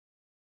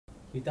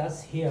With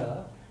us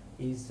here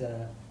is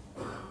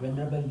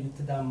Venerable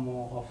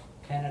Yuttadhammo of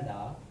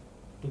Canada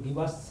to give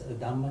us a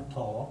Dhamma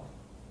talk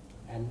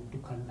and to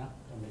conduct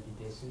a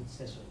meditation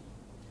session.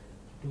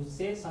 To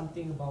say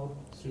something about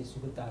Sri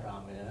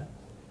Sugatarama,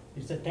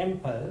 it's a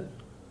temple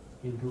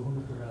in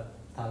Ruhunupura,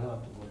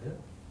 Thalawatugoda,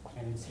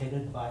 and it's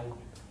headed by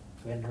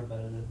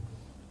Venerable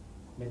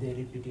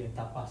Medheripitiya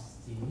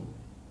Tapassi,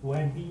 who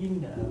had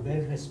been a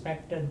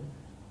well-respected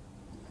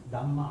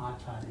Dhamma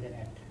Acharya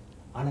at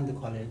Ananda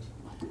College,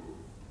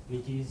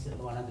 which is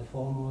one of the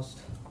foremost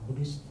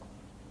Buddhist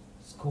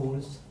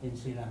schools in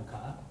Sri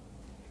Lanka.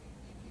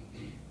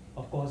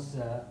 Of course,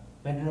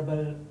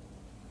 Venerable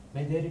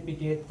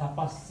Medheripitiya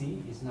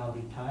Tapassi is now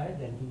retired,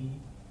 and he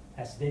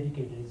has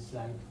dedicated his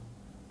life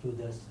to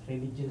the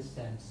religious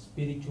and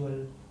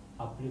spiritual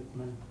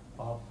upliftment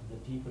of the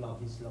people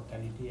of this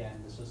locality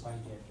and the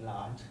society at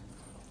large.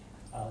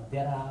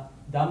 There are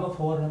Dhamma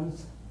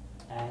forums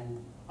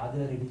and other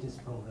religious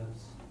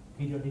programs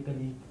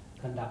periodically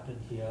conducted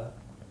here,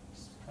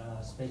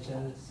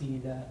 special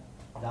Sila,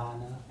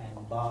 Dana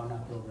and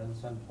Bhavana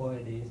programs on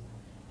Poya days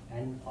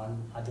and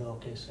on other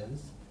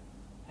occasions,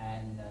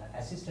 and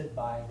assisted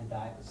by the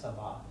Dayaka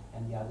Sabha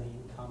and the other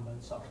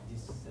incumbents of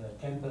this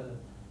temple.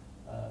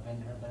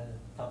 Venerable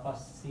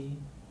Tapassi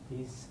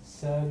is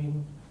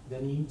serving the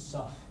needs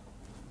of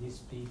these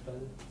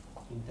people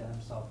in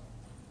terms of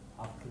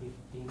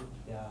uplifting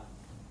their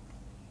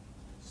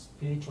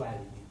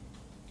spirituality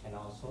and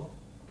also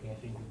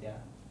catering to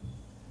their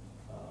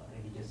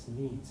religious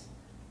needs.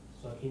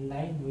 So in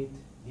line with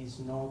these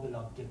noble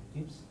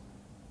objectives,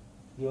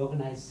 the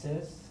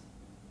organizers,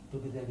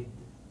 together with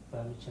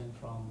permission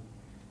from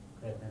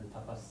Reverend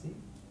Tapassi,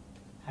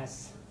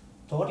 has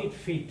thought it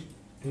fit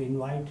to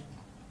invite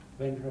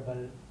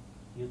Venerable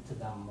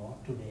Yuttadhammo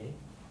today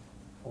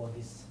for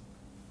this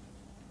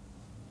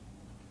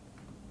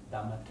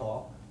Dhamma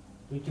talk,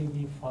 which will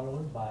be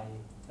followed by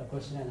a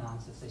question and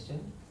answer session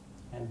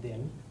and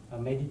then a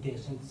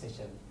meditation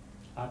session.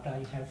 After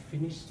I have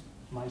finished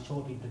my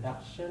short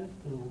introduction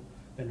to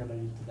Venerable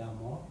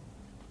Yuttadhammo,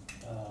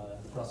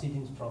 the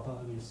proceedings proper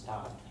will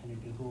start, and it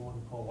will go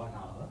on for 1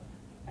 hour.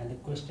 And the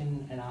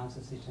question and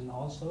answer session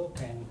also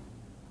can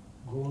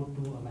go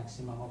to a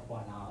maximum of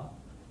 1 hour.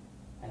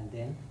 And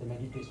then the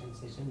meditation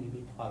session will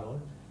be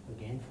followed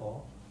again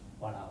for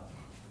 1 hour.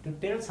 To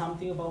tell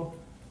something about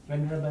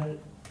Venerable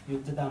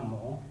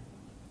Yuttadhammo,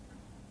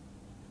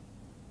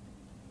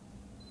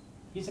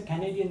 he's a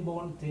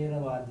Canadian-born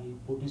Theravadi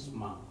Buddhist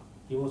monk.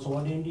 He was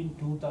ordained in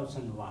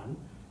 2001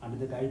 under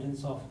the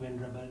guidance of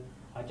Venerable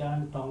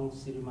Ajahn Tong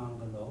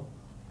Sirimangalo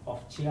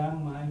of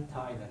Chiang Mai,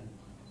 Thailand.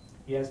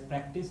 He has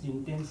practiced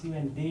intensive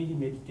and daily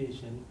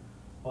meditation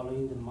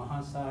following the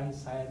Mahasaya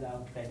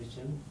Sayadaw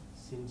tradition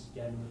since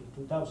January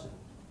 2000.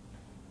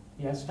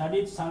 He has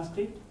studied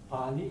Sanskrit,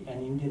 Pali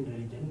and Indian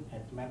religion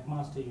at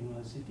McMaster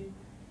University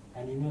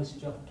and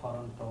University of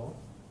Toronto.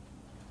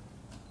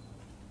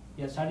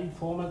 He has studied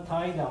formal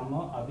Thai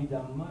Dhamma,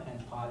 Abhidhamma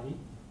and Pali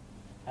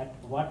at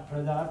Wat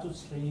Pradhatu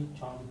Sri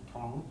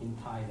Chongthong in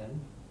Thailand,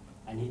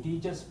 and he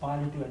teaches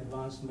Pali to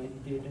advanced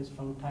meditators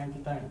from time to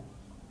time.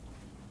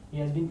 He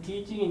has been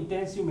teaching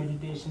intensive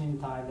meditation in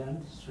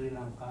Thailand, Sri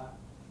Lanka,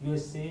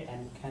 USA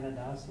and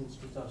Canada since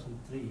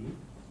 2003,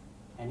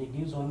 and he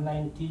gives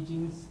online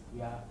teachings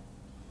via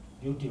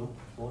YouTube,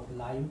 both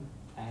live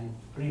and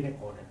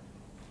pre-recorded.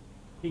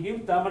 He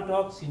gives Dhamma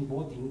talks in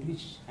both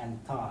English and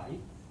Thai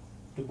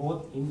to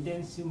both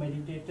intensive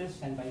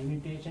meditators and by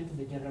invitation to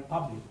the general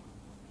public.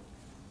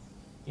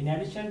 In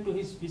addition to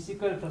his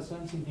physical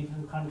presence in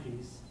different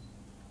countries,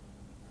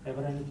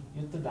 Reverend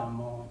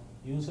Yuttadhammo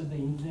uses the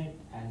internet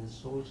and the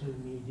social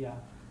media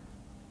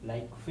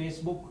like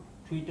Facebook,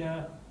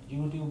 Twitter,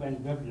 YouTube and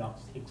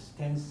weblogs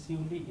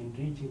extensively in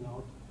reaching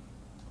out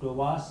to a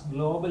vast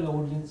global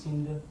audience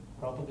in the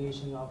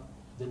propagation of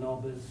the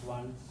Noble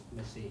One's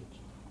message.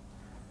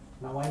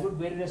 Now I would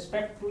very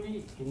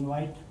respectfully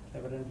invite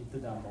Reverend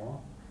Yuttadhammo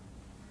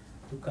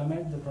to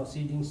commence the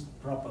proceedings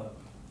proper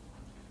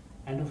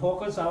and to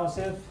focus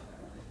ourselves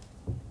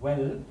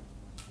well.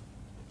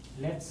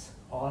 Let's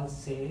all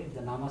say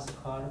the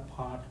Namaskar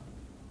part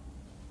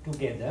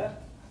together,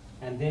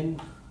 and then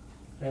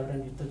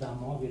Reverend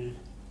Yuttadhammo will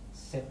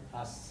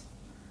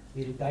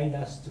guide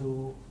us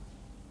through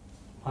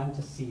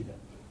Panchasila.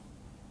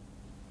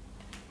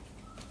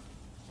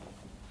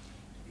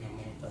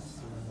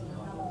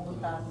 Namo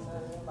tassa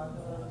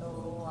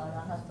bhagavato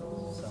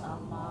arahato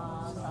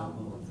samma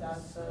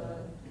sambuddhassa.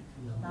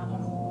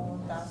 Namo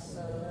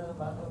tassa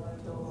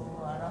bhagavato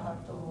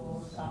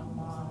arahato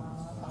samma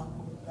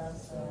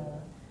sambuddhassa.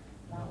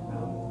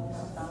 Namo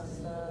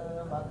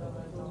tassa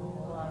bhagavato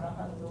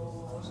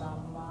arahato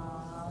samma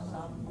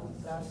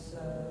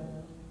sambuddhassa.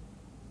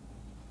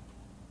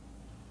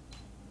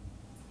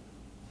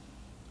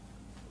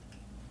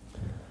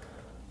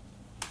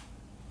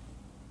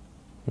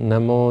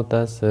 Namo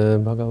tassa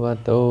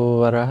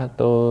bhagavato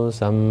arahato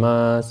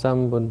samma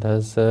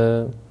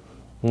sambuddhassa.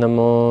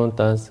 Namo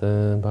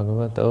tassa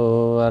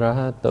bhagavato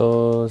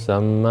arahato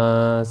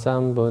samma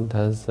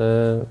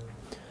sambuddhassa.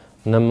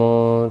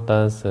 Namo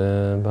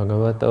tassa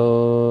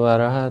bhagavato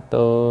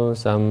arahato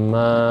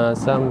samma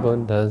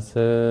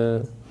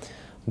sambuddhassa.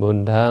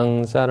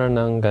 Buddhaṃ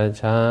saranang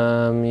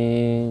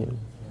gacchāmi.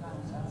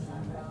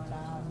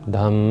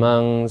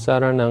 Dhammang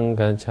saranang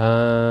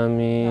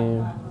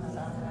gacchāmi.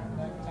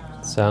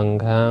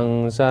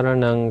 Sanghang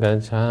saranang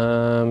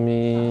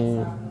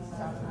gacchāmi.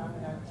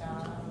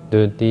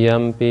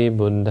 Dutiyampi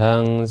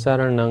buddhaṃ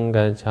saranang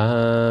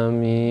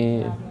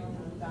gacchāmi.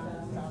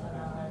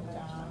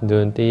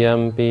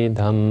 Dutiyampi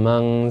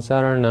dhammang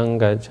saranang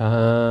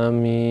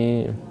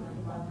gacchāmi.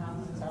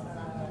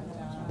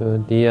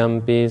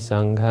 Dutiyampi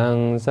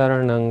sanghang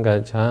saranang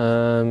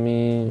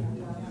gacchāmi.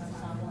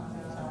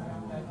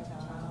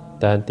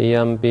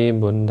 Tatiyampi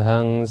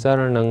buddhaṃ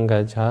saranang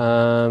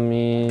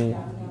gacchāmi.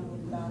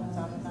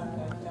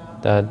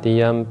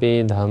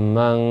 Tatiyampi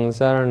dhammang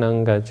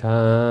saranang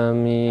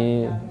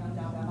gacchāmi.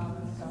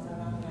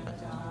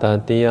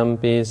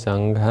 Tatiyampi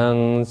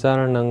sanghang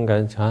saranang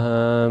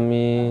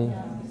gacchāmi.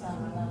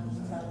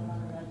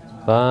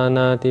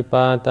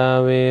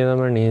 Panatipata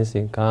veramani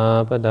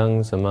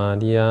sikkhapadang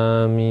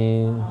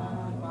samadhiyami.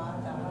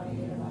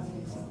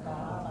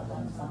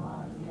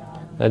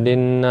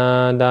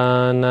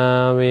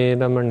 Adinnādāna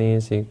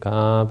veramani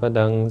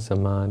sikkhapadang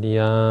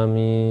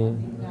samadhiyami.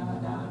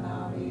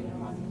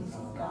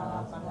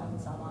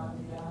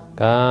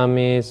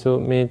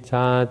 Kāmesu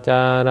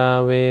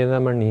micchācāra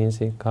veramani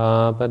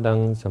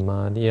sikkhapadang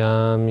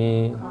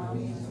samadhiyami.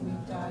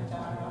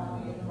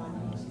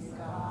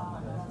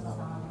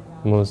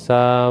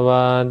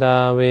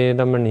 Musāvādā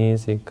veramani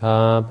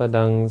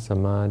sikkhapadang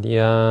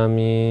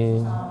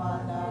samadhiyami.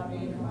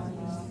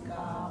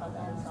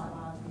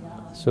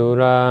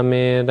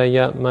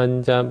 Suramedaya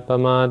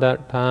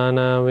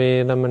majjappamaddatthāna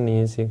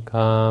veramani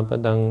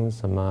sikkhapadang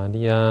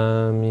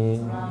samadhiyami.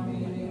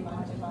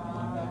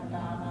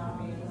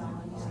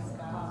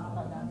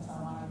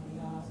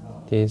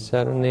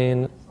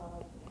 Tisarnena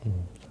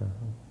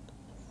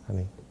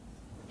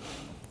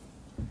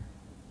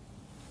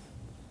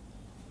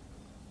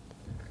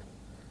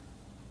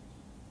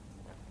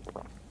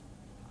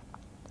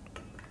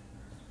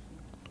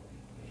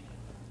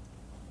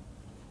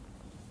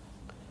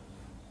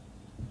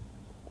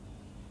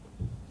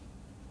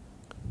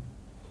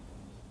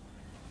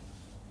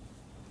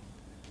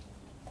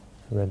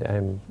Ready?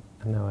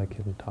 Now I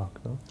can talk,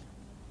 no?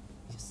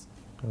 Yes.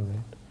 All right.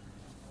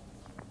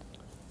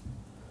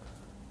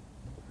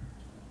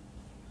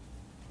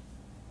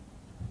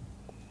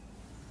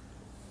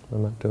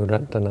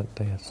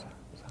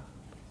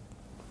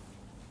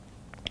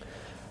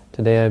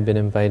 Today I've been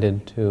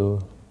invited to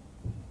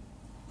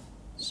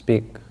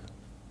speak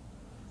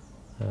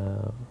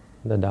the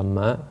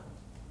Dhamma.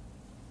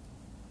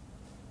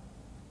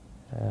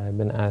 I've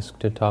been asked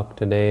to talk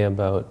today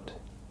about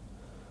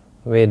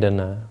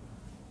Vedana.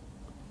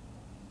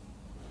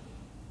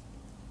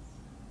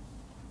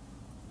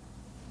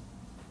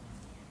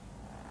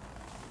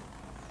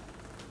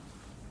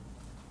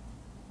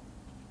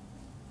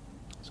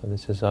 So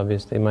this is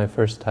obviously my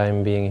first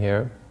time being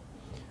here,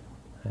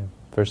 my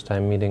first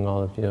time meeting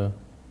all of you.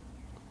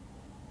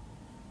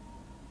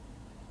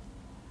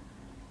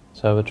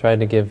 So I will try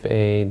to give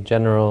a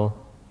general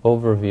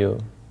overview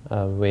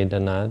of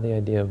Vedana, the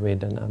idea of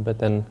Vedana, but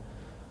then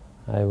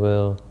I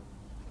will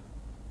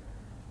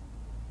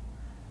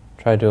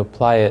try to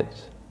apply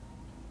it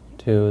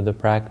to the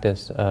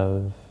practice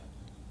of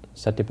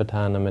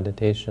Satipatthana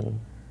meditation,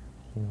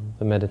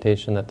 the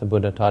meditation that the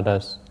Buddha taught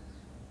us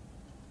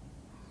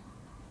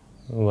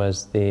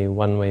was the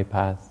one-way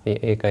path, the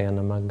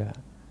Ekayana Magga.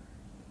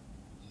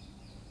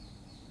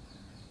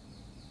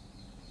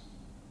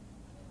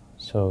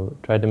 So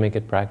try to make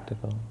it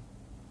practical.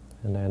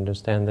 And I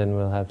understand then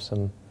we'll have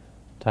some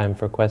time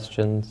for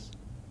questions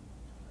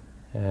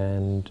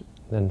and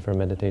then for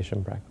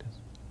meditation practice.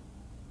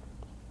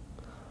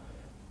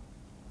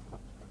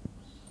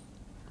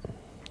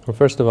 Well,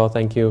 first of all,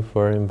 thank you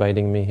for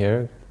inviting me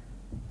here.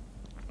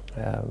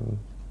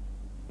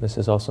 This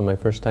is also my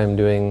first time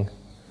doing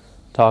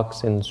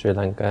talks in Sri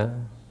Lanka.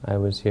 I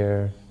was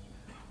here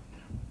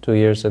 2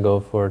 years ago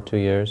for 2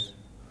 years,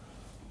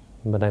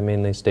 but I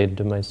mainly stayed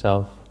to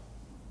myself.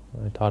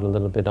 I taught a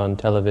little bit on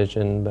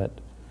television, but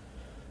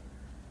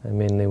I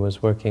mainly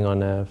was working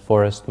on a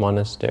forest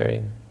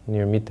monastery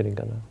near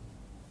Mitrigana.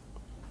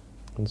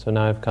 And so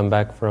now I've come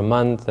back for a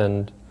month,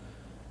 and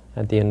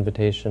at the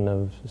invitation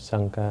of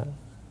Sanka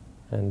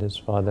and his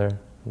father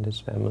and his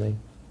family,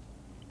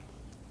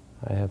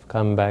 I have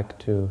come back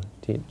to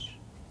teach.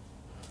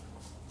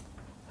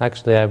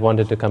 Actually, I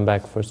wanted to come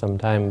back for some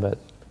time, but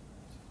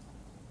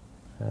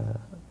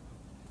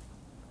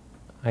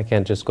I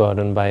can't just go out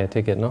and buy a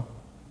ticket, no?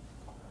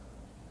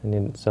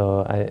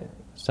 So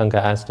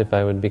Sanka asked if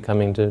I would be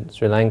coming to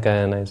Sri Lanka,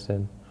 and I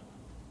said,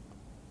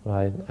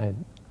 well,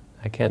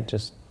 I can't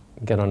just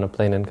get on a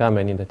plane and come,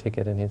 I need a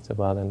ticket. And he said,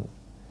 well, then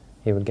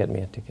he would get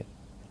me a ticket.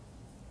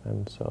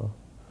 And so,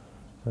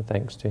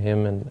 thanks to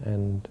him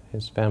and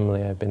his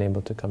family, I've been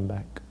able to come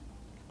back.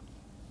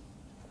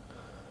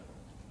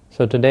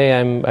 So today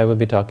I will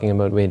be talking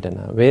about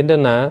Vedana.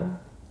 Vedana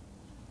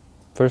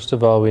First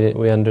of all,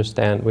 we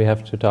understand, we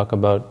have to talk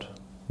about,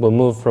 we'll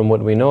move from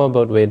what we know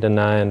about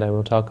Vedana, and I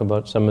will talk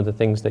about some of the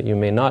things that you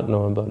may not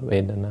know about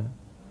Vedana.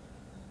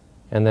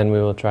 And then we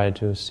will try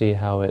to see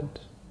how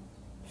it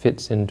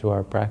fits into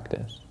our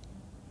practice.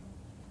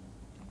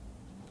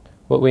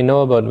 What we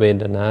know about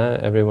Vedana,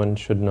 everyone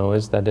should know,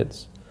 is that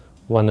it's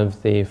one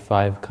of the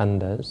 5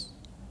 khandhas.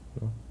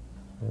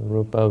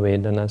 Rupa,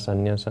 Vedana,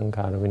 Sanya,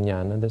 Sankhara,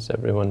 Vijnana. This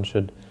everyone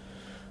should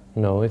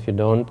know. If you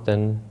don't,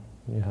 then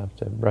you have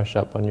to brush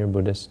up on your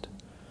Buddhist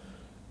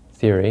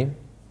theory.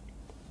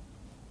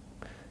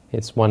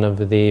 It's one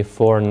of the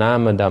 4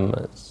 nama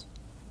dhammas.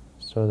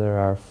 So there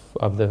are,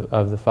 of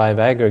the 5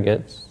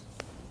 aggregates,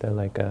 they're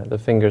like the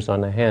fingers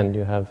on a hand.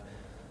 You have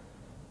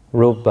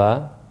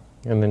Rupa,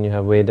 and then you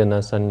have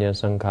Vedana, Sanya,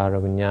 Sankhara,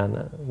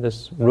 Vijnana.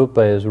 This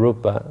Rupa is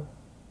Rupa.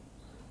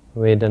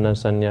 Vedana,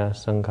 Sanya,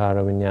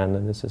 Sankhara,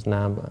 Vijnana. This is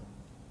Nama.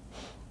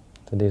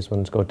 So these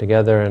ones go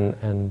together,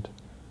 and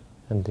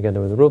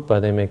together with Rupa,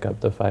 they make up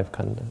the 5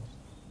 khandhas.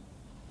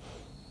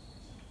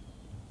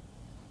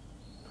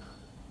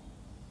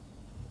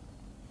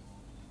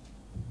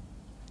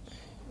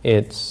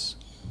 It's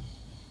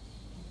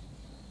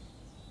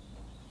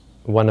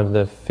one of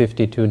the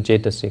 52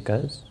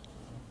 Jetasikas.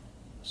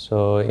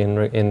 So in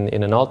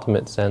an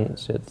ultimate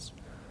sense, it's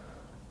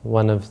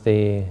one of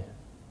the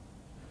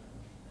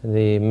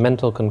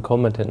mental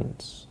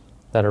concomitants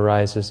that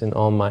arises in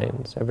all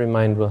minds. Every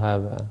mind will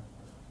have a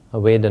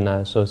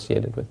Vedana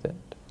associated with it.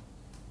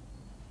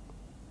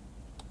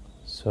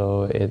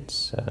 So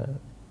it's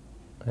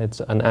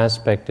an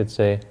aspect, it's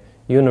a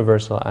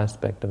universal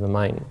aspect of the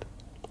mind.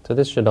 So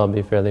this should all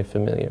be fairly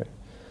familiar.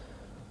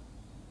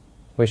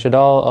 We should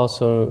all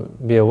also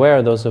be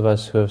aware, those of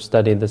us who have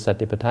studied the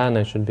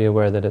Satipatthana should be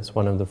aware that it's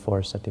one of the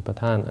 4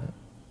 Satipatthana.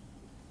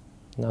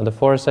 Now the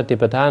 4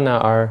 Satipatthana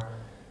are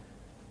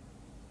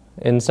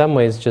in some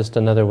ways just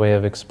another way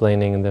of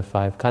explaining the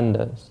 5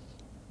 khandhas.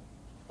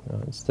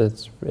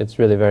 It's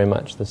really very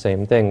much the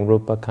same thing.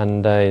 Rupa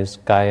khandha is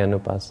kaya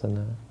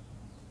anupassana.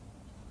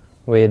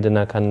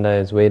 Vedana khandha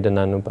is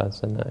vedana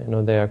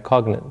anupassana. They are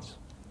cognates.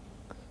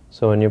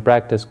 So when you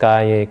practice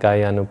kaya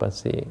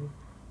anupassi,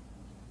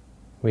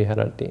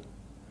 viharati.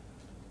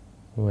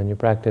 When you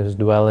practice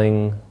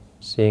dwelling,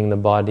 seeing the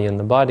body in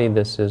the body,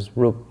 this is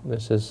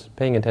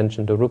paying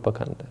attention to rupa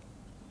khandha.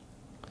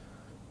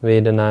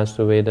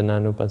 Vedanastu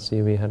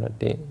vedananupassi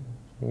viharati.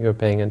 You're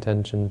paying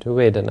attention to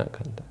vedana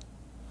khandha.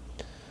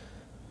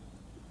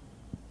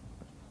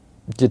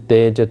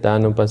 Jitte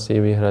jitanupassi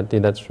viharati,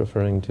 that's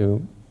referring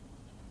to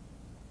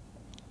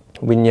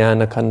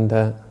vijnana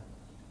khandha.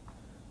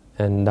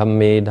 And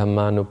dhamme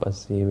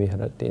dhammanupassi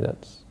viharati,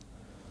 that's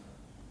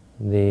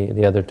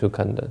the other 2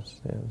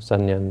 khandhas,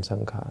 sanya and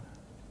sankhara.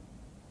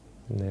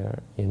 They are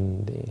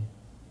in the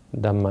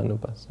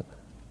dhammanupassana.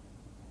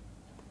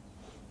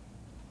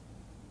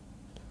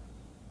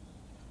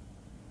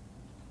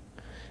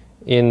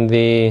 In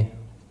the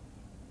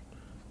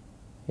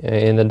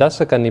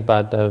Dasaka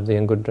Nipata of the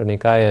Anguttara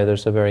Nikaya,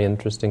 there's a very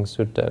interesting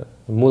sutta,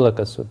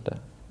 Mulaka Sutta.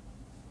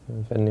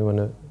 If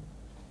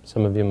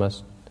some of you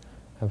must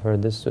have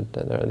heard this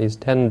sutta. There are these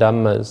 10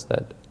 dhammas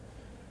that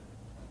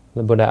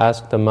the Buddha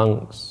asked the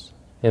monks,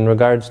 in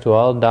regards to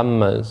all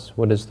dhammas,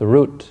 what is the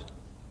root?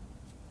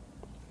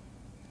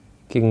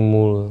 King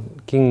mula.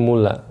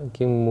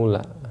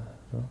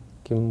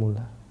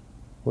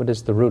 What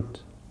is the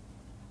root?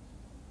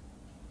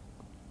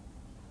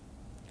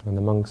 And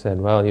the monk said,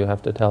 well, you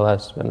have to tell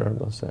us,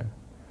 Venerable Sir.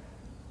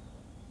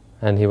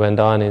 And he went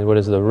on, what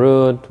is the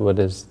root? What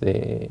is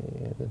the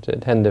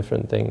 10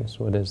 different things?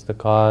 What is the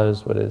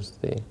cause? What is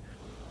the...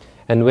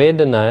 And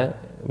Vedana,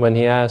 when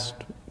he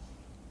asked,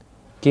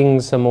 King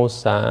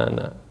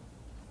Samosana,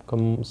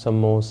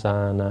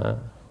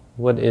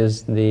 what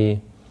is the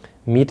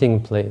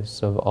meeting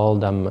place of all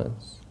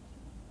dhammas?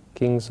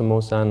 King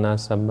Samosana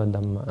Sabba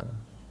Dhamma,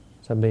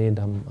 Sabbe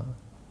Dhamma.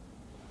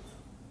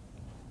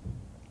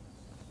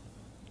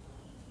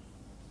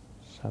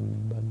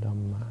 Sabba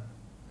Dhamma.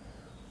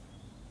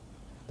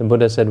 The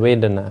Buddha said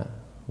Vedana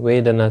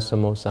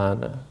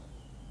Samosana.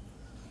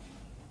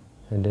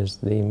 It is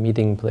the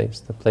meeting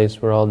place, the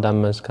place where all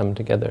dhammas come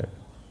together.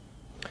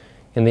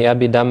 In the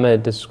Abhidhamma,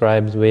 it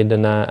describes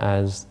Vedana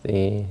as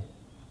the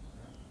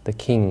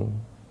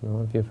king.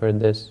 If you've heard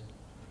this.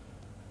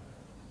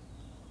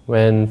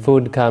 When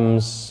food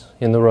comes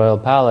in the royal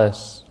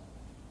palace,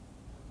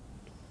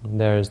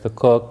 there's the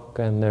cook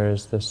and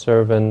there's the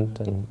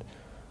servant and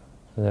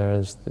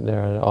there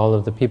are all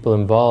of the people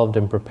involved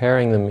in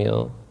preparing the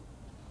meal.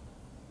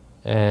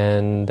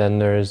 And then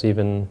there's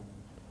even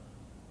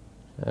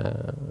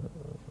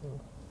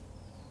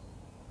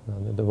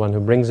the one who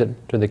brings it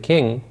to the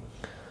king,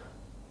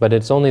 but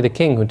it's only the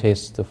king who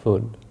tastes the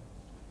food.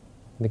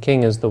 The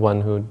king is the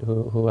one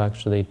who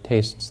actually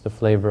tastes the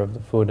flavor of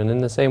the food. And in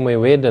the same way,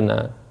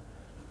 Vedana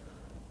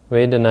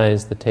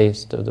is the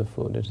taste of the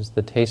food. It is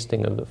the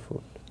tasting of the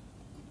food.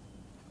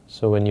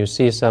 So when you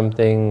see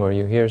something, or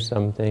you hear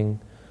something,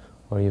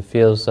 or you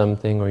feel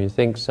something, or you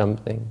think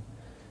something,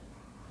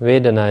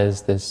 Vedana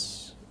is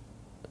this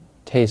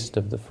taste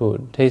of the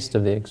food, taste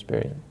of the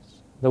experience.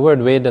 The word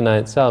Vedana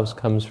itself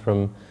comes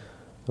from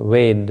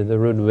Ved, the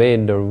root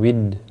Ved or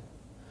Vid,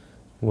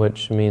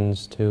 which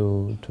means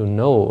to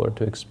know or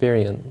to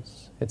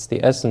experience. It's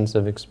the essence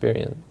of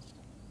experience.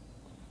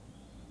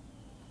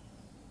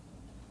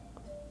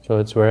 So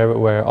it's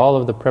where all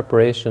of the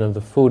preparation of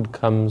the food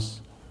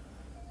comes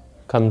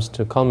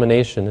to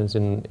culmination is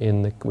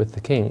with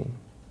the king,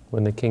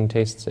 when the king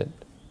tastes it.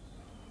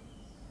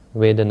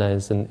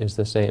 Vedana is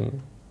the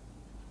same.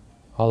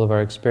 All of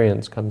our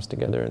experience comes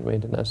together in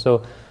Vedana.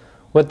 So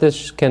what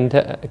this can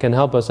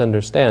help us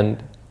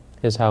understand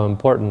is how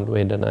important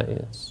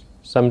Vedana is.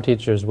 Some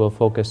teachers will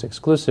focus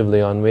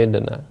exclusively on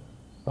Vedana,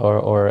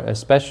 or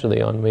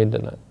especially on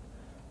Vedana,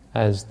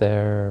 as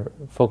their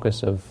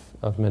focus of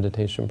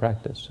meditation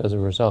practice as a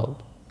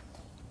result.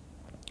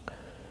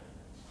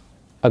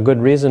 A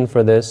good reason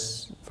for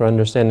this, for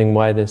understanding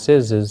why this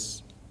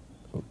is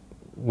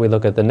we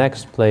look at the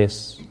next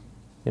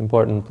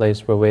important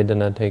place where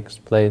Vedana takes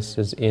place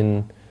is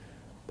in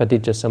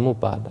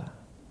Paticca-samuppada.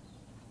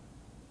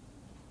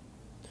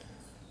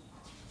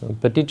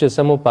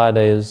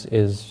 Paticca-samuppada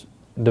is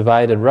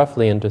divided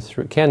roughly into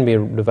can be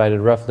divided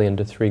roughly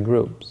into three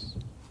groups.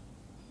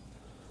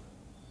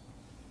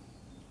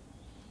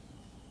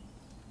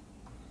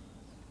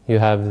 You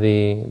have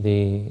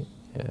the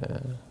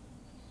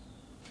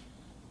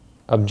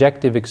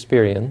objective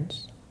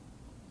experience.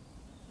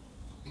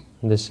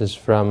 This is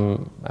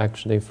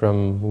actually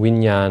from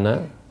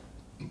Vijnana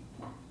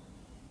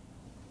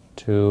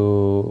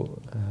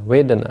to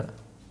Vedana.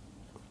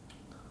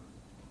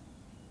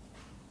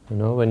 You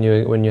know, when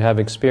you have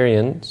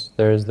experience,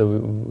 there is the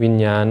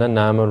Vijnana,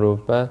 Nama,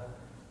 Rupa,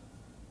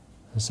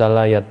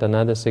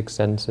 Salayatana, the six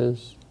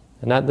senses,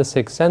 and at the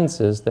six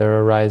senses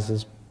there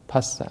arises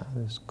Phassa,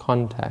 this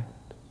contact.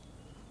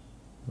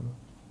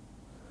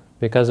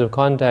 Because of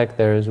contact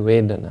there is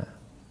Vedana.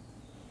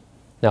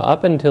 Now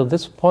up until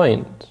this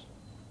point,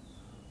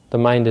 the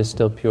mind is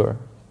still pure,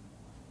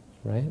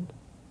 right?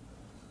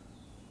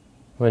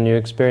 When you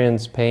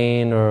experience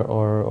pain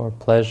or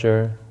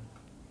pleasure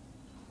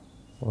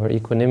or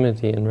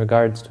equanimity in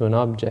regards to an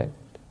object,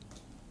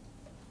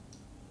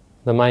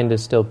 the mind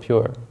is still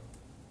pure.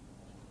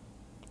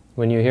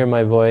 When you hear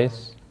my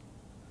voice,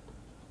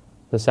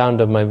 the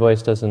sound of my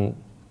voice doesn't...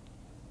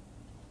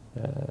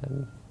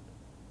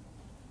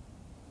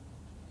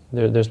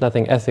 there's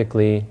nothing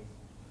ethically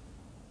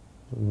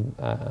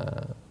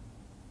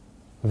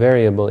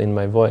variable in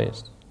my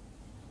voice.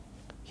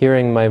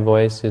 Hearing my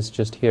voice is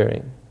just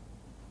hearing.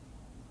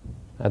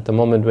 At the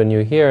moment when you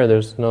hear,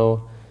 there's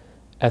no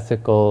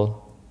ethical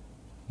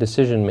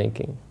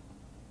decision-making.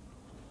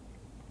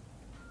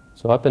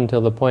 So up until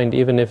the point,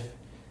 even if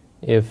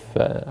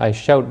I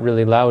shout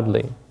really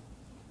loudly,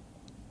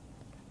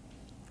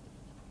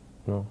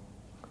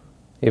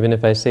 even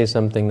if I say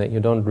something that you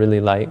don't really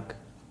like,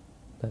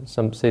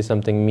 say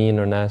something mean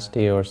or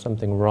nasty or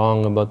something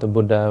wrong about the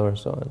Buddha or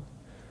so on,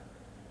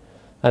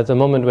 at the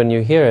moment when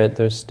you hear it,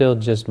 there's still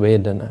just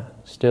Vedana,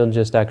 still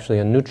just actually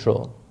a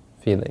neutral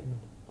feeling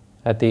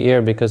at the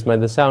ear, because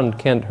the sound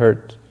can't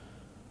hurt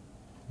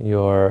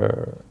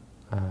your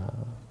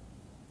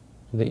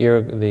the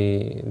ear,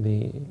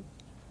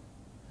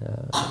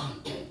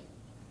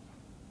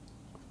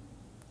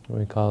 what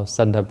we call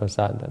saddha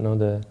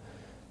prasada,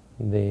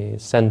 the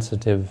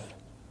sensitive,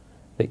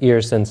 the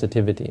ear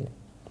sensitivity,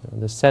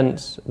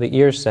 the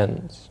ear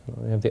sense.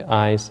 We have the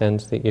eye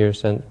sense, the ear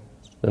sense,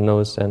 the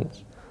nose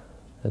sense,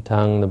 the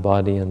tongue, the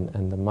body,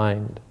 and the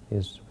mind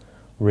is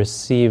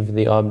receive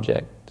the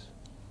object.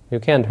 You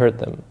can't hurt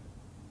them.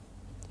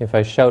 If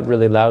I shout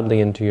really loudly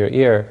into your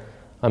ear,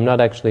 I'm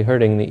not actually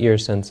hurting the ear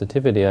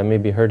sensitivity, I may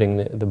be hurting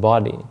the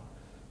body,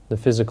 the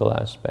physical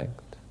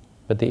aspect.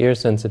 But the ear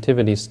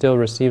sensitivity still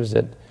receives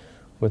it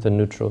with a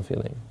neutral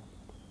feeling.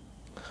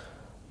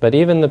 But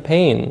even the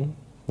pain,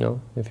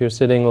 if you're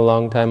sitting a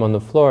long time on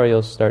the floor,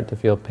 you'll start to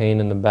feel pain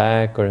in the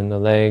back or in the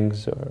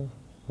legs or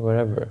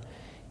wherever.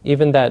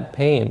 Even that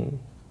pain,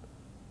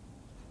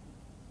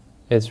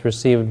 it's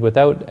received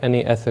without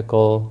any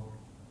ethical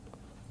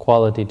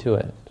quality to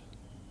it.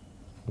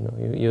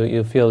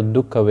 You feel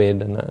dukkha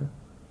vedana,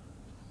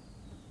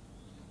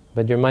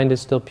 but your mind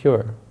is still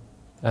pure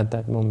at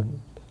that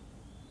moment.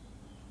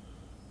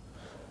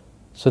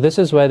 So this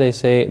is why they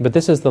say, but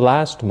this is the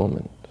last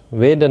moment.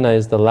 Vedana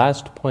is the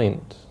last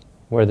point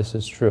where this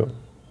is true.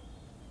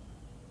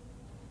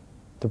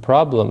 The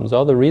problems,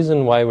 all the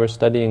reason why we're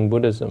studying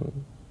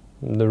Buddhism,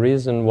 the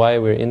reason why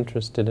we're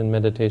interested in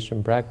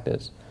meditation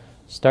practice,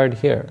 start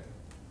here.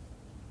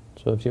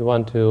 So if you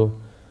want to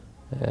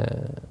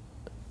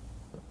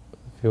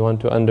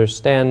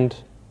understand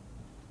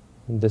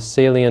the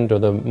salient or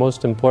the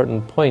most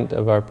important point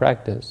of our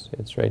practice,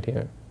 it's right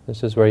here.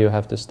 This is where you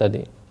have to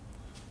study.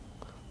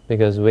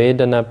 Because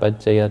Vedana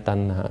paccaya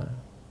tanha.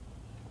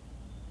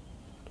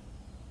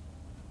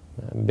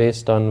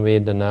 Based on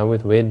Vedana,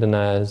 with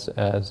Vedana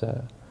as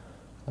a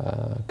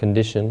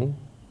condition,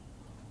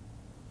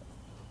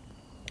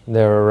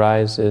 there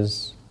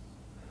arises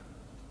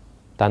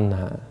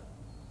tanha.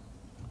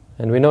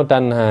 And we know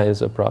tanha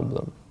is a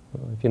problem.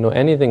 If you know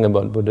anything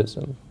about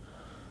Buddhism,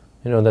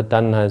 You know that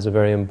tanha is a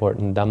very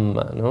important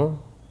dhamma, no?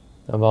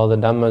 Of all the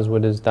dhammas,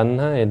 what is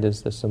tanha? It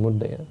is the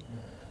samudaya,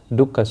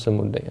 dukkha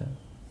samudaya.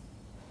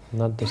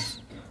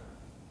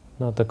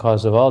 Not the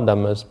cause of all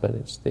dhammas, but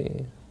it's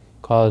the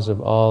cause of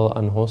all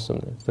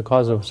unwholesomeness, the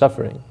cause of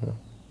suffering. You know?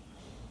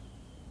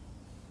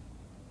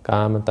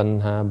 Kama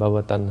tanha,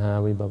 bhava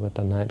tanha, vibhava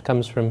tanha. It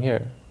comes from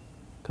here.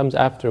 It comes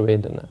after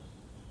Vedana.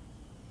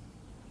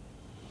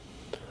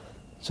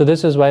 So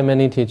this is why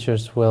many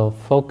teachers will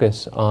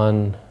focus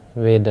on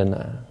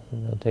Vedana.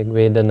 They'll take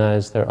Vedana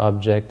as their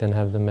object and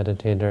have the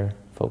meditator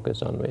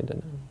focus on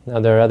Vedana. Now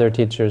there are other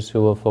teachers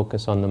who will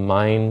focus on the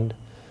mind.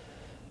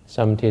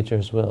 Some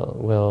teachers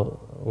will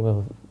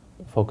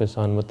focus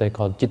on what they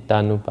call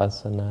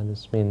cittanupassana.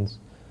 This means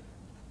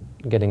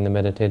getting the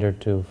meditator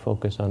to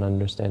focus on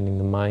understanding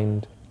the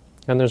mind.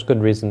 And there's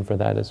good reason for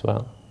that as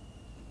well.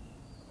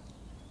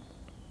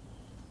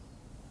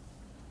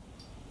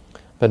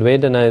 But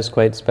Vedana is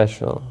quite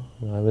special.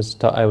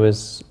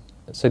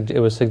 It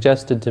was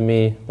suggested to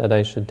me that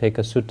I should take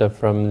a sutta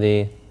from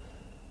the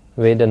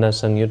Vedana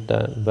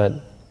Samyutta, but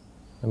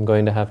I'm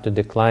going to have to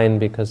decline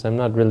because I'm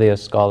not really a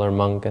scholar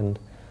monk, and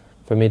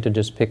for me to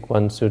just pick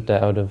one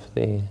sutta out of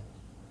the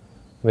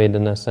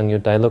Vedana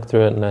Samyutta, I looked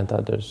through it and I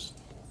thought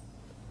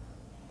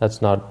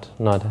that's not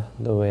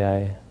the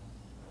way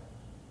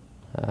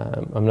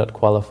I'm not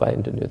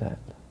qualified to do that.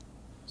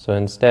 So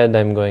instead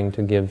I'm going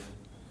to give,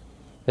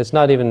 it's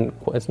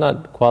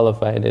not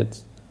qualified,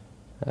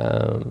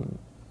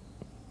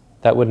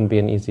 that wouldn't be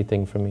an easy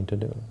thing for me to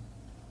do.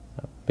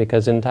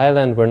 Because in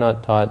Thailand we're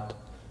not taught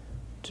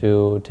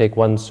to take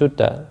one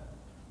sutta.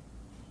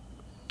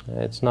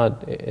 It's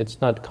not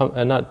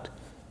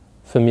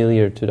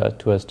familiar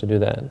to us to do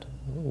that.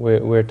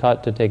 We're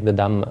taught to take the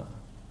Dhamma.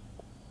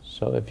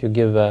 So if you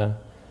give a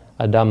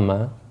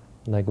Dhamma,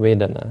 like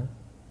Vedana,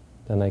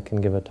 then I can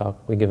give a talk.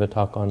 We give a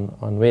talk on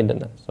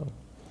Vedana. So,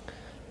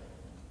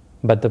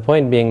 but the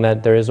point being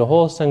that there is a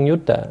whole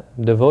Samyutta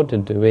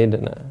devoted to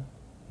Vedana.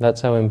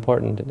 That's how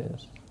important it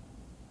is.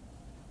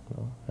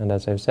 And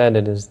as I've said,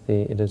 it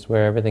is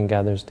where everything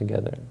gathers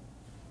together.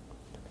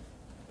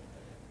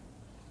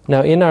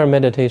 Now, in our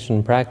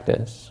meditation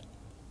practice,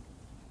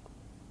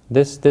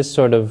 this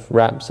sort of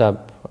wraps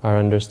up our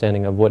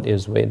understanding of what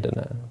is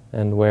Vedana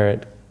and where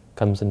it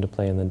comes into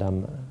play in the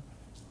Dhamma.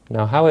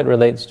 Now, how it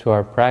relates to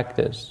our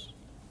practice,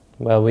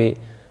 well, we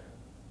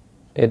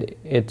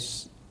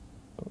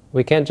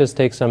can't just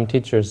take some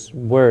teacher's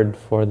word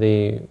for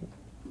the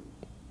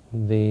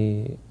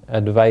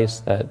advice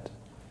that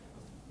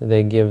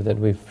they give that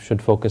we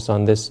should focus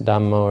on this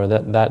Dhamma or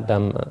that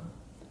Dhamma.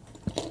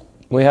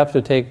 We have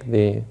to take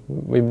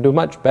we do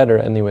much better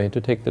anyway to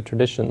take the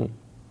tradition,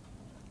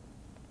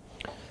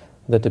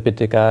 the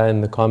Tipitaka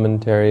and the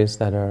commentaries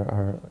that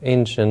are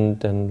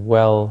ancient and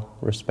well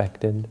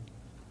respected.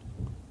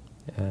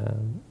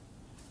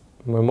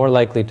 We're more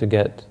likely to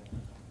get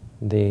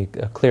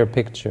a clear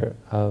picture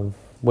of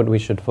what we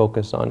should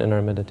focus on in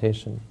our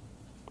meditation.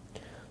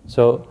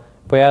 So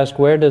if we ask,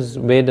 where does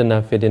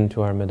Vedana fit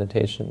into our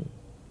meditation?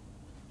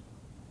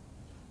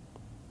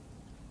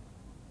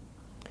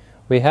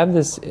 We have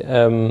this,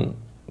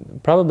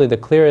 probably the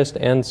clearest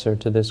answer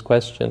to this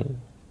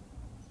question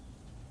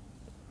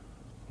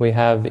we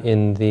have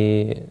in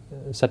the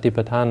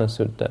Satipatthana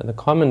Sutta, the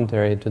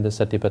commentary to the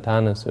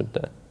Satipatthana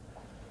Sutta.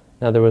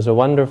 Now there was a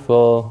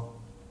wonderful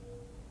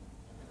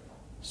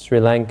Sri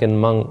Lankan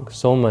monk,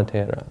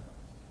 Somathera,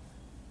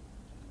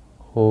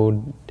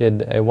 who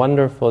did a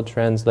wonderful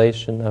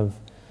translation of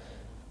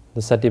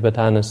the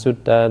Satipatthana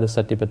Sutta, the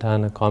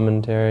Satipatthana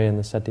commentary, and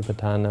the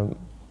Satipatthana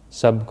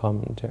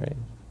sub-commentary.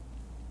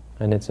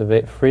 And it's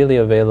freely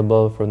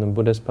available from the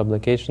Buddhist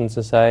Publication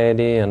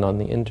Society and on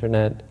the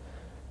internet,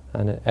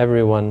 and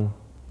everyone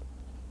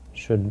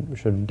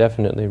should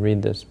definitely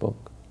read this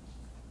book.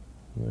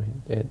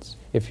 It's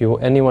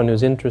anyone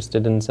who's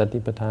interested in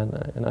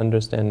Satipatthana and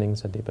understanding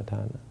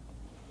Satipatthana.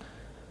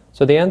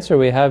 So the answer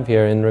we have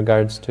here in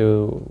regards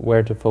to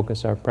where to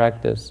focus our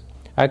practice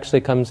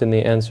actually comes in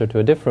the answer to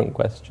a different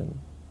question.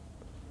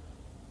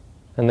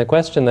 And the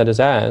question that is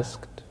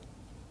asked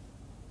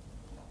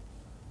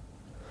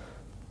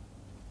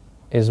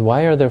is,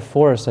 why are there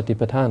 4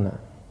 Satipatthana?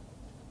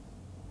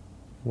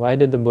 Why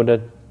did the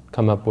Buddha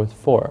come up with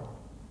 4?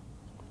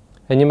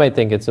 And you might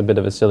think it's a bit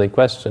of a silly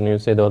question. You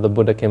say, oh, the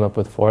Buddha came up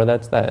with 4,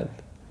 that's that.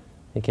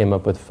 He came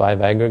up with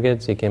 5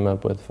 aggregates, he came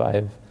up with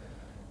 5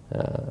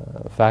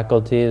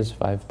 faculties,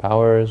 5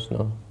 powers,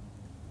 no?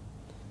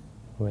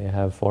 We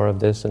have 4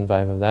 of this and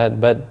 5 of that,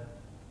 but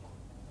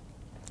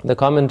the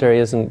commentary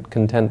isn't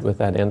content with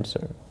that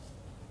answer.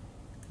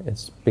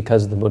 It's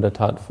because the Buddha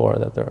taught 4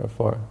 that there are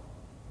 4.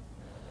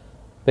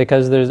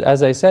 Because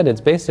as I said,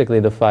 it's basically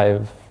the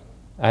 5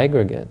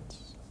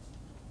 aggregates.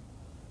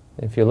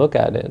 If you look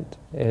at it,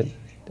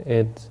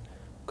 it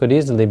could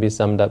easily be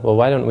summed up, well,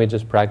 why don't we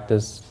just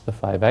practice the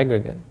 5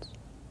 aggregates?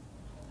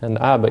 And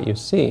but you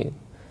see,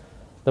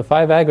 the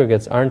 5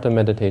 aggregates aren't a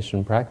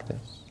meditation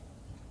practice.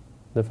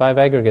 The 5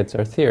 aggregates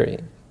are theory.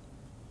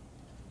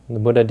 The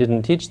Buddha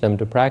didn't teach them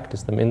to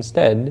practice them.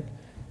 Instead,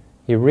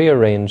 he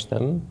rearranged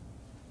them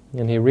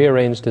And he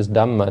rearranged his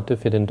Dhamma to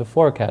fit into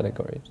 4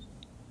 categories.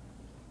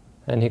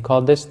 And he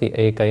called this the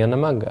Ekayana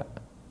Magga.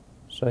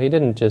 So he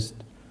didn't just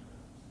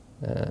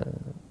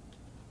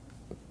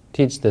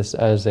teach this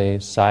as a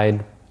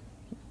side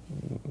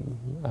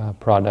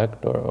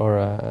product or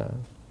a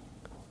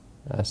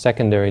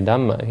secondary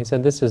Dhamma. He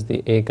said this is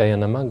the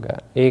Ekayana Magga.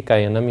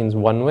 Ekayana means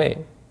one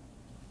way.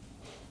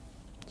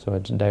 So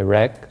it's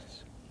direct.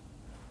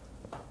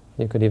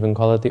 You could even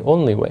call it the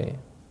only way.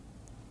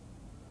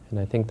 And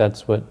I think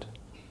that's what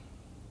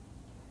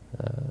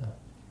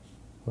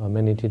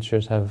many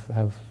teachers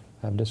have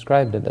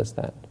described it as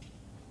that.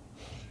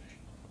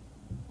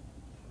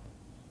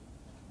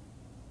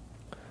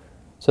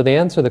 So the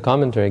answer the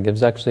commentary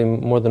gives actually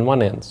more than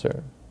one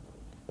answer.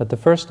 But the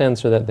first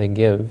answer that they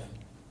give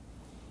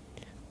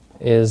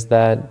is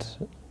that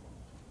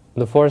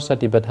the 4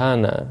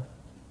 Satipatthana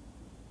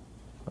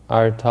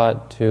are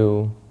taught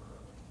to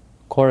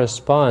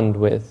correspond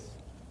with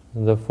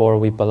the 4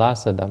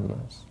 Vipallasa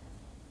Dhammas.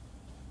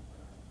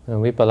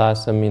 And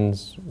Vipallasa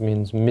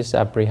means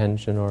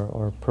misapprehension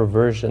or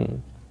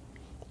perversion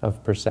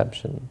of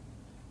perception,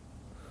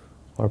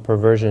 or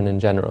perversion in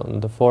general.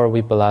 And the 4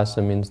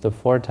 Vipallasa means the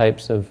 4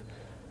 types of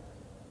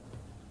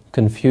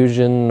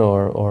confusion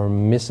or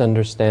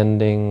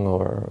misunderstanding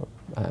or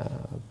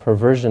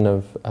perversion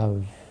or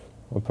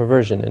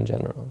perversion in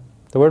general.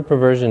 The word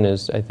perversion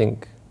is, I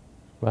think,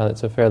 well,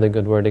 it's a fairly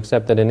good word,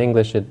 except that in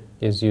English it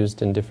is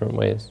used in different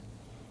ways.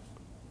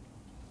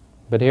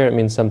 But here it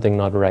means something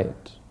not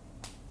right.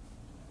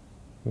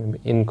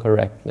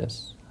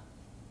 Incorrectness.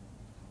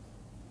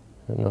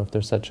 I don't know if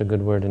there's such a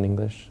good word in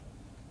English.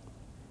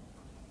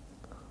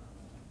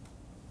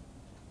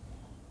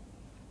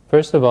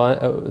 First of all,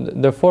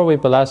 the 4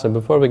 Vipallasa,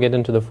 before we get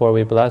into the 4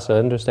 Vipallasa,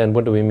 understand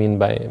what do we mean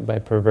by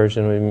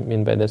perversion, what do we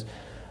mean by this.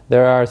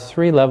 There are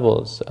 3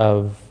 levels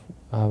of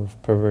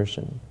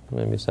perversion.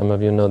 Maybe some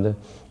of you know that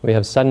we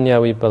have Sanya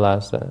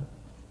Vipallasa,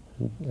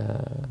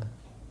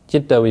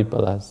 Citta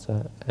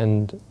Vipallasa,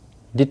 and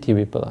Ditthi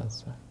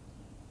Vipallasa.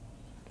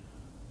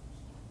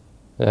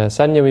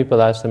 Sanya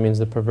Vipallasa means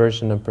the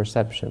perversion of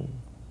perception.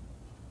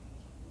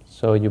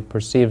 So you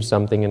perceive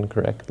something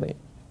incorrectly.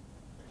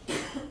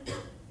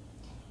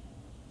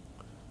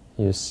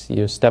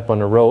 You step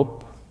on a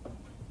rope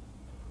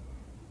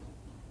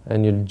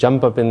and you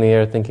jump up in the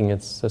air thinking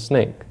it's a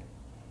snake.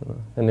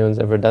 Anyone's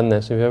ever done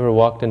this? Have you ever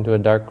walked into a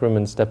dark room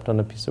and stepped on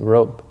a piece of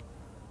rope?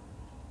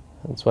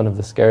 It's one of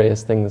the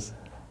scariest things.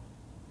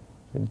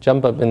 You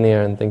jump up in the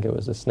air and think it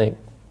was a snake.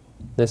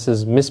 This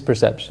is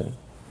misperception.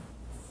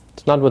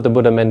 It's not what the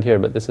Buddha meant here,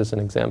 but this is an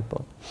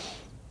example.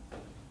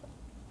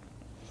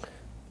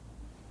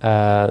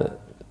 Citta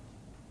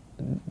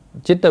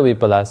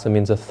Vipallasa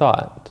means a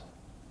thought.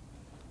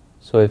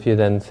 So if you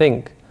then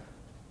think,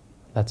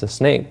 that's a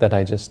snake that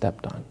I just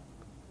stepped on.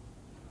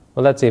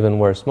 Well, that's even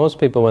worse. Most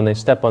people, when they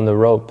step on the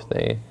rope,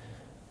 they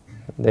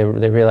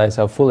realize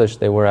how foolish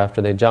they were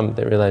after they jumped.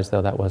 They realized,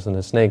 oh, that wasn't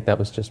a snake, that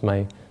was just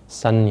my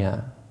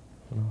sanya.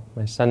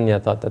 My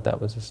sanya thought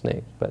that was a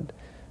snake, but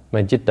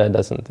my citta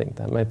doesn't think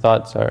that. My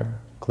thoughts are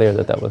clear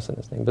that wasn't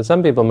a snake. But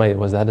some people might,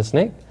 was that a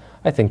snake?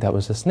 I think that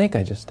was a snake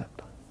I just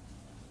stepped on.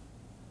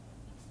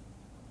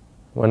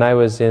 When I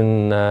was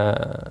in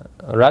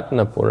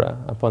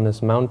Ratnapura, up on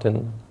this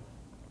mountain,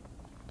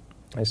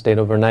 I stayed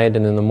overnight,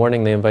 and in the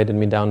morning they invited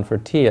me down for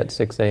tea at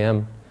 6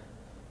 a.m.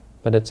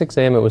 But at 6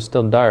 a.m. it was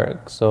still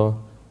dark,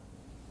 so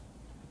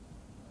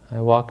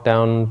I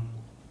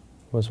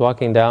was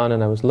walking down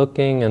and I was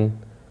looking and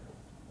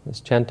I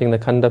was chanting the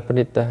Khanda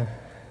Paritta.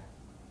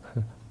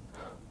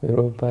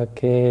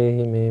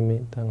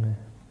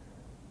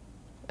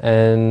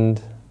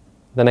 And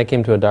then I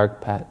came to a dark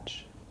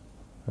patch.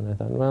 And I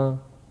thought, well,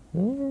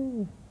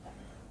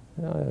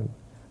 I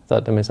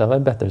thought to myself, I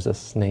bet there's a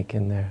snake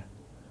in there.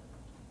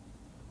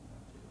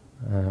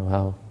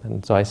 Wow.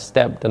 And so I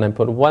stepped and I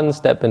put one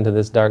step into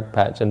this dark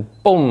patch and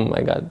boom,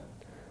 I got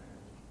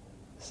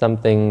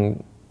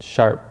something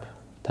sharp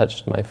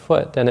touched my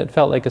foot and it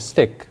felt like a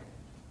stick.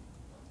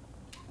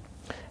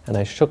 And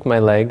I shook my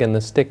leg and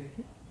the stick,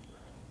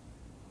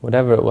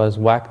 whatever it was,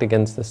 whacked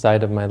against the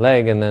side of my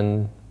leg and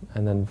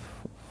then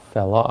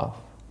fell off.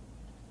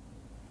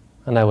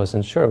 And I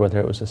wasn't sure whether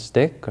it was a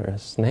stick or a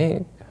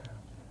snake.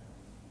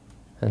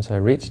 And so I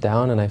reached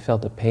down and I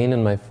felt a pain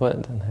in my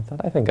foot and I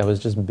thought, I think I was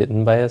just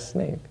bitten by a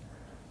snake.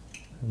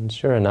 And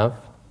sure enough,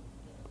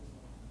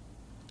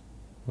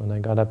 when I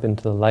got up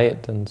into the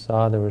light and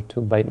saw there were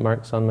 2 bite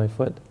marks on my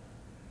foot,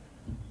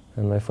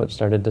 and my foot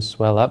started to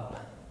swell up.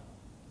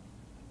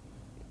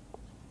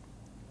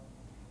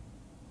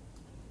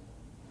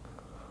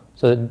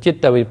 So the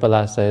citta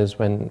vipallasa is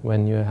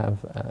when you have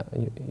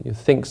you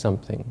think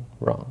something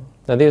wrong.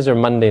 Now these are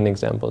mundane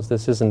examples.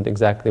 This isn't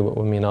exactly what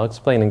we mean. I'll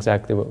explain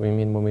exactly what we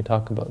mean when we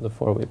talk about the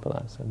 4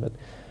 vipallasa. But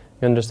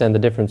you understand the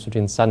difference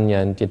between sanya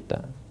and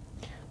citta.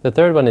 The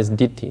third one is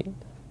ditthi.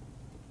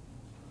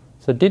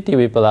 So ditthi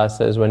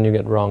vipallasa is when you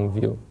get wrong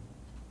view.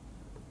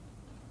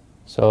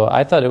 So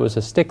I thought it was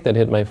a stick that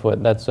hit my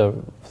foot. That's a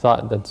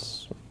thought,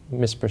 that's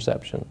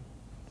misperception.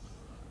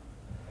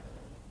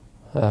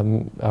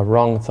 A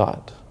wrong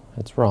thought.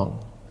 It's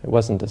wrong. It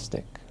wasn't a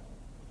stick.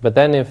 But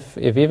then if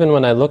even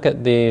when I look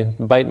at the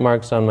bite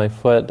marks on my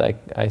foot,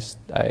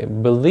 I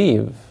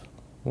believe,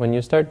 when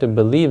you start to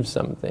believe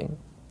something,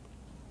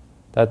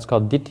 that's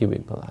called ditthi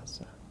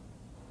vipallasa.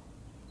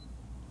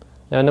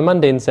 Now in a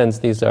mundane sense,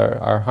 these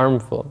are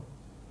harmful.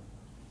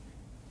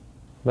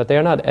 But they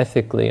are not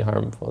ethically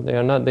harmful.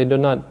 They do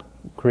not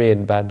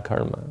create bad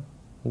karma.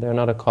 They are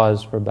not a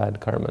cause for bad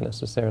karma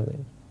necessarily.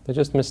 They're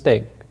just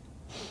mistake.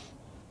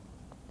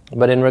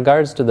 But in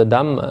regards to the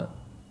Dhamma,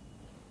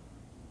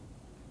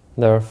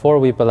 there are 4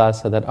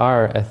 vipallasa that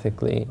are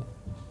ethically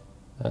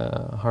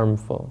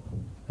harmful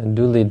and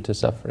do lead to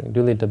suffering,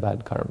 do lead to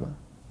bad karma,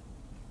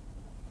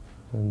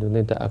 and do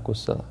lead to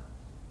akusala.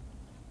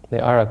 They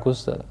are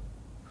akusala.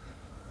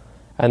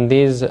 And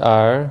these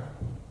are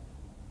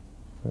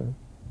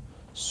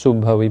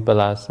subha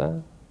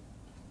vipallasa,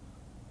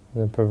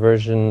 the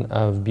perversion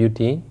of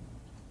beauty,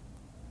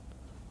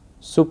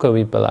 sukha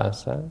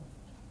vipallasa,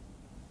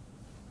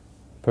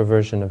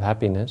 perversion of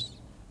happiness,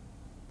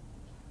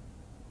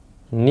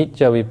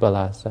 nitya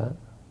vipallasa,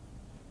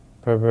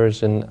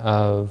 perversion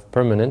of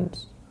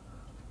permanence,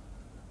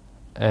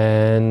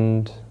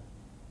 and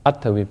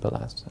atta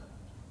vipallasa,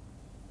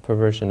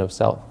 perversion of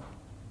self,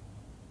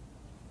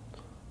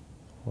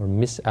 or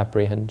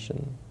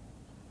misapprehension.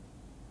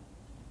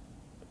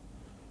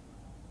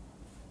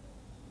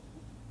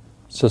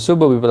 So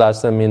subha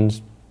vipallasa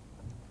means,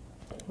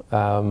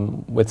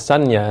 with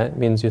sanya, it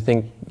means you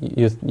think,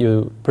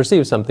 you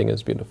perceive something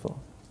as beautiful,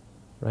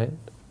 right?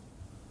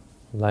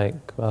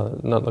 Like, well,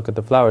 not look at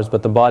the flowers,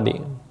 but the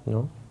body, you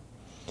know?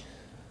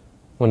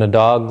 When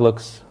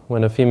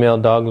a female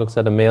dog looks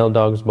at a male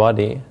dog's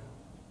body,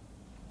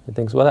 it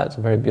thinks, well, that's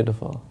very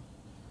beautiful.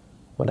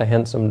 What a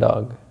handsome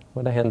dog,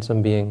 what a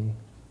handsome being.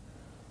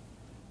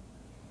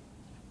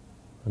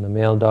 When a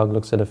male dog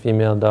looks at a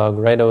female dog,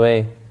 right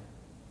away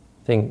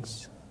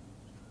thinks,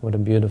 what a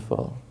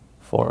beautiful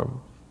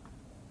form.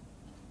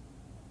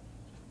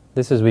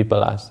 This is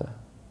vipallasa.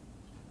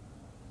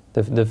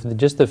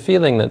 Just the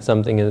feeling that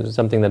something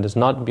that is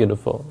not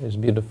beautiful is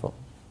beautiful.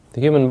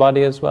 The human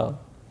body as well.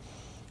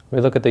 We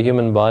look at the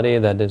human body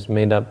that is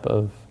made up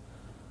of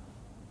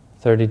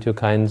 32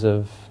 kinds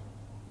of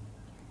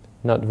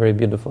not very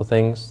beautiful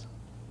things.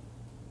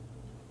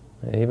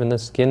 Even the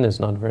skin is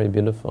not very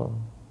beautiful,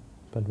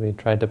 but we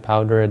try to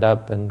powder it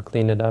up and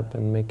clean it up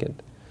and make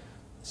it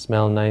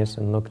smell nice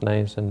and look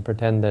nice and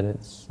pretend that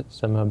it's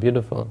somehow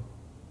beautiful.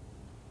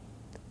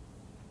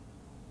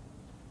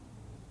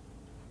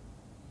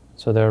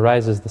 So there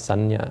arises the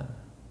sanya.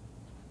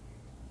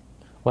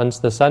 Once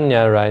the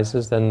sanya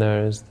arises, then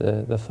there is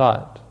the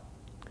thought.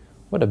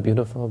 What a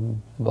beautiful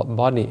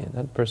body.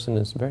 That person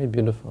is very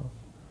beautiful.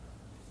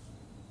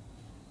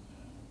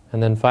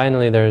 And then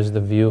finally there is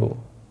the view,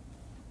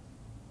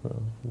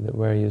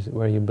 where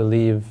you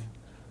believe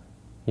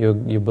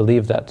you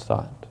believe that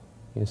thought.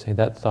 You say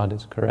that thought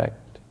is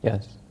correct.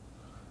 Yes.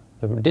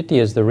 The ditthi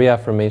is the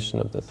reaffirmation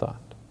of the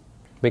thought.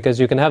 Because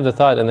you can have the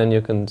thought and then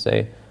you can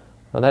say,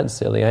 oh, that's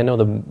silly. I know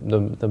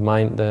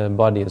the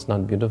body is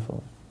not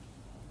beautiful.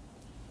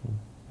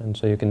 And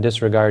so you can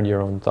disregard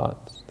your own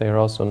thoughts. They are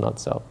also not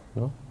self,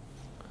 no?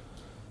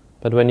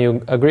 But when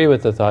you agree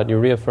with the thought, you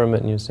reaffirm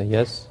it and you say,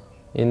 yes,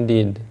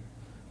 indeed,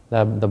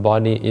 the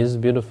body is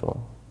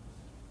beautiful.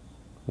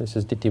 This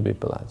is ditthi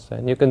vipallasa.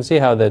 And you can see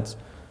how it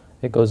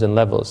goes in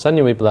levels.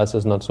 Sanya vipallasa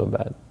is not so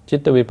bad.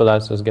 Chitta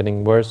vipallasa is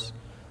getting worse,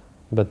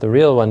 but the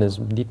real one is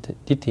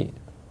ditthi,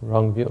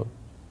 wrong view.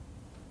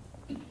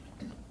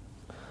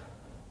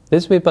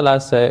 This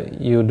vipallasa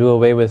you do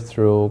away with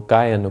through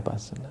kaya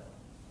nupassana.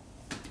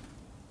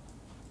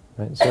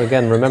 Right? So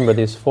again, remember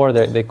these 4,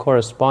 they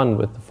correspond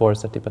with the 4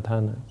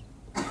 satipatthanas.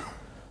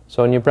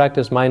 So when you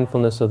practice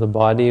mindfulness of the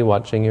body,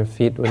 watching your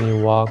feet when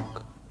you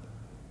walk,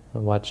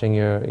 watching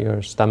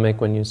your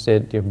stomach when you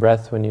sit, your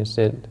breath when you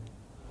sit,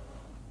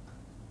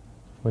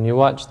 when you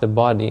watch the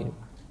body,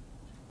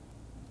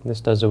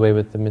 this does away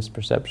with the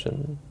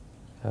misperception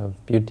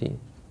of beauty.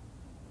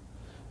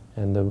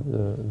 And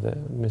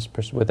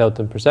without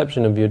the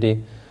perception of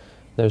beauty,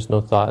 there's no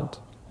thought.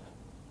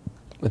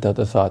 Without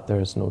the thought, there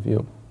is no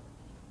view.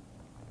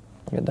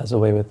 It does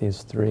away with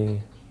these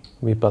 3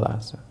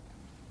 vipallasa.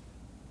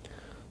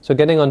 So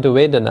getting onto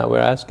Vedana,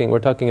 we're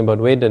talking about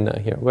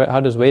Vedana here. How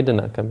does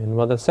Vedana come in?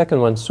 Well, the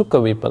second one, Sukha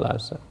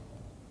vipallasa,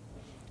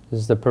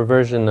 is the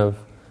perversion of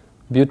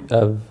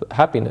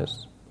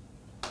happiness.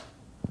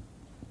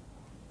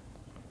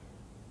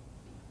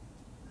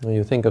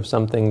 You think of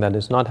something that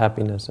is not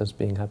happiness as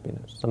being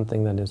happiness,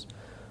 something that is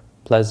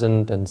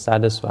pleasant and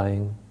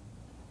satisfying,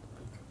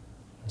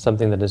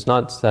 something that is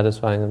not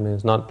satisfying and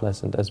is not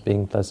pleasant as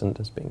being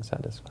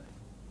satisfying.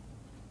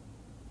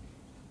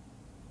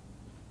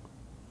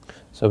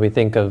 So we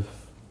think of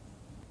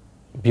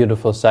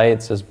beautiful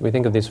sights we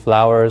think of these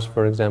flowers,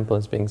 for example,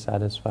 as being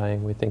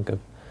satisfying. We think of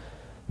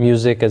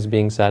music as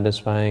being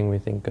satisfying. We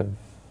think of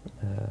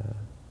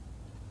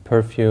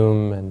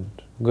perfume and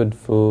good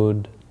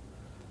food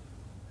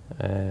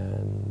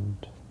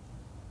and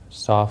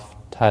soft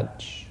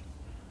touch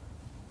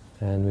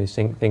And we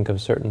think of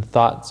certain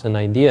thoughts and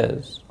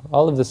ideas.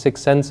 All of the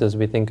six senses,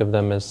 we think of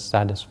them as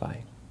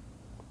satisfying.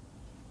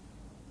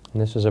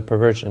 And this is a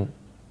perversion.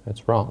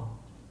 It's wrong.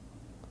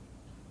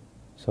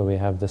 So we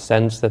have the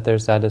sense that they're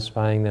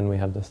satisfying, then we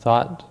have the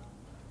thought,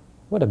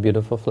 what a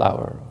beautiful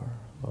flower,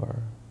 or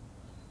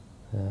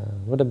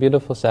what a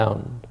beautiful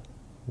sound,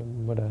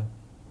 what a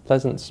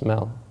pleasant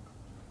smell,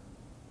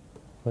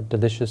 what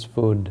delicious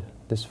food.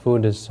 This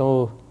food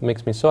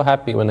makes me so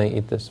happy when I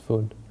eat this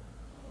food.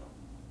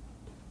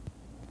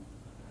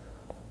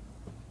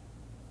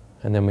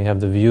 And then we have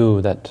the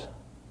view that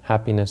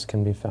happiness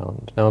can be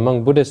found. Now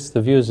among Buddhists,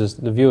 the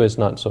view is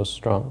not so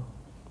strong.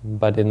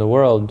 But in the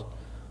world,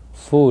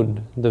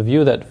 the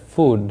view that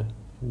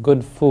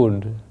good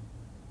food,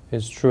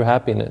 is true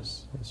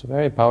happiness. It's a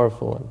very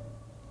powerful one.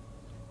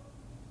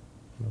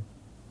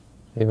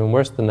 Even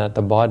worse than that,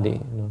 the body,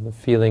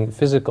 the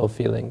physical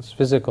feelings,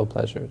 physical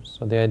pleasures.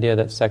 So the idea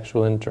that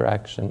sexual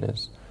interaction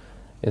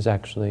is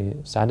actually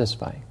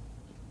satisfying.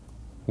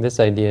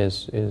 This idea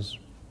is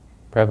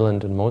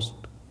prevalent in most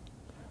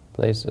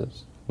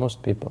places,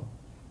 most people.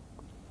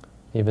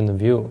 Even the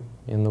view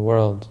in the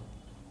world,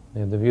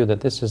 the view that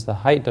this is the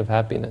height of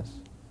happiness.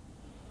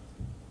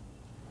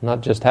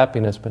 Not just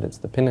happiness, but it's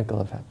the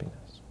pinnacle of happiness.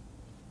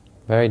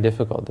 Very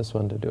difficult, this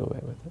one, to do away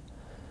with it.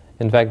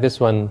 In fact, this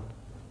one,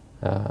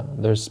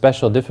 there's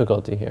special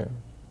difficulty here.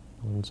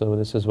 And so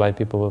this is why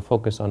people will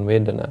focus on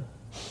Vedana.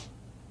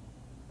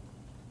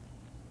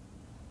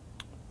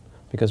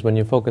 Because when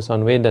you focus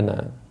on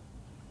Vedana,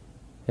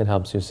 it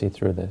helps you see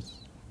through this.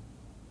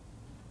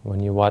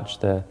 When you watch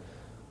the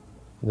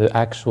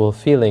actual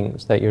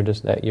feelings that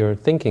you're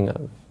thinking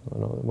of,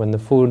 when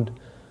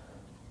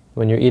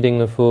you're eating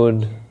the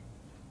food,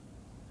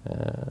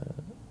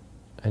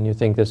 and you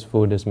think this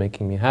food is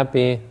making me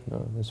happy,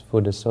 this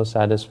food is so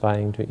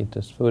satisfying to eat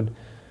this food.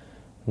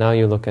 Now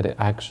you look at it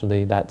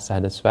actually, that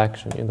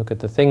satisfaction. You look at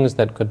the things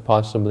that could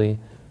possibly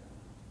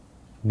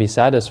be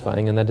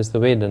satisfying, and that is the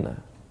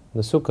Vedana,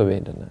 the Sukha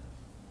Vedana,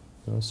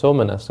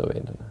 Somanasa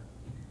Vedana.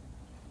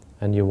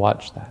 And you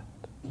watch that.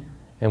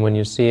 And when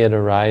you see it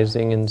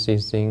arising and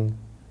ceasing,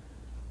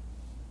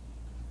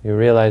 you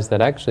realize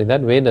that actually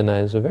that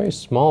Vedana is a very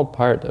small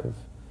part of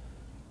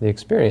the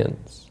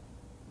experience.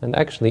 And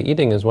actually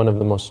eating is one of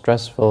the most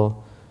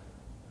stressful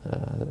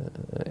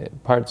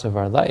parts of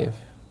our life.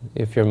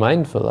 If you're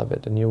mindful of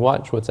it and you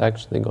watch what's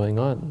actually going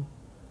on,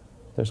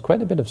 there's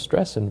quite a bit of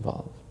stress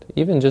involved,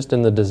 even just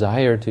in the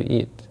desire to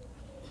eat.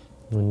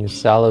 When you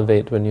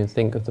salivate, when you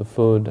think of the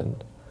food,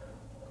 and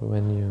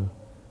when you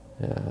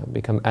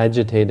become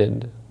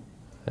agitated,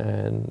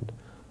 and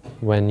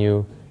when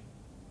you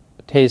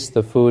taste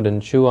the food and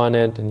chew on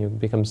it, and you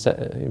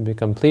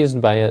become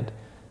pleased by it,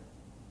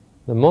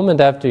 the moment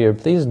after you're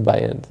pleased by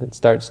it, it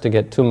starts to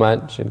get too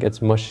much, it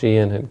gets mushy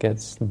and it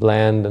gets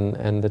bland,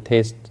 and the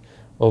taste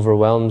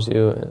overwhelms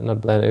you,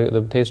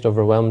 the taste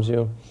overwhelms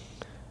you,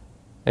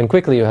 and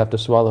quickly you have to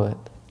swallow it.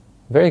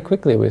 Very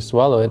quickly we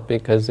swallow it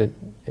because it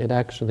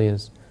actually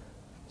is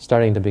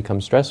starting to become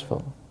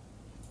stressful.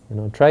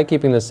 Try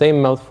keeping the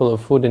same mouthful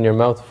of food in your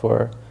mouth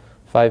for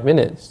 5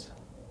 minutes.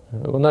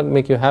 It will not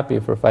make you happy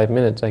for 5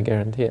 minutes, I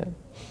guarantee it.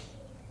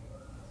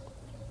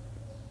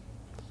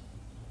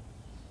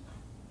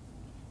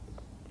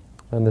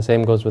 And the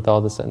same goes with all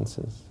the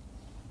senses.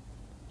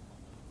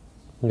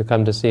 You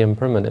come to see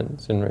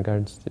impermanence in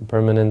regards to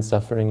permanence,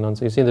 suffering,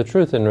 non-suffering. You see the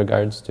truth in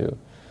regards to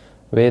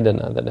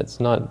Vedana, that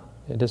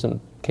it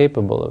isn't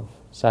capable of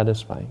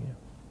satisfying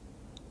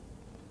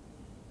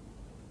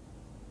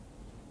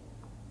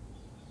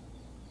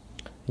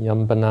you.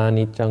 Yampana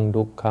nityang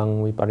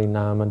dukkhang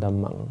viparinama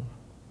dhammang.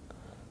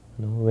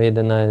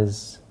 Vedana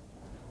is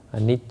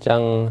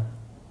anityang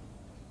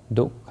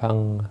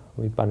dukkhang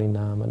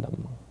viparinama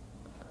dhammang.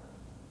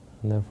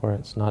 And therefore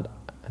it's not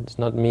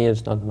me,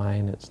 it's not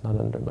mine, it's not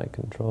under my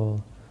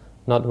control,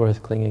 not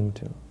worth clinging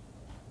to.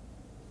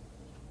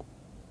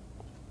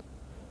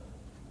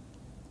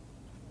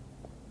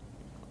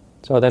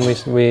 So then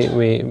this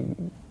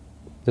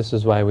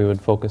is why we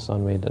would focus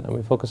on Vedana.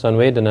 We focus on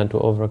Vedana to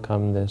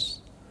overcome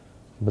this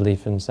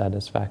belief in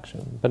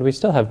satisfaction. But we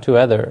still have two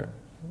other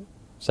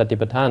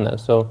Satipatthana.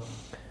 So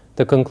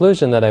the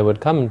conclusion that I would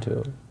come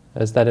to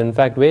is that in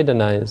fact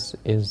Vedana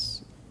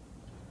is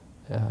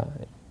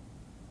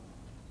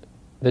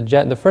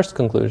the first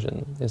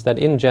conclusion is that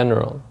in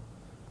general,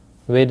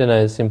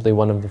 Vedana is simply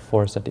one of the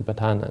four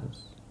Satipatthanas,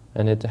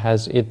 and it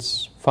has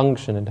its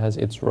function, it has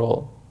its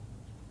role.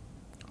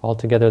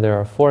 Altogether there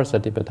are 4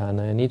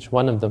 Satipatthana, and each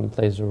one of them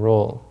plays a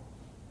role.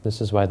 This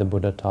is why the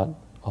Buddha taught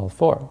all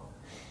 4.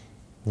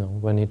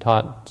 When he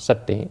taught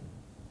Sati,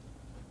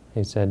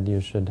 he said you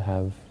should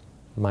have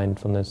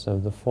mindfulness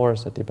of the 4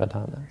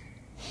 Satipatthanas.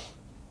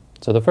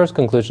 So the first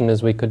conclusion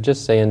is we could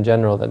just say in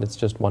general that it's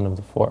just one of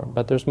the 4,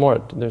 but there's more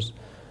to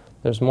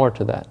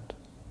that.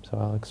 So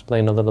I'll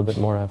explain a little bit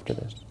more after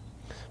this.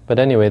 But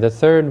anyway, the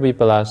third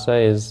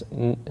vipallasa is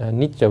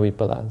nitya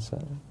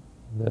vipallasa,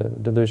 the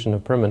delusion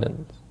of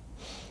permanence.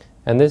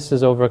 And this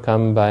is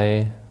overcome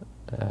by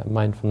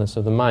mindfulness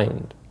of the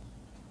mind.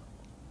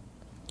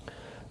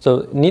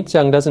 So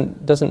nityang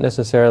doesn't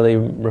necessarily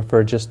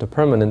refer just to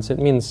permanence, it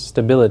means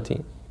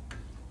stability.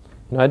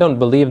 I don't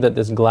believe that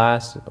this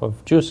glass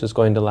of juice is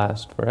going to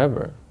last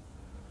forever.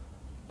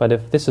 But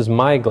if this is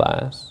my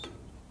glass,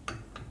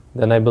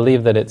 then I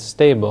believe that it's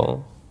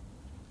stable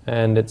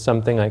and it's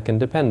something I can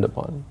depend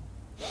upon.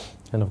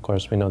 And of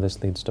course we know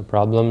this leads to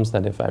problems,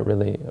 that if I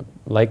really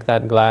like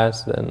that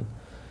glass, then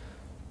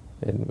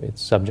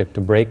it's subject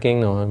to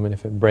breaking, or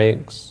if it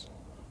breaks,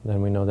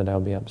 then we know that I'll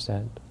be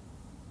upset.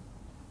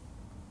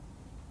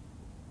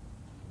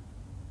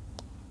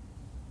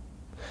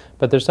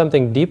 But there's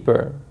something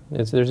deeper.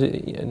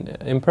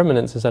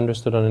 Impermanence is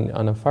understood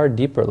on a far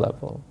deeper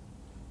level.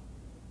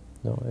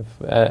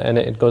 And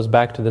it goes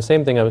back to the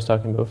same thing I was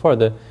talking about before.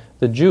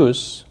 The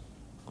juice,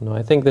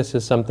 I think this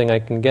is something I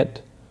can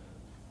get,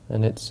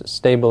 and it's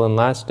stable and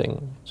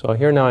lasting. So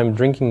here now I'm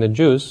drinking the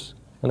juice,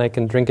 and I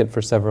can drink it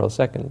for several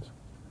seconds.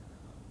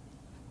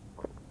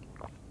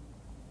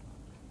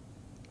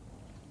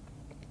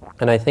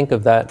 And I think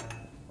of that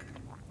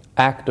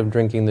act of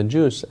drinking the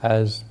juice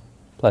as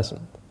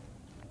pleasant.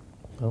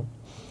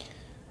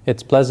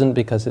 It's pleasant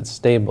because it's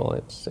stable.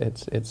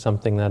 It's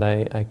something that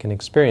I can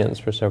experience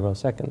for several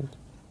seconds.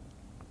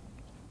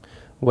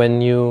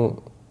 When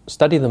you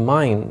study the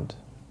mind,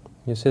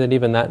 you see that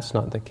even that's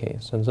not the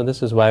case. And so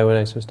this is why when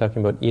I was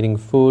talking about eating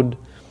food,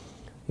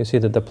 you see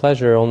that the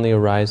pleasure only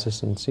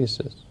arises and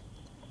ceases.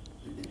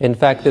 In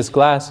fact, this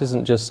glass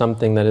isn't just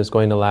something that is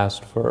going to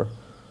last for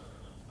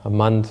a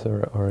month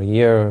or a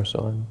year or so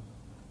on.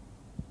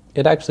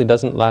 It actually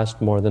doesn't last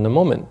more than a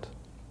moment.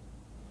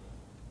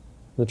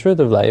 The truth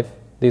of life,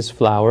 these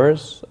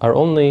flowers are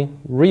only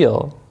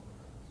real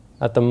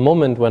at the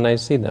moment when I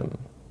see them.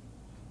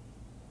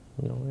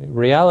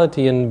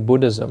 Reality in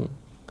Buddhism,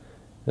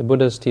 the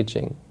Buddha's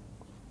teaching,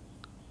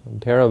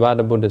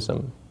 Theravada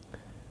Buddhism,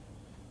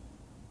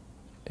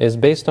 is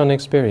based on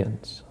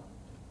experience.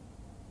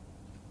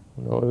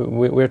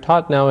 We're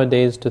taught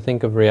nowadays to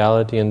think of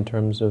reality in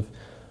terms of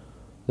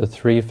the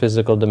three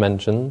physical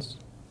dimensions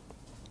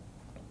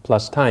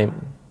plus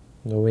time.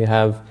 We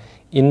have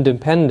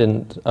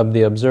independent of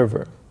the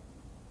observer.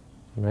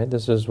 Right?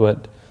 This is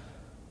what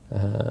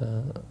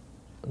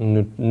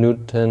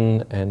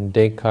Newton and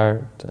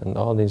Descartes and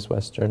all these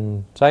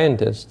Western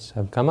scientists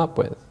have come up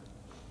with.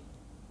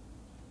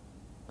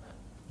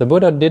 The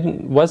Buddha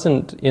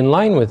wasn't in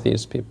line with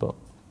these people.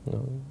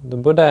 The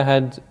Buddha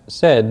had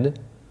said,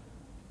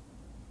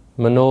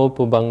 Mano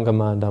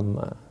Pubangama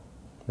Dhamma.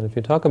 And if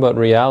you talk about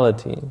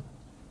reality,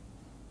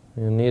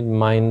 you need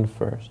mind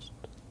first.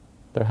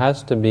 There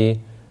has to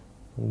be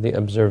the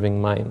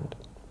observing mind.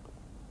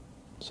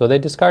 So they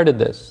discarded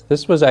this.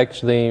 This was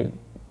actually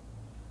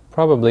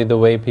probably the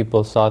way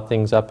people saw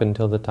things up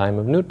until the time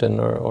of Newton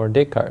or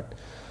Descartes,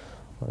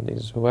 or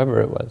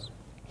whoever it was.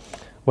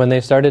 When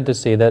they started to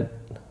see that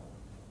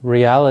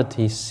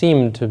reality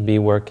seemed to be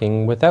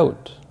working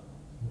without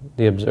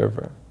the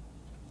observer.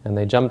 And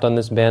they jumped on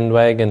this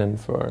bandwagon, and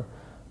for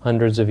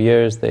hundreds of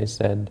years they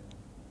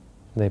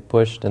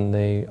pushed and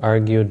they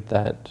argued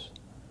that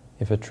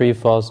if a tree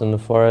falls in the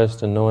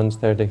forest and no one's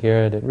there to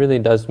hear it, it really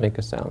does make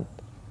a sound.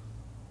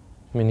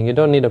 Meaning you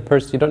don't need a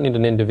person, you don't need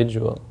an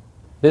individual.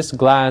 This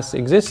glass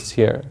exists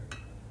here.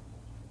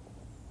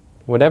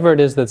 Whatever it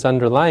is that's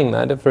underlying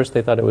that, at first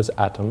they thought it was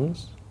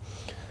atoms,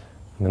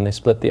 and then they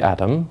split the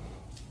atom,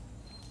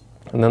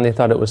 and then they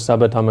thought it was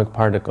subatomic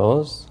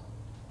particles,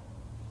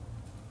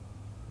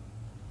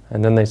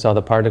 and then they saw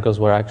the particles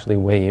were actually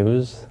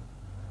waves,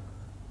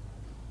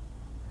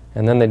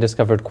 and then they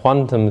discovered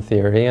quantum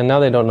theory, and now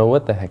they don't know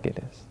what the heck it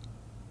is.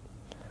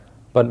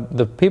 But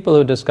the people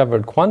who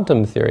discovered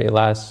quantum theory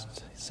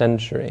last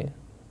century,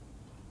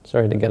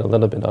 sorry to get a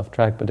little bit off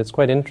track, but it's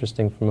quite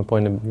interesting from a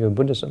point of view of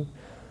Buddhism.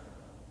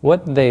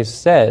 What they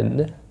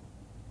said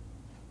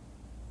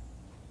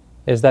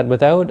is that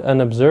without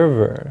an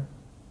observer,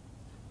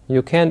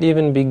 you can't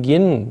even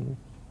begin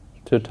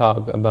to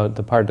talk about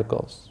the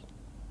particles.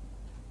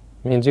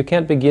 It means you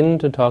can't begin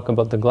to talk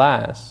about the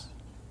glass.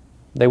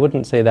 They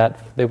wouldn't say that,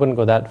 they wouldn't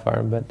go that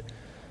far, but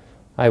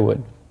I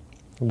would.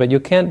 But you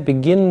can't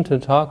begin to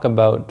talk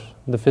about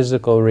the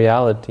physical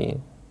reality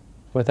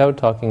without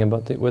talking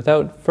about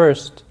without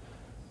first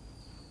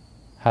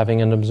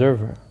having an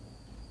observer.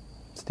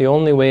 It's the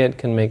only way it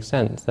can make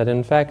sense, that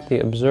in fact the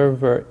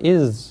observer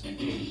is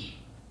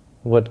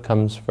what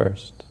comes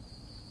first.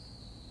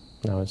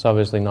 Now it's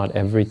obviously not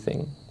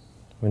everything.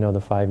 We know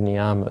the 5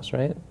 niyamas,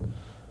 right?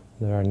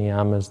 There are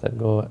niyamas that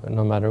go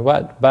no matter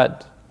what,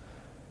 but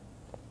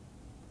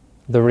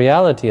the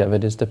reality of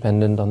it is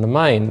dependent on the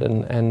mind.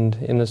 And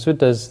in the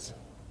suttas,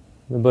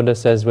 the Buddha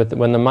says,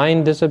 when the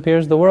mind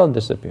disappears, the world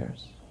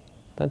disappears.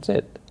 That's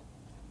it.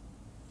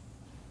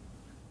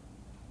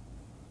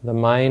 The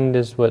mind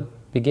is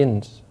what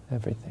begins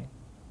everything.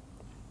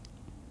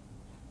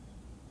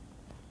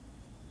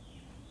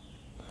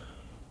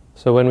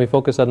 So when we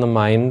focus on the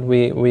mind,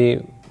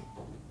 we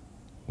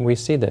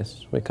see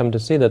this. We come to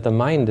see that the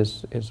mind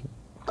is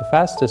the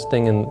fastest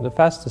thing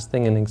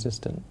in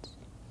existence.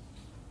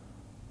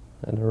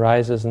 It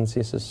arises and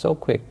ceases so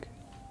quick.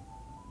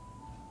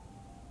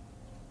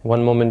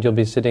 One moment you'll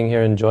be sitting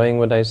here enjoying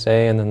what I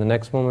say, and then the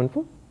next moment,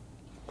 whoop,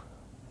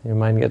 your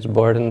mind gets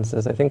bored and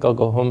says, I think I'll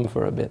go home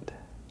for a bit.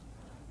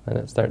 And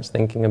it starts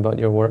thinking about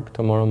your work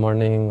tomorrow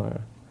morning,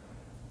 or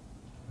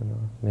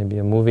maybe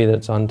a movie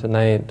that's on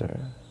tonight, or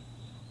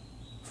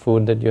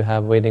food that you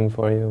have waiting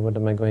for you. What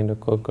am I going to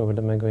cook, or what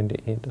am I going to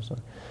eat, or so.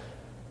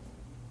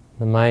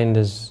 The mind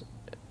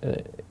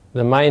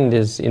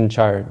is in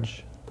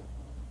charge.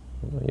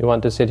 You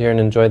want to sit here and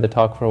enjoy the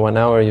talk for 1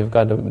 hour, you've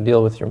got to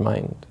deal with your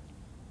mind.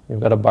 You've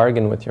got to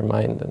bargain with your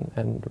mind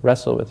and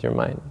wrestle with your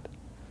mind.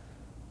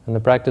 And the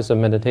practice of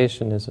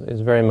meditation is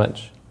very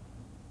much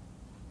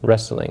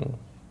wrestling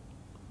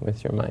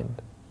with your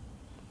mind.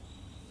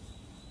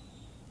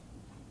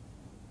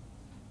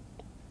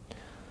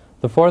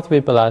 The fourth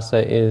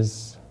vipallasa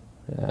is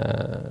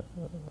atta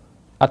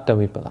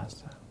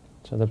vipallasa,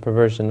 so the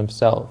perversion of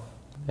self.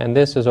 And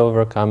this is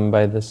overcome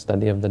by the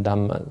study of the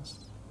Dhammas,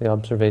 the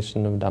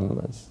observation of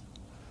Dhammas.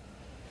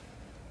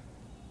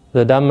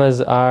 The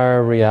Dhammas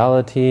are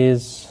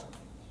realities,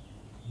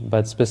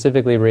 but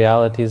specifically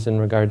realities in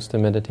regards to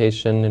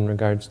meditation, in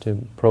regards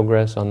to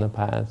progress on the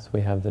path.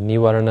 We have the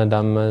Nivarana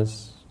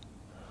Dhammas,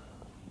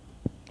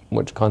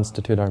 which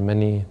constitute our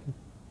many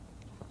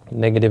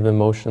negative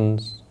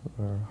emotions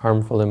or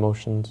harmful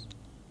emotions.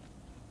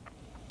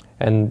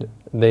 And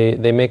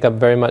they make up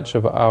very much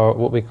of our,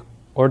 what we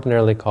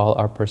ordinarily call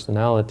our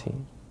personality.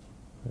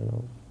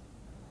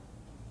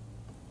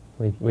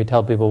 We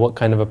tell people what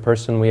kind of a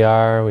person we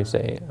are. We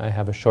say, I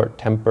have a short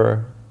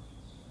temper,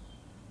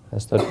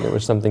 as though it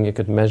was something you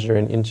could measure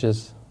in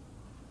inches,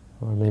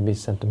 or maybe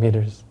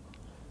centimeters.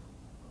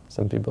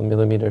 Some people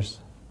millimeters.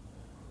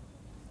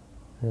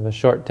 I have a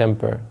short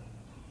temper.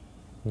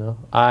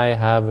 I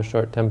have a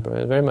short temper.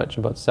 It's very much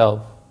about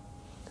self.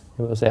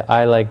 People say,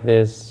 I like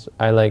this,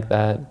 I like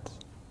that.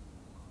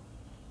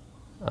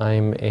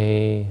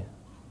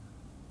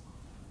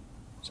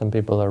 Some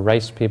people are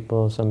rice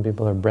people, some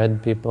people are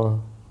bread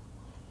people.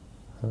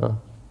 I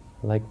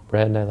like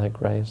bread, I like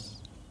rice.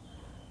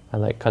 I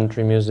like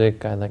country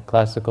music, I like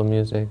classical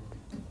music.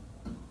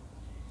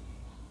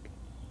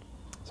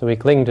 So we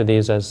cling to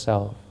these as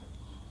self.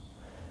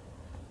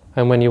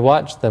 And when you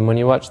watch them, when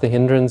you watch the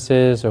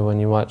hindrances or when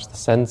you watch the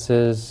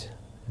senses,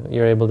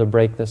 you're able to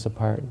break this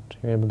apart.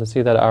 You're able to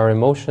see that our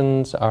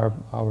emotions,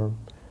 all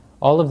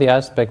of the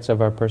aspects of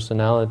our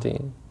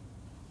personality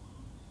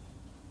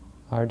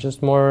are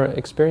just more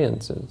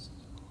experiences.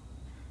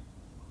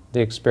 The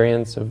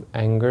experience of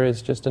anger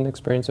is just an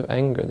experience of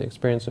anger. The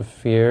experience of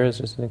fear is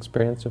just an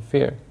experience of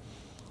fear.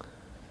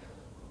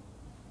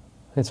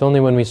 It's only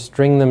when we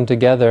string them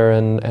together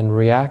and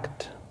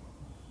react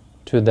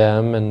to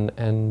them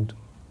and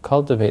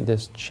cultivate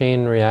this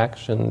chain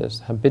reaction, this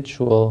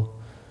habitual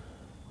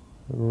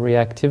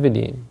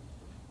reactivity,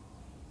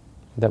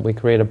 that we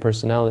create a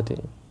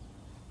personality.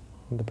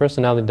 The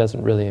personality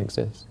doesn't really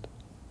exist.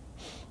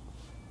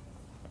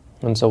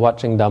 And so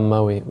watching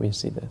Dhamma, we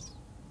see this.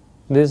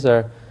 These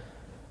are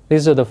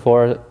the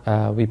four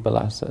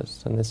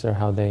vipallasas, and this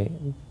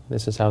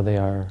is how they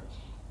are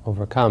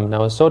overcome.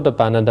 Now a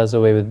Sotapanna does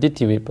away with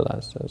Ditthi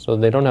vipallasa, so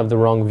they don't have the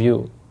wrong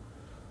view.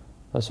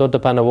 A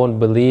Sotapanna won't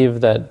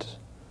believe that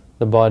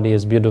the body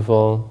is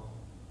beautiful.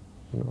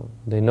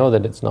 They know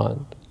that it's not.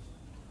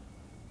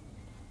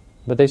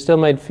 But they still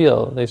might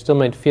feel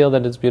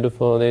that it's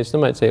beautiful. They still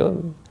might say,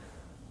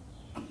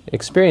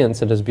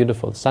 experience it as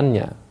beautiful,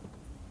 sanya.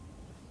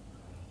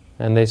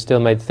 And they still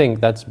might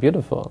think that's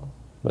beautiful.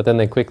 But then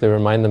they quickly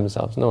remind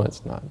themselves, no,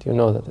 it's not. You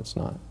know that it's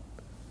not.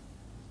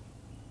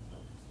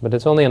 But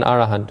it's only an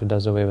arahant who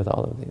does away with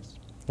all of these.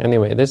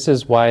 Anyway, this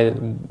is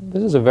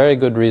a very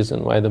good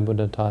reason why the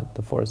Buddha taught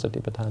the four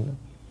satipatthana.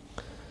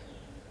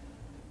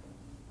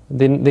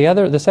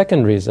 The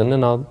second reason,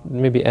 and I'll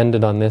maybe end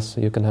it on this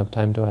so you can have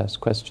time to ask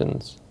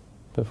questions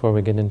before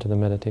we get into the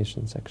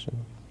meditation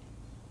section,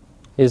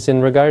 is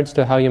in regards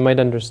to how you might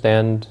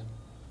understand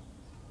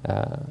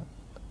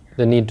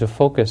the need to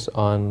focus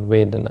on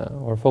Vedana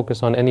or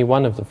focus on any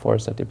one of the four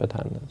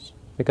satipatthanas,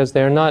 because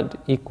they are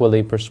not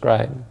equally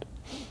prescribed.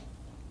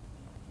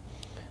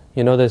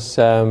 You know this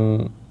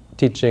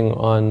teaching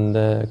on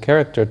the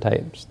character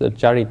types, the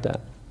charita.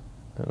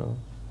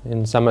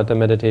 In samatha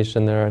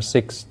meditation there are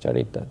 6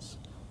 charitas.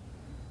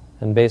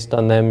 And based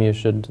on them you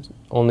should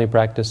only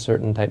practice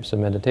certain types of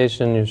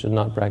meditation, you should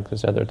not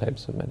practice other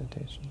types of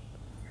meditation.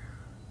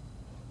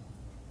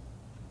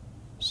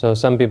 So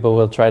some people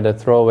will try to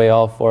throw away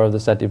all 4 of the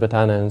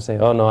satipatthana and say,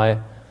 oh no,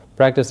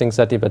 practicing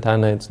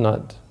satipatthana,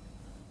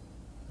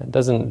 it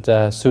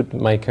doesn't suit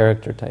my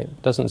character type,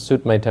 it doesn't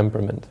suit my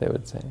temperament, they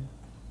would say.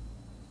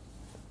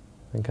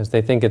 Because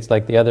they think it's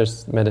like the other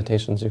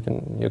meditations, you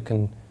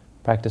can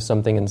practice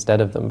something instead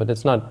of them, but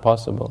it's not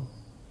possible.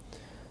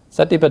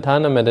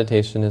 Satipatthana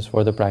meditation is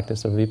for the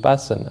practice of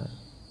vipassana.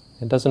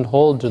 It doesn't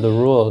hold to the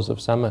rules of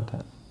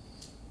samatha.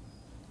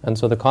 And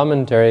so the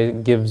commentary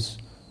gives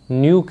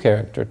new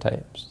character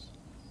types,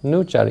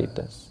 new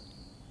charitas.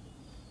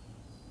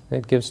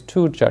 It gives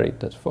 2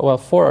 charitas,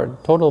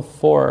 total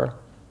 4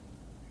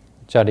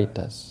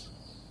 charitas.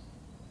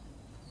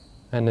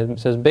 And it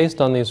says, based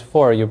on these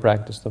 4, you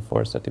practice the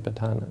 4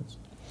 satipatthanas.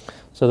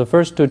 So the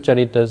first 2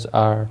 charitas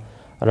are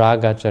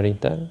Raga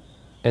Charita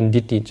and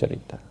Ditthi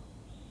Charita.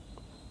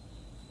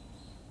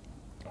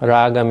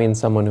 Raga means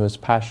someone who is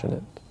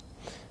passionate.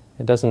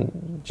 It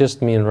doesn't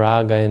just mean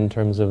raga in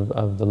terms of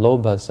the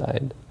lobha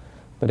side,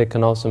 but it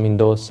can also mean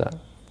dosa.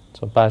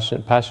 So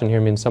passion here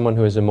means someone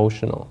who is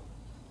emotional.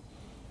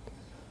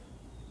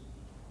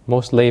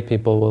 Most lay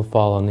people will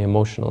fall on the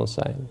emotional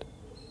side.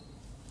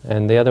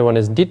 And the other one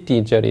is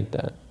Ditthi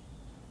Charita,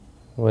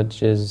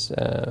 which is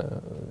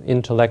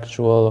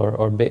intellectual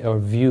or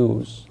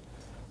views.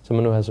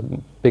 Someone who has a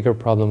bigger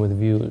problem with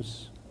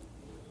views.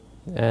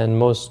 And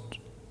most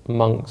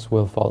monks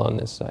will fall on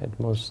this side.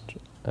 Most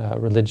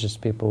religious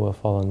people will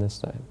fall on this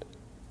side.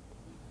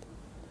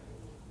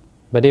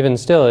 But even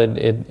still,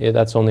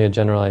 that's only a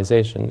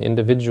generalization.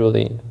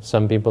 Individually,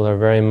 some people are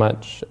very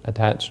much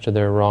attached to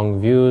their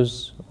wrong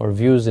views, or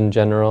views in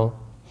general.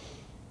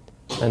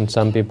 And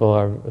some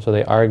people so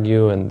they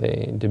argue and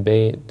they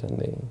debate and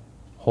they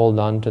hold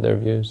on to their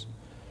views.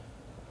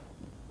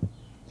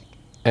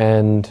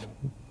 And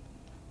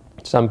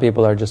some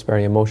people are just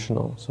very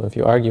emotional. So if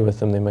you argue with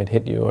them, they might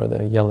hit you or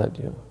they yell at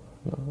you,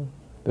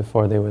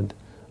 before they would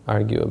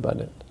argue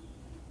about it.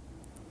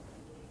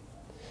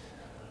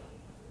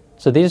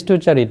 So these 2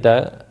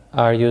 charita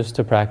are used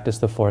to practice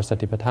the 4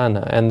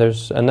 satipatthana. And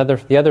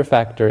the other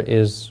factor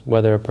is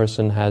whether a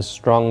person has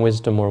strong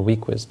wisdom or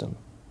weak wisdom.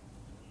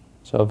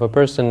 So if a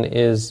person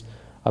is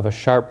of a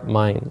sharp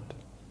mind,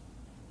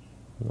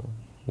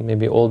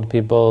 maybe old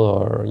people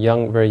or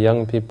very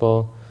young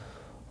people,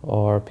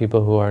 or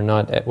people who are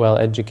not well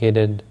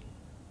educated,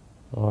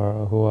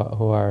 or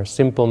who are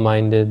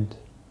simple-minded.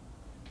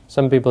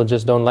 Some people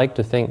just don't like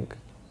to think.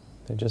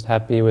 They're just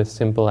happy with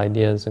simple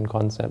ideas and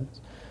concepts.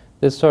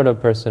 This sort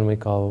of person we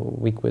call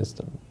weak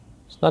wisdom.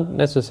 It's not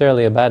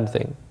necessarily a bad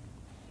thing.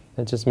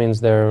 It just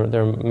means their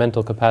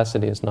mental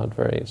capacity is not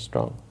very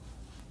strong.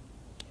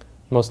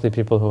 Mostly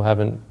people who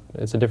haven't,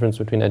 it's a difference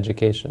between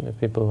education. If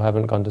people who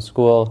haven't gone to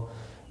school,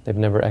 they've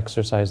never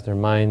exercised their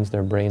minds,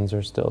 their brains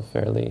are still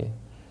fairly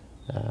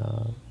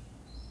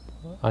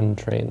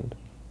untrained,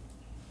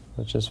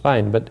 which is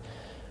fine. But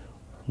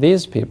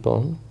these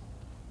people,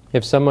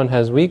 if someone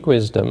has weak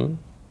wisdom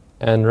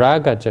and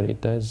raga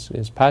charita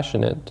is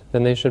passionate,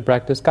 then they should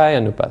practice kaya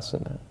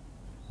anupassana.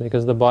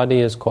 Because the body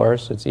is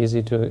coarse, it's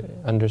easy to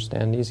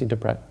understand, easy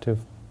to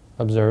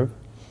observe.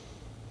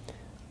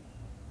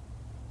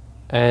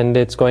 And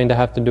it's going to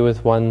have to do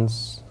with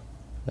one's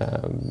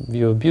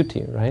view of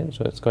beauty, right?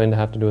 So it's going to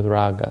have to do with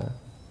raga.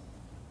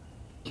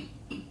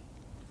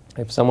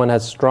 If someone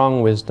has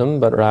strong wisdom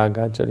but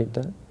raga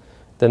charita,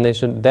 then they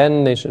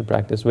should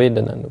practice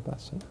Vedana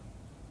Anupassana.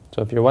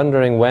 So if you're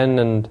wondering when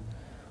and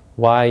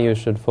why you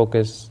should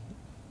focus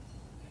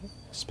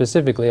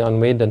specifically on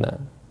Vedana,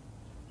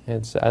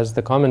 it's, as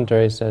the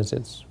commentary says,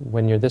 it's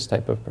when you're this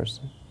type of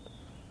person.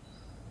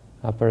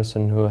 A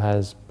person who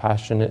is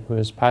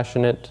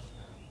passionate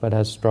but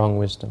has strong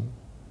wisdom.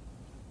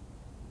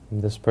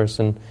 And this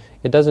person,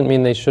 it doesn't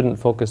mean they shouldn't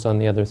focus on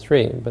the other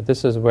 3, but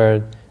this is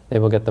where they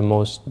will get the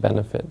most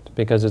benefit,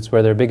 because it's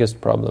where their biggest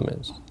problem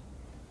is.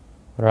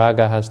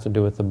 Raga has to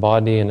do with the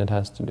body and it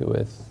has to do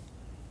with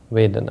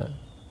Vedana.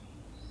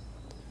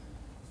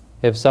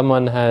 If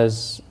someone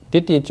has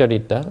Ditthi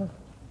Charita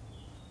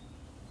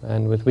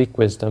and with weak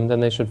wisdom,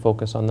 then they should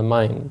focus on the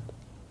mind.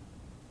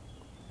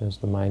 Because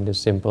the mind is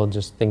simple,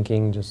 just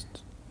thinking, just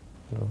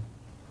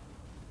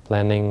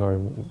planning or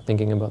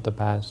thinking about the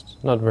past.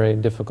 Not very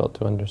difficult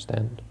to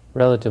understand.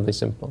 Relatively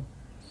simple.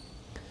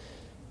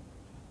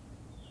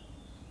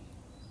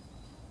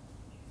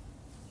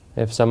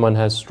 If someone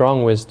has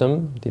strong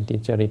wisdom, Ditthi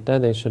Charita,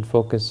 they should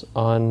focus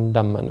on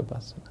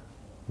Dhammanupassana.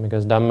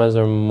 Because Dhammas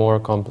are more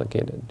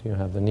complicated. You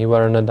have the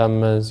Nivarana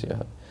Dhammas, you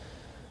have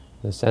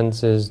the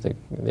senses, the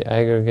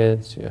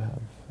aggregates, you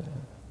have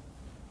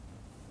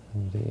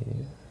the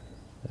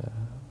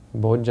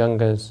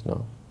Bojjhangas,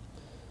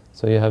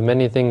 So you have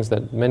many things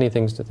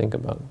to think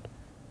about.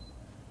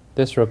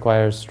 This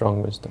requires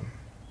strong wisdom.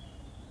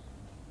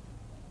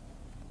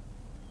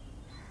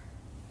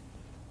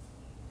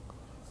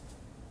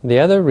 The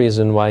other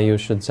reason why you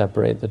should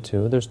separate the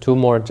 2, there's 2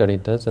 more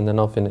charitas and then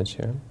I'll finish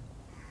here.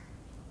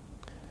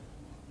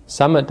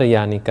 Samatha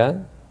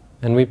Yanika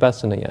and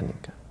Vipassana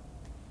Yanika.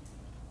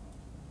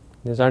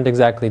 These aren't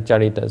exactly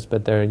charitas,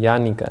 but they're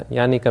Yanika.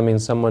 Yanika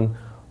means someone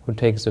who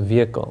takes a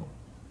vehicle.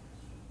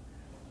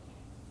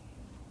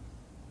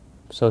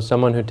 So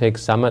someone who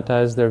takes Samatha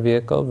as their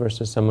vehicle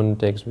versus someone who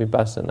takes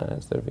Vipassana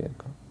as their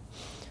vehicle.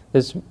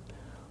 This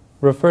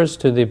refers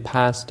to the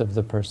past of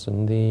the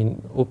person, the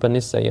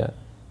Upanissaya.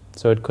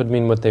 So it could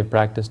mean what they've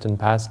practiced in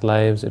past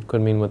lives, it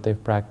could mean what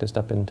they've practiced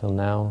up until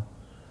now.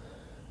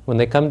 When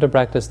they come to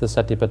practice the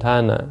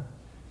Satipatthana,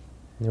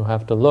 you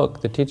have to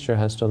look, the teacher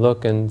has to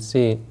look and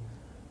see,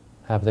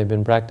 have they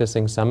been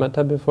practicing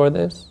Samatha before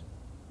this?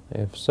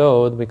 If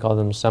so, we call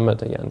them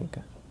Samatha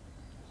Yanika.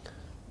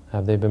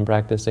 Have they been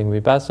practicing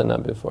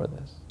Vipassana before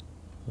this?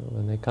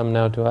 When they come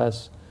now to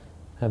us,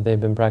 have they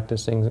been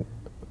practicing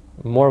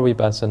more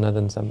vipassana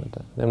than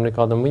samatha. Then we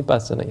call them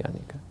vipassana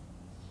yanika.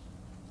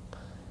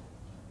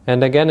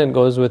 And again, it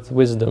goes with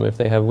wisdom. If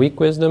they have weak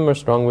wisdom or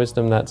strong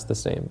wisdom, that's the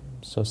same.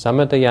 So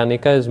samatha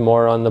yanika is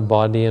more on the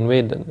body and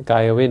vedana,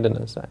 kaya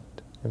vedana side.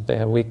 If they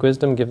have weak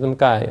wisdom, give them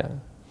kaya.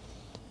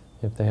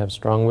 If they have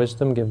strong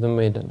wisdom, give them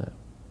vedana.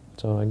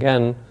 So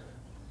again,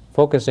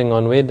 focusing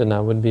on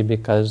vedana would be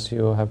because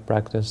you have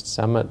practiced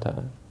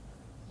samatha.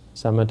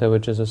 Samatha,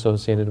 which is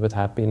associated with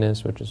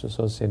happiness, which is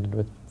associated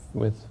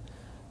with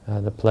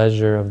the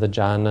pleasure of the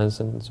jhanas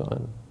and so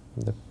on,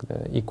 the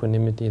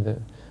equanimity, the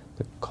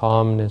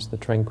calmness, the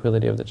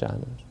tranquility of the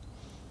jhanas.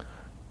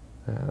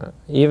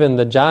 Even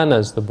the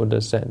jhanas, the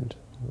Buddha said,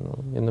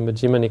 in the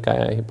Majjhima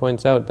Nikaya, he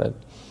points out that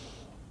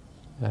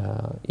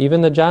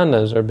even the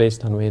jhanas are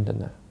based on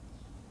Vedana.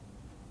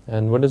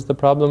 And what is the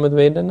problem with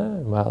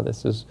Vedana? Well,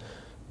 this is,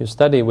 you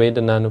study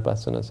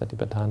Vedananupassana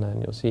Satipatthana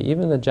and you'll see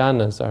even the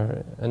jhanas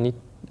are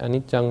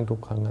aniccaṃ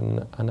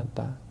dukkhaṃ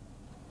anatta.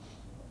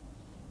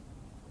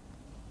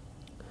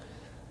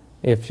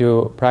 If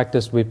you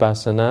practice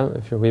vipassana,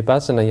 if you're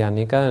vipassana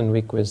yanika and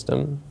weak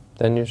wisdom,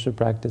 then you should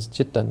practice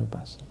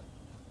cittanupassana.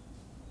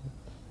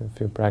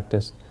 If you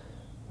practice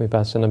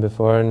vipassana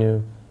before and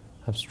you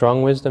have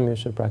strong wisdom, you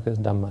should practice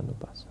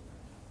dhammanupassana.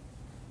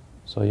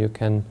 So you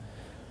can,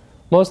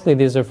 mostly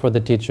these are for the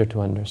teacher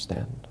to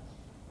understand.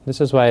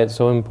 This is why it's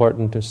so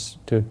important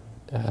to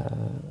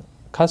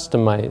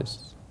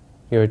customize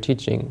your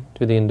teaching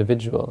to the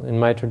individual. In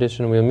my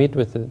tradition, we'll meet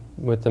with the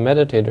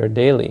meditator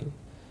daily.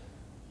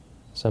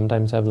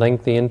 Sometimes have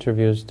lengthy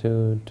interviews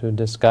to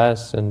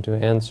discuss and to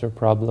answer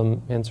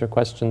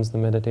questions the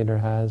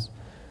meditator has,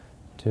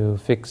 to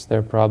fix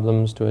their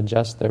problems, to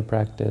adjust their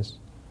practice,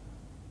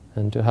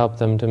 and to help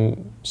them to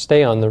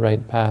stay on the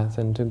right path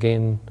and to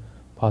gain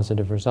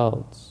positive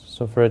results.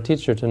 So for a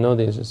teacher to know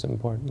these is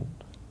important.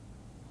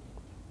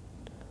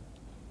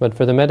 But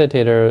for the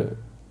meditator,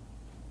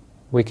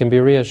 we can be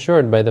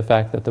reassured by the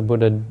fact that the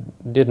Buddha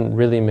didn't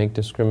really make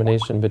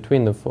discrimination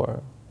between the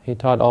four. He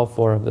taught all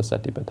four of the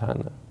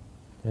Satipatthana.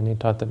 And he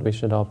taught that we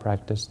should all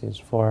practice these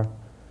four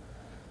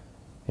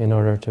in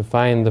order to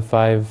find the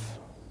five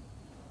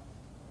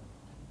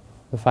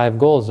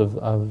goals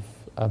of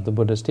the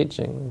Buddha's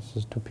teaching. This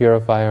is to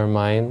purify our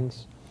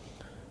minds,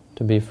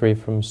 to be free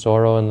from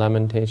sorrow and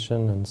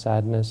lamentation and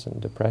sadness and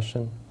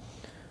depression,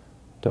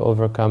 to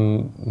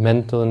overcome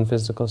mental and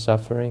physical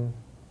suffering,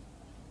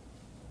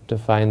 to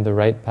find the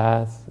right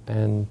path,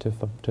 and to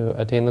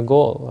attain the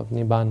goal of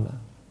Nibbana,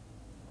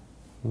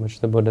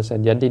 which the Buddha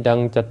said,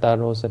 Yadidang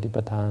Cattaro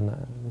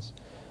Satipatthana.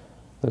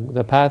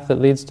 The path that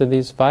leads to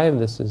these five,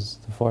 this is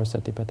the four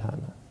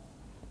Satipatthana.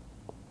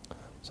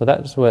 So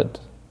that's what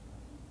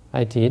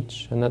I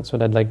teach, and that's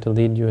what I'd like to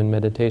lead you in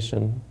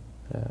meditation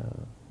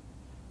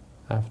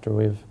after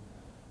we've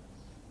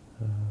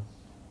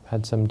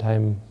had some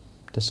time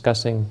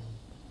discussing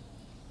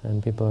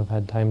and people have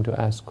had time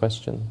to ask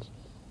questions.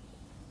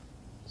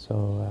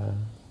 So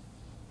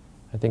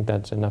I think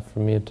that's enough for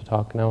me to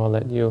talk now. I'll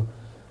let you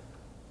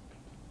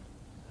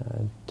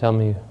tell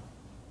me,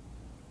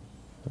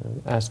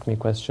 ask me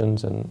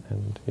questions,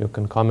 and you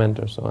can comment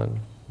or so on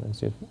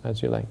as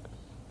you like.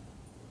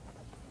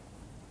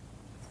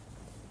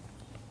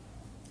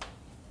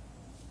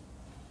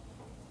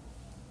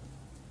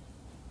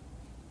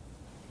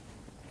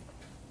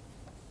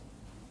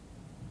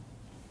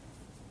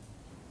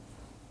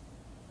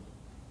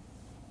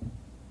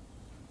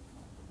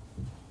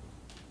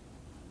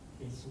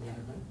 Yes,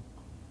 gentlemen.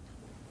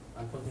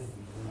 Unfortunately,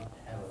 we do not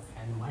have a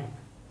hand mic,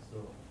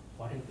 so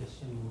whatever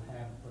question you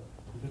have,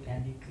 if you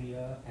can be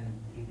clear and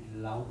a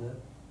little louder,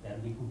 that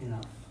will be good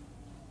enough.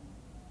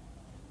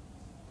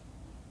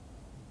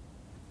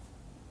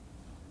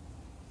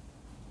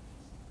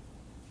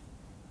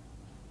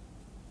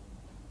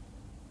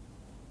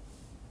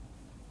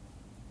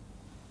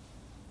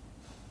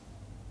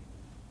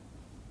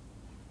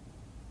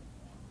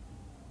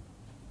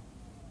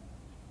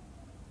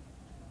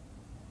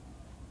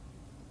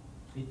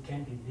 It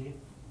can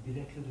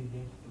directly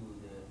relate to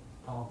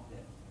the talk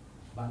that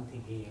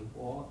Bhante gave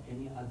or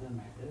any other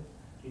matter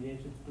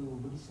related to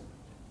Buddhism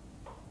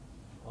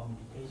or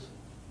meditation.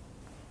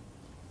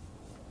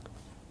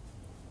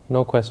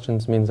 No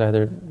questions means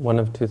either one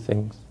of two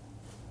things.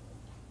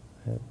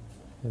 It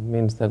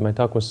means that my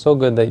talk was so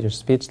good that you're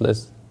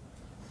speechless,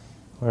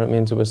 or it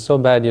means it was so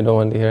bad you don't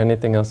want to hear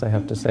anything else I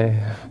have to say.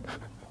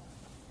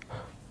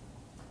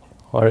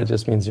 Or it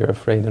just means you're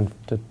afraid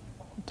to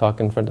talk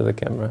in front of the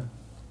camera.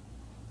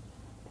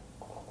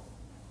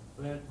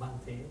 Well,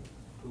 Bhante,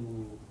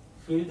 to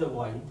fill the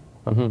void,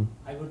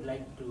 I would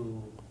like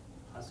to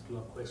ask you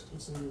a question.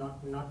 It's not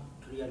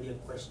really a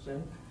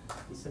question,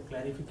 it's a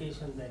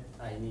clarification that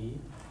I need.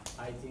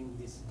 I think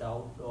this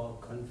doubt or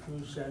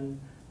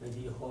confusion may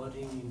be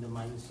hovering in the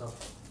minds of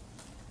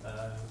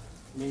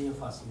many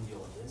of us in the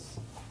audience.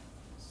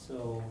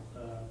 So,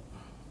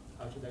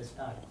 how should I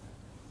start?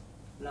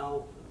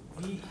 Now,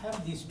 we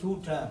have these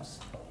two terms,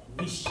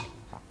 wish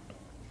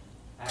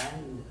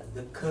and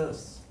the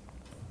curse.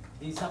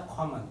 These are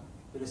common,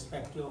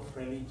 irrespective of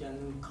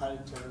religion,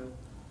 culture.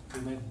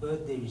 We make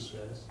birthday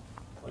wishes,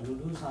 or you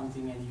do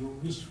something and you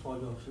wish for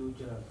your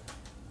future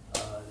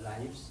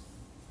lives.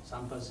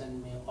 Some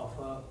person may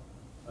offer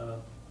a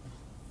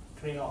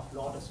tray of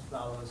lotus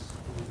flowers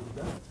to the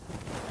Buddha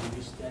and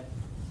wish that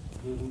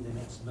during the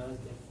next birth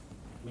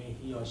that may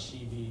he or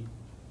she be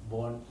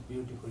born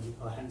beautifully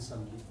or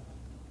handsomely.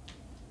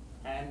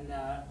 And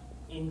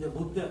in the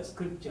Buddha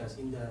scriptures,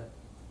 in the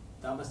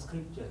Dhamma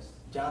scriptures,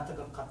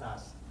 Jataka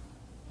Kathas,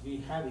 we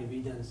have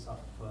evidence of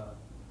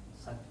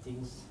such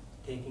things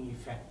taking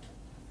effect.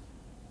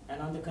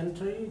 And on the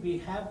contrary, we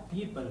have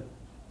people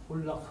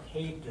full of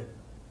hatred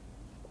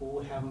who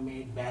have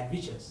made bad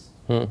wishes.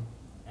 And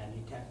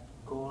it had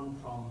gone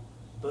from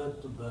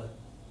birth to birth.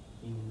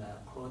 In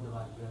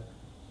Krodhavarga,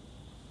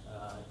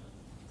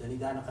 the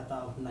Nidana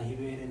Katha of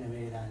Nahiverena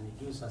Vedana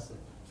gives us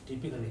a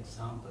typical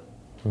example.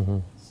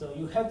 So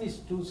you have these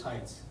two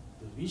sides,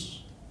 the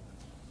wish,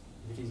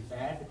 if it is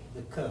bad,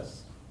 the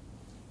curse.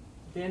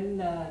 Then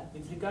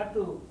with regard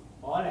to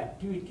all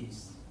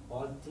activities,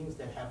 all things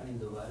that happen in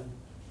the world,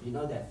 we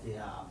know that they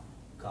are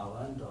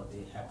governed or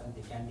they happen,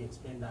 they can be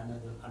explained under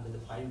the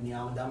five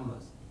Niyama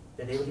Dhammas,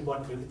 that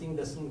everything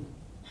doesn't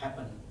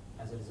happen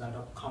as a result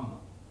of karma.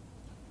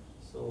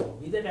 So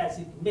be that as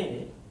it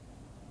may,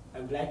 I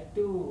would like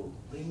to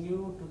bring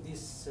you to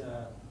this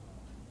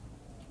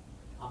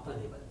upper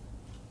level,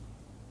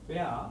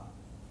 where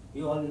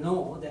we all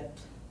know that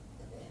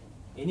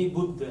any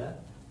Buddha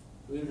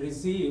will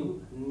receive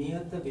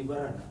Niyata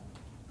Vivarana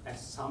at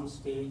some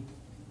stage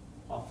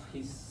of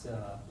his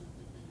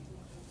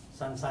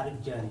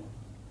samsaric journey.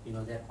 You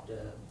know that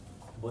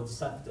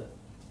Bodhisattva,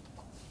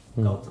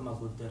 Gautama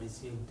Buddha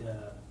received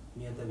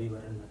Niyata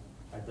Vivarana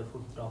at the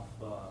foot of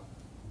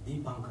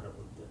Dipankara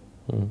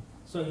Buddha.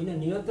 So in a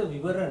Niyata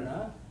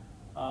Vivarana,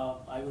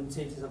 I would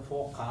say it is a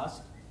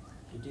forecast.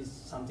 It is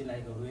something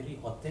like a very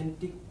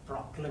authentic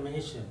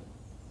proclamation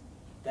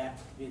that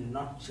will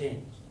not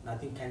change,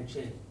 nothing can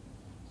change.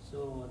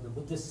 So the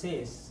Buddha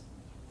says,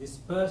 this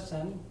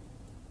person,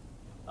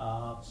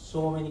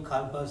 so many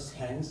kalpas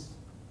hence,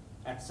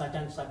 at such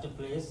and such a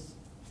place,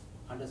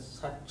 under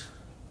such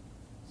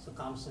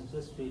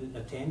circumstances, will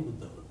attain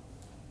Buddhahood.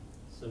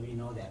 So we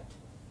know that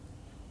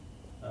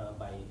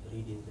by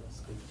reading the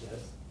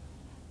scriptures.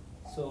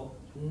 So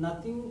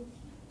nothing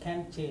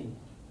can change.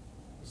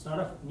 It's not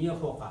a mere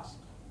forecast.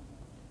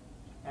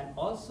 And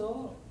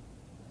also,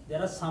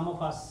 there are some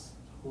of us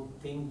who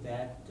think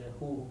that,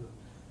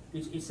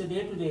 it's a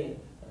day-to-day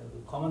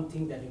common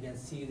thing that you can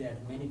see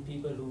that many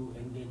people who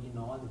engage in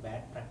all the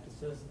bad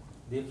practices,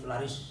 they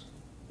flourish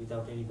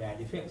without any bad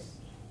effects.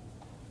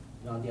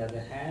 And on the other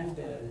hand,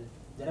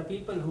 there are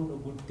people who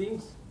do good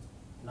things,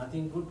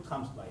 nothing good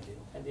comes by them.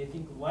 And they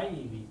think, why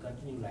we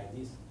continue like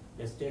this?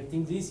 Let's take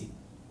things easy.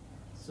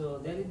 So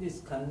there is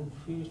this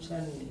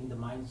confusion in the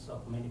minds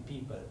of many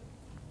people.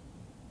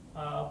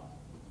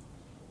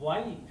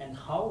 Why and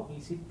how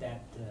is it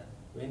that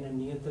when a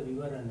Niyata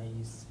Vivarana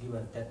is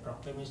given, that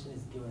proclamation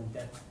is given,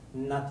 that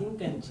nothing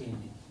can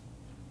change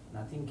it,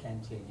 nothing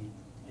can change it,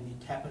 and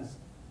it happens.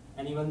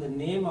 And even the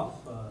name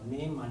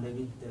under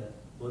which the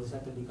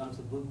Bodhisattva becomes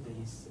a Buddha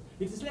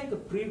it is like a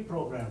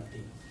pre-programmed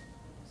thing.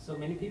 So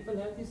many people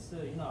have this,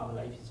 our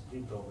life is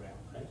pre-programmed,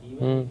 right?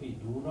 Even if we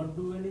do not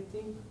do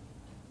anything,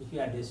 if we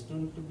are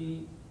destined to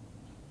be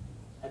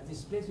at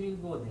this place, we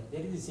will go there.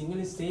 There is a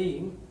Sinhalese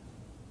saying,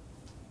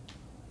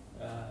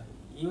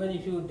 even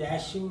if you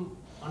dash him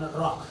on a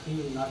rock, he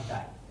will not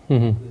die.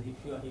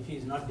 If he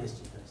is not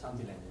destined,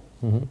 something like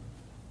that.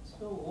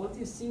 So all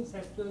these things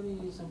actually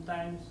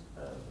sometimes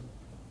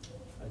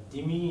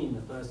demean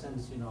a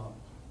person's,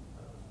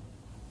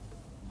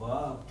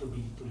 work to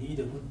lead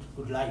a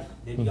good life.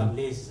 They become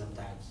lazy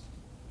sometimes.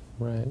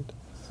 Right.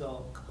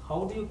 So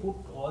how do you put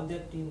all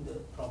that in the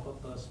proper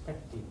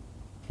perspective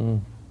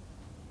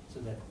so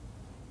that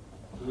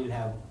you will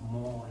have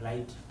more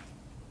light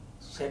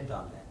shed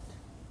on that?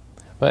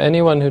 But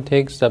anyone who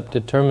takes up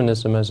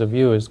determinism as a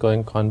view is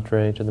going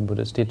contrary to the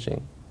Buddha's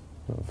teaching,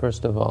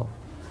 first of all.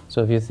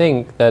 So if you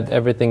think that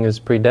everything is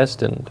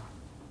predestined,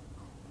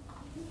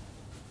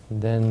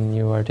 then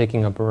you are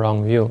taking up a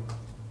wrong view.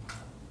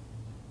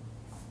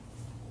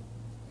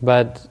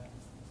 But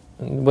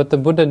what the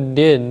Buddha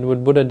did,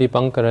 what Buddha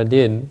Dipankara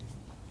did,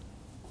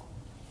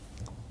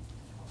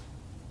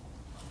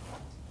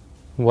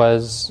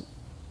 was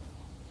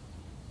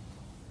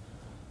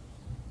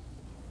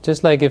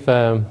just like if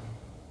a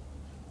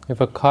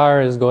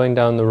car is going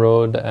down the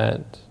road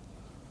at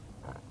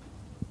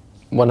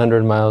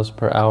 100 miles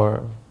per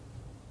hour,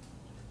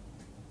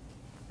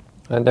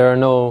 and there are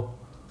no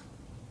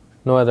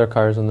other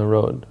cars on the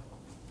road,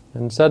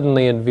 and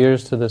suddenly it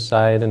veers to the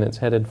side and it's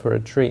headed for a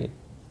tree.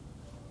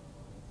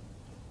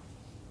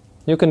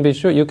 You can be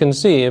sure, you can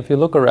see, if you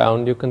look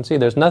around, you can see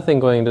there's nothing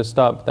going to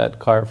stop that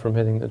car from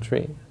hitting the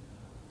tree.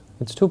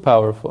 It's too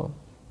powerful.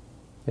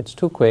 It's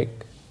too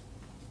quick.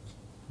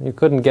 You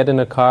couldn't get in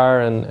a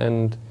car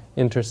and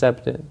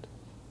intercept it.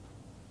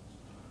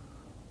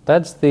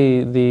 That's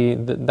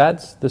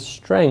the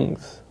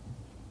strength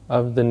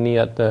of the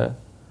Niyata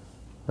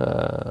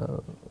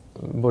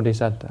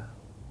Bodhisattva.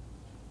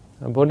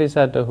 A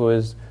Bodhisattva who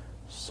is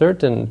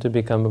certain to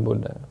become a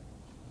Buddha.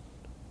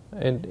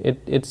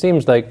 It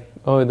seems like,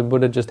 oh, the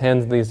Buddha just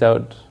hands these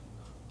out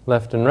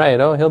left and right.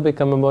 Oh, he'll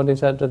become a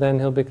bodhisattva then,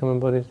 he'll become a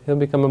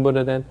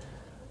Buddha then.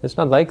 It's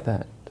not like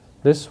that.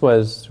 This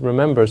was,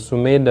 remember,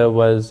 Sumedha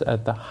was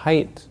at the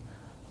height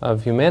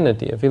of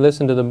humanity. If you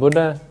listen to the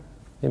Buddha,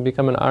 he'd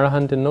become an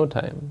arahant in no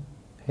time.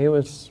 He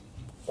was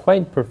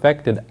quite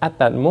perfected at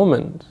that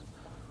moment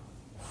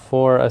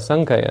for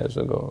asankayas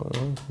ago,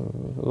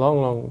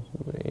 long,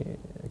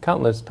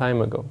 countless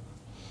time ago.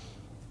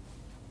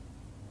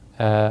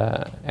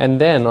 And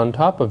then, on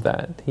top of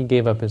that, he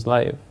gave up his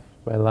life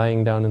by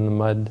lying down in the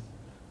mud,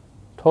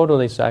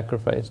 totally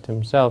sacrificed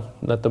himself,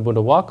 let the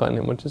Buddha walk on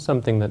him, which is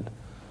something that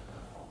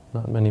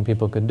not many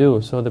people could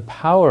do. So the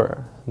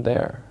power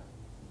there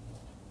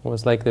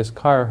was like this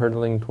car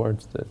hurtling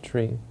towards the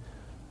tree.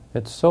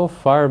 It's so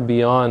far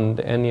beyond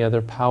any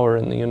other power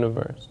in the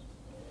universe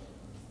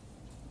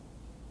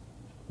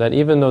that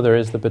even though there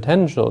is the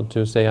potential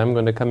to say, I'm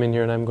going to come in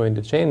here and I'm going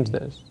to change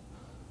this,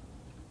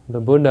 the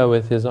Buddha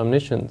with his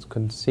omniscience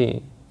could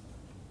see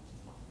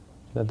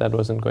that that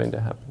wasn't going to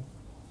happen.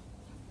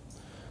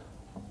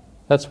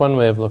 That's one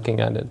way of looking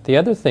at it. The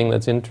other thing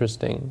that's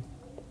interesting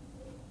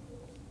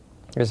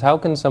is, how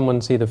can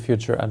someone see the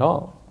future at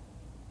all?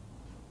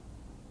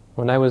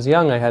 When I was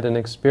young, I had an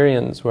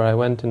experience where I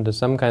went into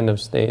some kind of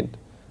state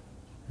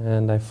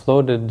and I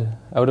floated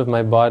out of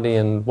my body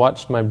and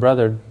watched my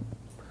brother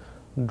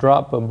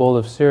drop a bowl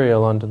of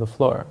cereal onto the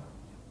floor.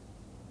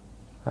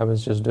 I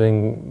was just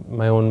doing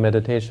my own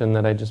meditation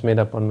that I just made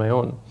up on my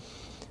own.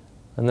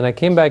 And then I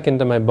came back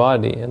into my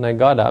body and I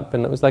got up,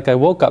 and it was like I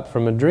woke up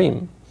from a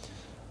dream.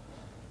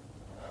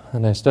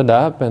 And I stood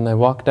up and I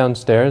walked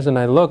downstairs and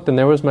I looked, and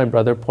there was my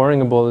brother pouring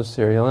a bowl of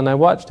cereal, and I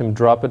watched him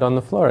drop it on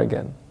the floor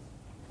again.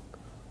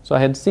 So I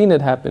had seen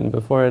it happen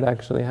before it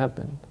actually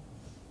happened.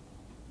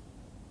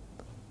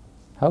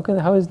 How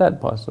is that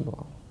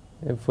possible?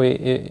 If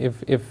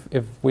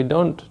we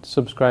don't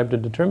subscribe to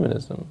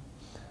determinism,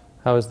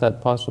 how is that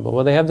possible?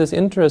 Well, they have this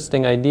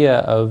interesting idea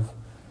of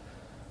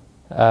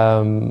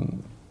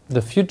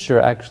the future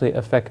actually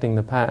affecting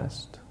the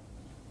past.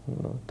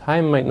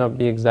 Time might not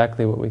be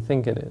exactly what we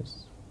think it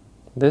is.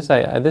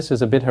 This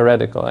is a bit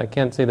heretical. I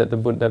can't say that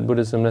that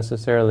Buddhism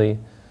necessarily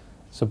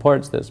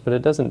supports this, but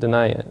it doesn't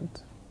deny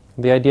it.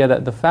 The idea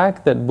that the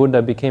fact that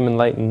Buddha became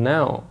enlightened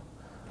now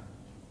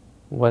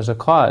was a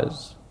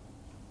cause,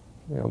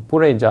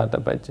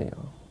 purejata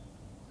paccaya.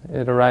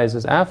 It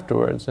arises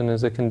afterwards and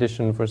is a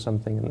condition for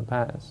something in the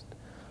past.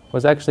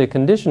 Was actually a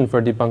condition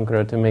for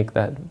Dipankara to make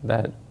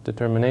that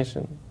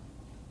determination.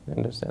 You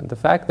understand? The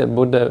fact that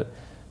Buddha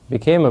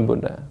became a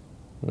Buddha,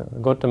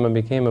 Gautama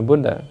became a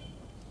Buddha,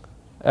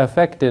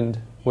 affected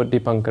what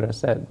Dipankara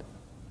said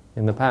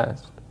in the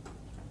past.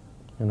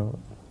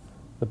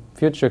 The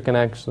future can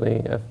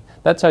actually...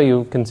 that's how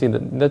you can see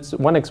that's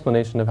one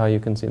explanation of how you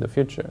can see the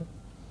future.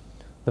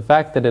 The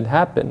fact that it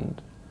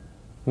happened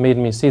made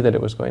me see that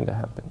it was going to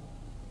happen.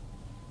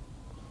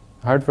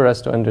 Hard for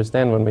us to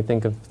understand when we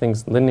think of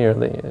things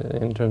linearly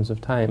in terms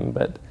of time,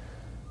 but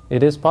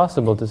it is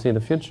possible to see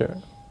the future.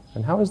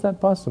 And how is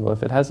that possible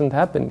if it hasn't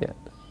happened yet?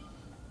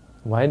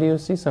 Why do you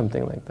see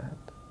something like that?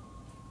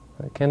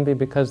 It can be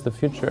because the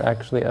future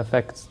actually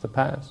affects the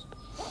past.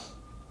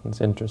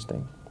 It's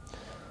interesting.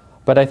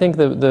 But I think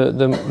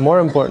the more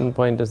important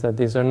point is that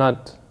these are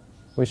not,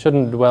 we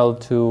shouldn't dwell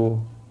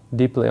too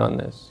deeply on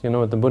this. You know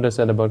what the Buddha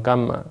said about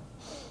karma?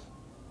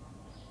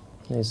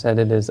 He said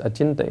it is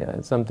achintaya,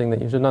 it's something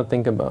that you should not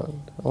think about.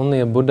 Only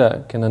a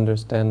Buddha can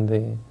understand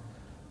the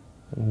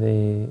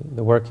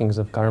workings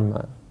of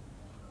karma.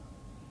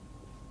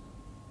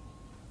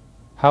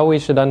 How we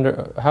should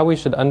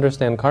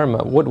understand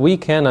karma, what we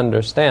can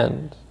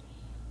understand,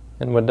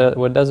 and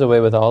what does away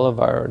with all of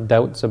our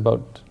doubts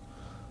about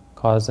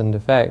cause and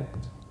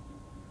effect,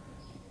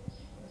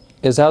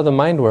 is how the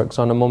mind works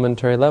on a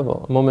momentary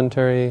level, a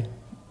momentary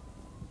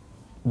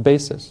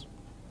basis.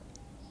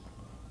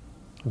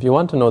 If you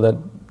want to know that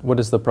what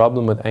is the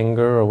problem with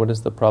anger or what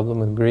is the problem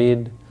with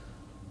greed,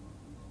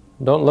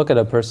 don't look at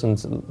a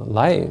person's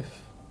life.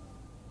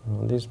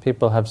 These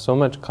people have so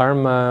much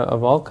karma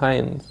of all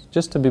kinds.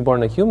 Just to be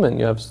born a human,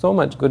 you have so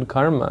much good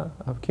karma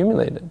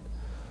accumulated.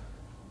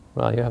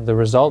 Well, you have the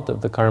result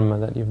of the karma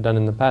that you've done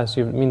in the past.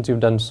 It means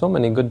you've done so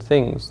many good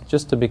things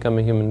just to become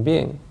a human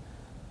being.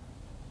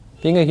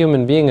 Being a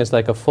human being is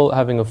like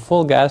having a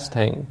full gas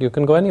tank. You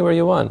can go anywhere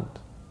you want.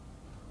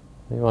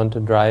 You want to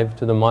drive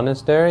to the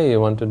monastery, you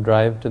want to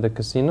drive to the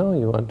casino,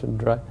 you want to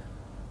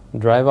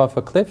drive off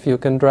a cliff, you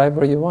can drive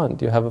where you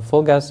want. You have a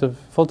full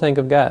tank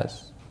of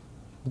gas.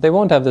 But they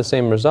won't have the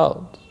same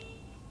result.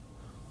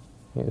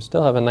 You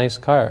still have a nice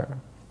car.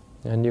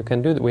 And you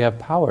can do that. We have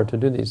power to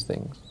do these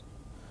things.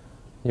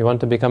 You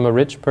want to become a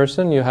rich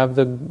person, you have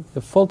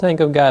the full tank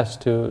of gas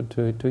to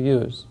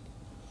use.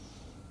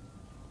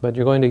 But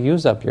you're going to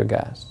use up your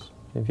gas.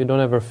 If you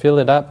don't ever fill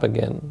it up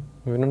again,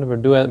 if you don't ever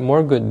do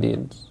more good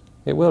deeds,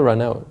 it will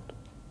run out.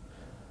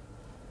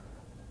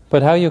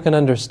 But how you can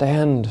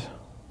understand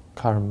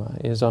karma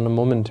is on a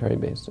momentary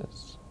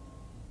basis.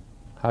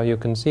 How you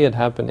can see it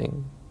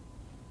happening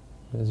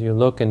As you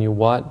look and you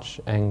watch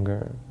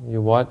anger,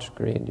 you watch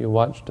greed, you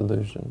watch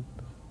delusion,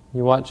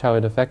 you watch how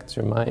it affects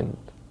your mind.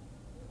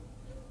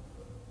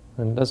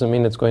 And it doesn't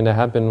mean it's going to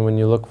happen when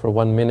you look for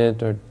 1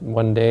 minute or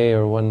 1 day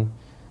or 1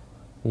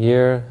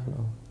 year.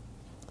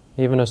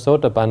 Even a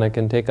sotapanna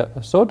can take up a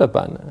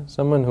sotapanna,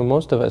 someone who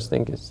most of us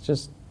think is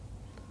just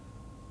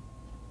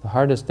the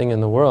hardest thing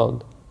in the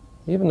world.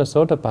 Even a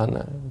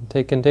sotapanna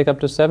can take up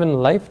to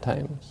 7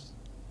 lifetimes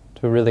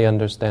to really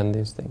understand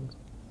these things.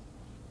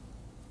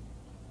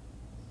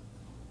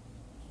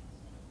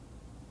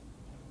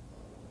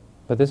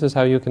 But this is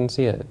how you can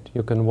see it.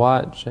 You can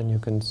watch and you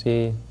can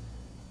see,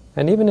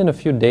 and even in a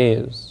few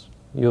days,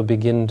 you'll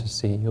begin to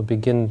see, you'll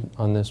begin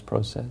on this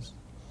process.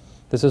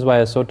 This is why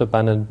a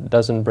sotapanna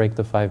doesn't break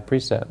the 5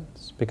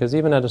 precepts, because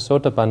even at a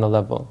sotapanna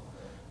level,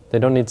 they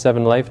don't need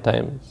 7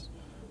 lifetimes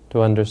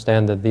to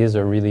understand that these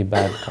are really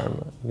bad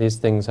karma. These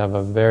things have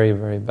a very,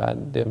 very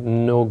bad, they have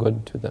no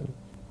good to them.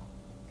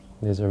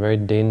 These are very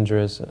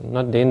dangerous,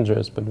 not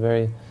dangerous, but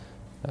very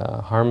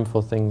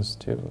harmful things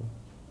to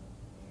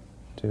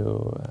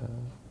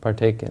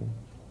partake in.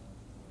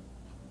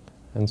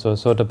 And so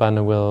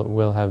sotapanna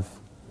will have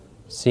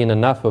seen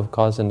enough of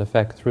cause and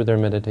effect through their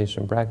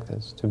meditation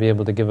practice to be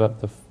able to give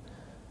up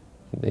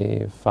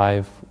the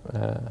 5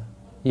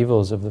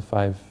 evils of the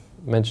 5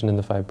 mentioned in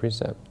the 5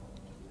 precepts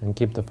and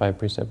keep the 5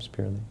 precepts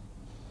purely.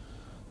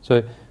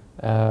 So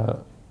the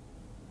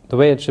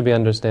way it should be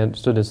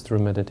understood is through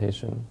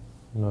meditation.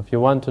 If you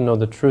want to know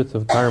the truth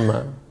of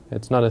karma,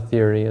 it's not a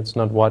theory, it's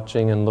not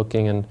watching and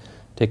looking and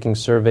taking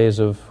surveys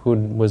of who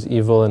was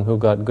evil and who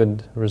got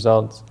good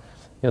results.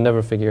 You'll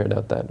never figure it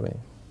out that way.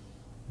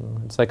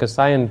 It's like a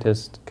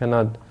scientist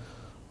cannot,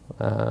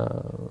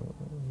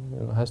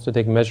 has to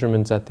take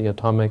measurements at the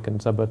atomic and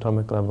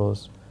subatomic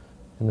levels.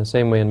 In the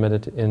same way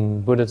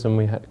in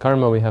Buddhism,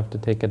 karma, we have to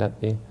take it at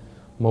the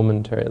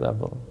momentary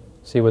level,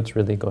 see what's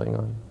really going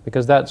on.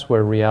 Because that's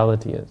where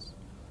reality is.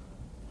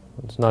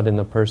 It's not in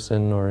the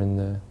person or in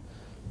the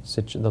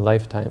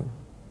lifetime.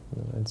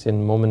 It's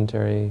in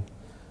momentary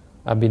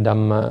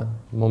abhidhamma,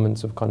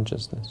 moments of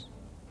consciousness.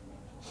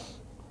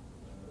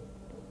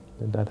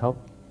 Did that help?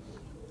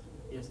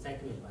 Yes,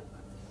 thank you very much.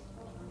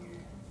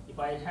 If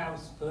I have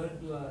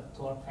spurred your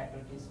thought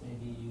faculties,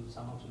 maybe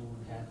some of you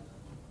would have.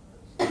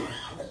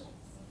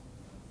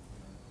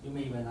 You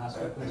may even ask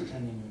a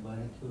question in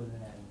vernacular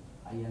and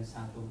I and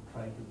Santo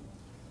try to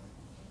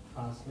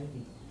translate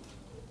it.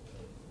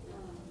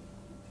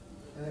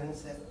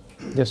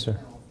 Yes, sir.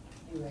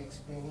 You were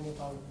explaining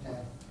about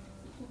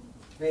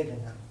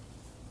Vedana.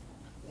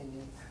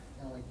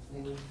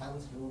 When it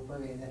comes Rupa,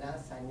 Vedana,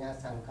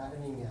 Sanya, Sankara,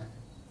 Vijnana.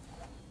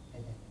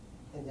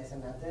 And there's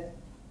another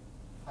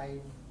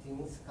 5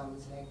 things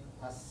comes like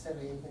Phassa,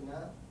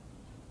 Vedana,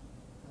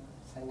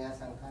 Sanya,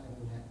 Sankara,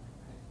 Vijnana.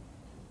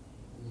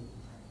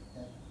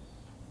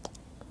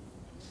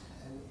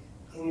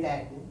 In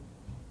that,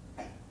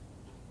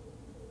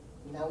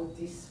 now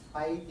these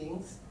 5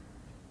 things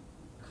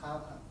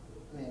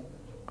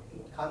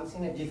it comes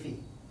in a jiffy.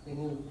 When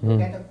you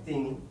look at a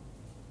thing,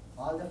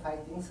 all the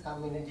 5 things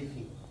come in a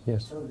jiffy.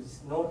 Yes. So there's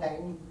no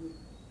time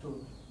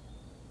to,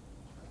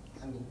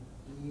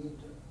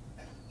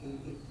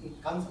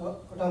 it comes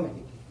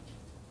automatically.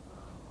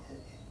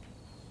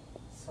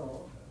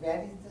 So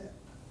where is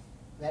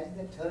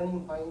the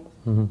turning point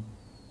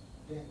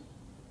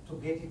to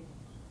get it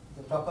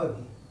the proper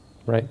way?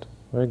 Right.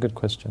 Very good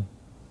question.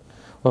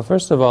 Well,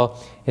 first of all,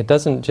 it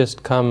doesn't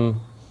just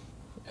come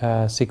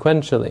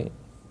sequentially.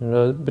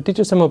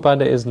 Paticca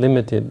Samuppada is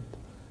limited.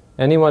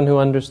 Anyone who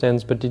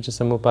understands Paticca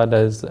Samuppada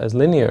as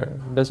linear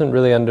doesn't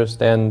really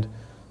understand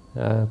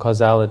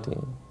causality.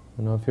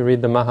 If you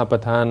read the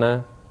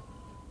Mahapatthana,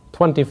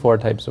 24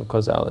 types of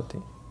causality.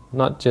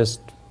 Not just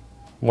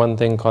one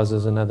thing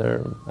causes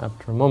another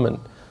after a moment.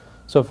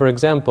 So for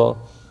example,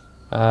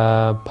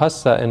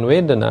 Phassa and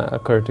Vedana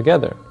occur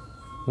together,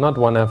 not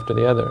one after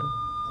the other.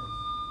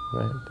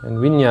 Right? And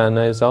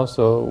Vijnana is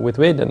also with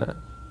Vedana.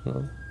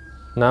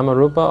 Nama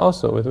Rupa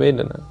also with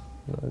Vedana.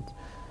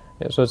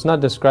 So it's not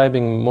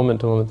describing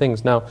moment-to-moment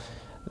things. Now,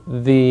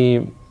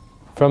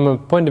 from a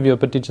point of view of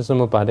Paticca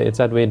Samuppada, it's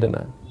at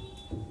Vedana.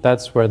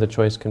 That's where the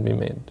choice can be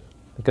made.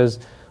 Because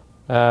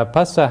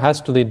Phassa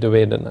has to lead to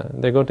Vedana.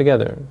 They go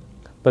together.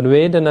 But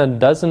Vedana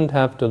doesn't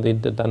have to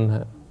lead to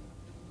Tanha.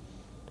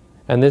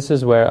 And this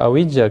is where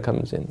Avijja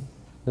comes in.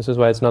 This is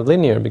why it's not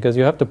linear, because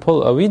you have to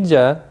pull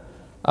Avijja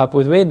up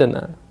with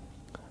Vedana.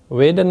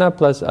 Vedana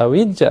plus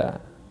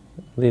Avijja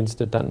leads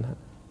to Tanha.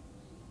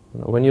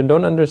 When you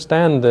don't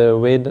understand the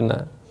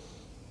Vedana,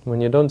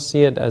 when you don't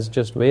see it as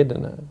just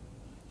Vedana,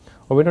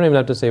 or we don't even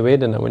have to say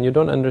Vedana, when you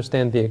don't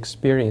understand the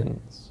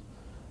experience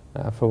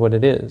for what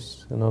it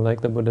is,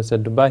 like the Buddha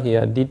said,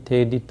 Dubahya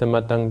ditte ditta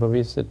matang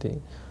bhavisati.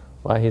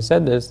 Why he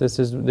said this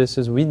is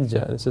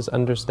Vijja, this is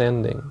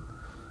understanding.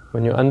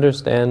 When you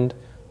understand,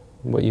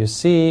 what you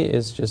see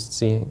is just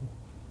seeing.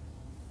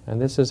 And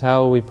this is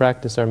how we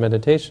practice our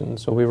meditation,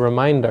 so we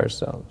remind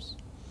ourselves.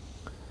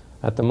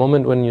 At the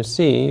moment when you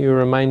see, you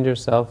remind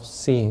yourself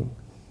seeing.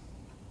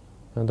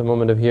 At the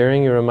moment of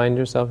hearing, you remind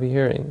yourself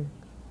hearing.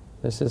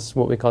 This is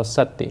what we call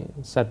sati.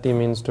 Sati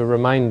means to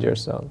remind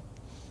yourself.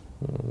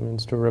 It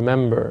means to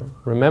remember.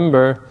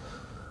 Remember,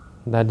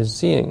 that is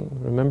seeing.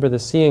 Remember the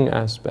seeing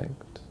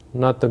aspect,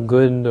 not the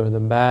good or the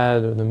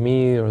bad or the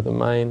me or the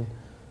mine,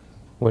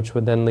 which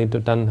would then lead to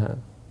tanha.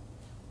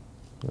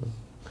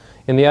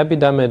 In the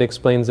Abhidhamma, it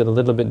explains it a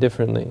little bit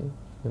differently.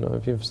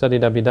 If you've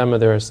studied Abhidhamma,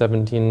 there are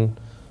 17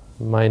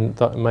 mind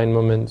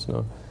moments,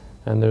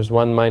 and there's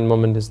one mind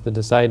moment is the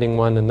deciding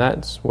one, and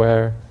that's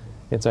where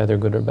it's either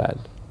good or bad.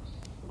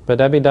 But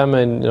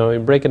Abhidhamma, you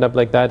break it up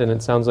like that, and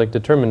it sounds like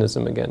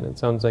determinism again. It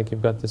sounds like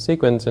you've got the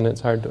sequence, and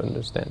it's hard to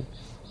understand.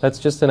 That's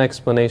just an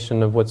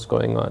explanation of what's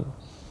going on.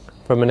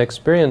 From a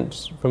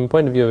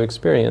point of view of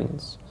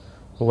experience,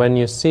 when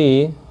you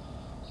see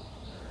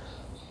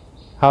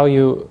how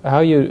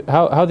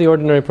the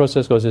ordinary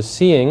process goes is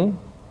seeing,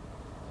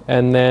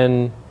 and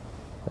then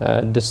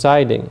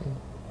deciding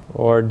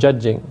or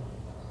judging.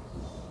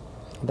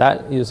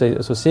 That you say,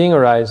 so seeing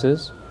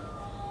arises,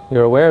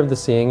 you're aware of the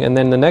seeing, and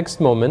then the next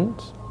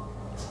moment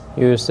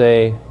you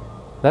say,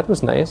 that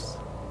was nice,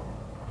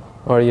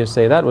 or you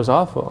say, that was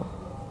awful,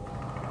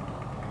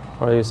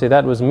 or you say,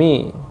 that was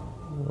me,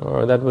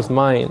 or that was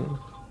mine.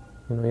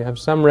 You have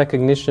some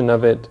recognition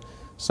of it,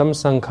 some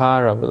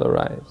sankhara will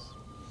arise.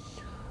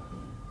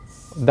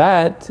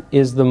 That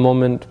is the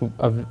moment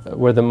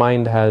where the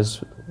mind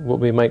has what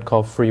we might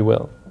call free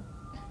will.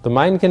 The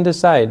mind can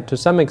decide to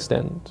some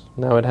extent.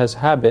 Now it has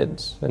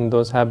habits, and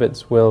those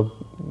habits will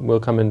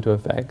come into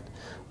effect.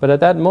 But at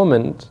that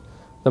moment,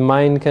 the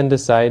mind can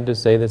decide to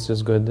say this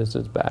is good, this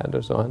is bad,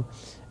 or so on.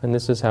 And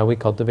this is how we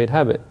cultivate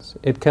habits.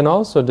 It can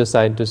also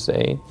decide to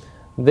say,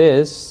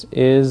 this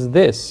is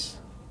this.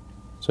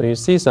 So you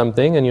see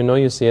something, and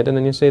you see it, and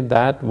then you say,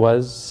 that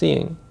was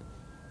seeing.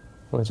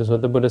 Which is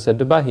what the Buddha said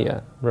to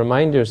Bahya.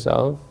 Remind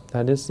yourself,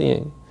 that is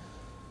seeing.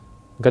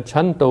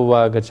 Gachanto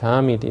va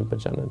gacchami ti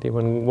pajanati.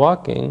 When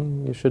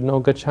walking, you should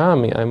know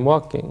gacchami, I'm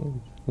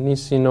walking.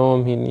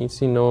 Nisinom hi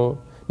nisino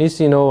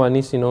va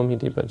nisinom hi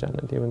ti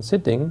pajanati. When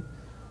sitting,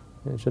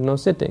 you should know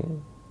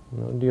sitting.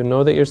 Do you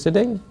know that you're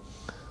sitting?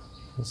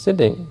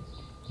 Sitting.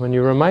 When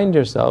you remind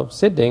yourself,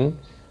 sitting,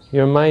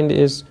 your mind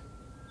is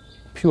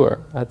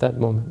pure at that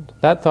moment.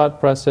 That thought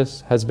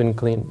process has been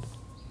cleaned.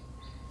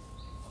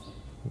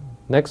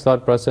 Next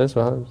thought process,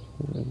 well,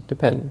 it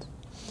depends.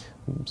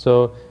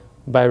 So,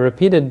 by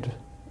repeated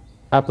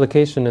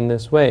application in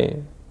this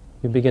way,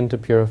 you begin to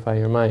purify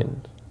your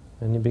mind,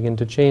 and you begin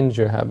to change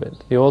your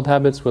habit. The old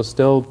habits will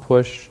still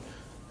push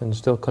and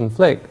still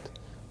conflict,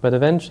 but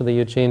eventually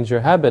you change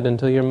your habit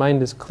until your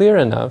mind is clear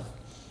enough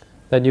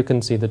that you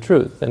can see the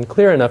truth, and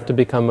clear enough to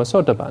become a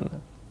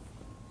sotapanna.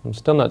 I'm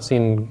still not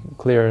seen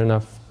clear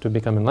enough to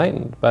become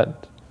enlightened,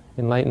 but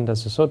enlightened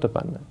as a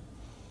sotapanna.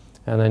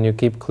 And then you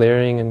keep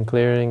clearing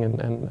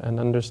and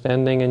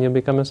understanding, and you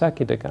become a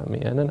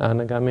Sakitakami and an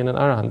Anagami and an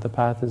Arahant. The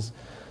path is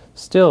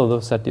still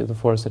the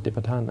four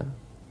Satipatthana.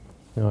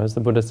 As the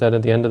Buddha said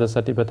at the end of the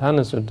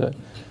Satipatthana Sutta,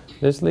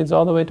 this leads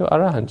all the way to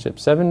Arahantship,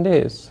 7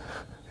 days.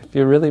 If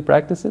you really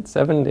practice it,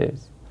 7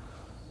 days,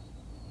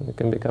 you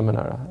can become an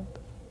Arahant.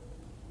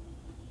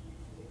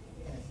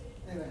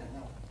 Yes,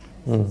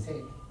 as you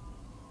said,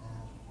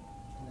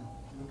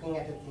 looking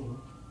at a thing,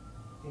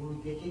 when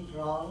we get it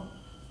wrong,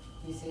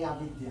 we say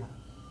avidya.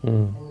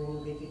 And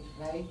when we get it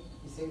right,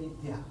 we say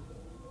vidya.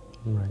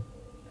 Right.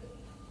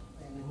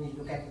 And when we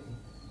look at it.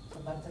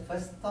 But the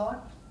first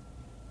thought,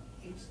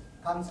 it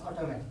comes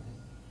automatically.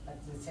 But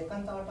the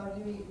second thought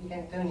only, we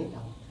can turn it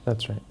out.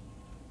 That's right.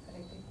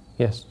 Correct?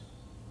 Yes.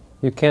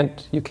 You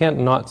can't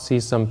not see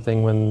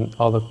something when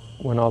all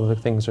the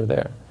things are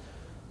there.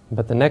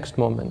 But the next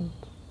moment,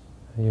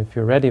 if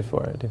you're ready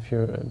for it,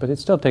 but it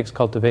still takes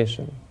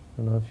cultivation.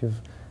 If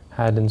you've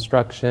had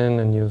instruction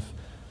and you've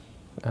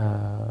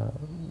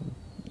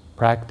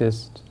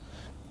practiced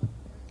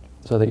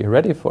so that you're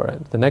ready for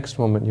it, the next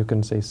moment you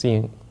can say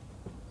seeing.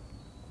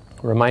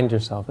 Remind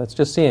yourself, that's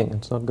just seeing.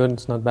 It's not good,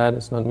 it's not bad,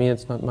 it's not me,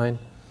 it's not mine.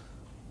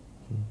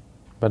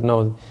 But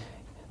no,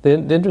 the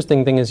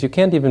interesting thing is you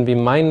can't even be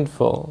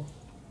mindful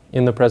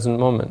in the present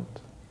moment.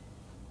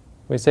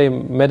 We say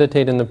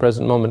meditate in the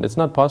present moment. It's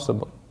not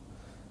possible.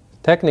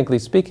 Technically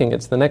speaking,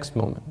 it's the next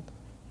moment.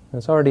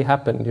 It's already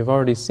happened. You've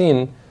already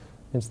seen.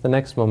 It's the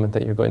next moment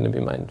that you're going to be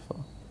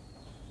mindful.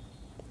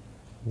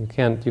 You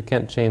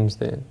can't change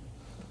the.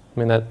 I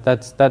mean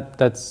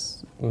that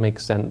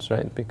makes sense,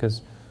 right?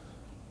 Because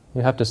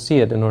you have to see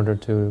it in order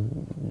to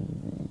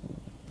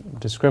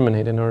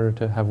discriminate, in order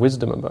to have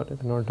wisdom about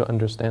it, in order to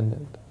understand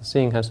it. The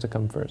seeing has to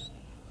come first.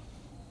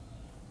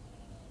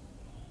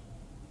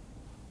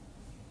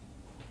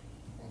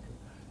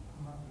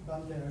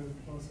 Bhante, I would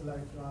also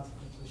like to ask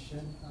a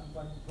question.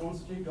 But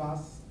mostly to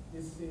ask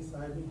this is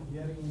I've been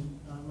hearing in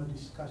Dharma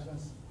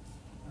discussions,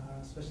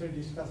 special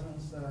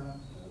discussions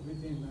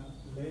within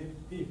lay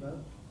people,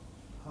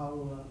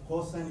 how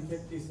cause and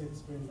effect is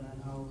explained,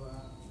 and how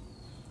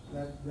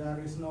that there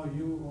is no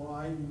you or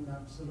I in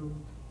absolute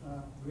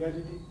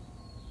reality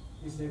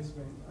is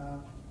explained.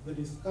 The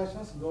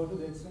discussions go to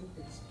the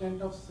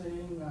extent of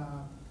saying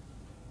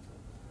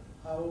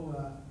how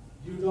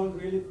you don't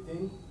really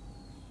think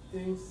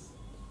things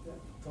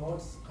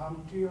thoughts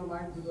come to your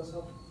mind because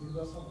of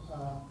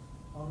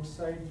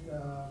outside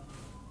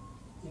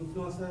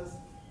influences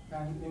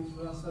and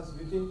influences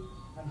within,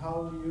 and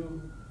how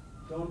you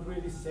don't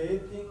really say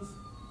things.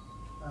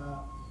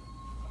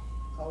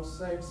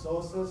 Outside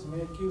sources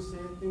make you say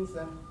things,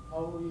 and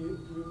how you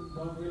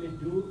don't really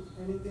do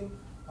anything.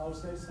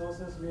 Outside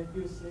sources make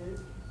you say,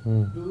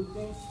 do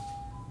things.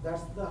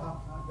 That's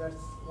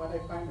what I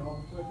find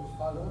awkward to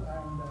follow,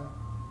 and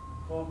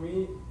for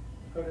me,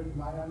 according to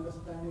my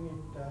understanding,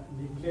 it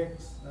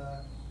neglects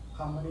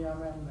karma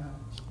niyama and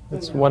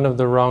it's one of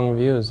the wrong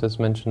views as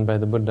mentioned by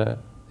the Buddha.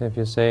 If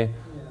you say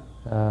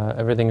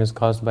everything is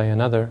caused by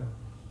another,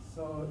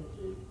 so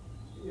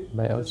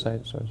by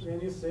outside source.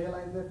 When you say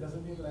like that,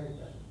 doesn't it like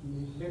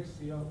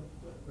neglects your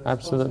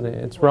Absolutely,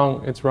 it's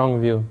wrong. It's wrong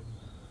view.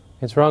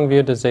 It's wrong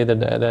view to say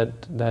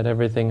that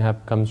everything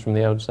comes from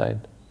the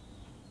outside.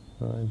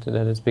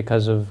 That it's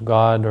because of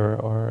God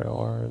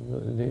or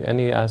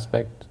any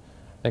aspect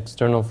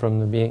external from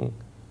the being.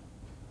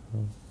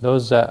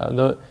 It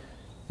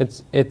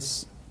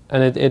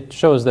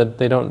shows that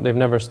they've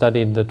never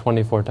studied the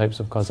 24 types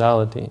of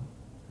causality.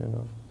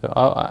 So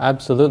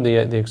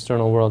absolutely, the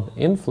external world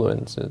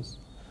influences.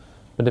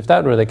 But if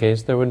that were the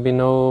case, there would be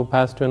no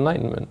path to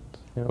enlightenment.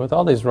 With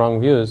all these wrong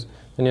views,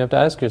 then you have to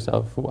ask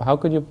yourself, how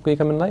could you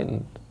become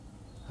enlightened?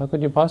 How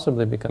could you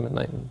possibly become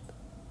enlightened?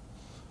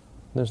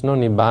 There's no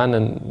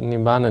nibbana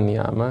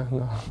niyama.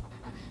 No.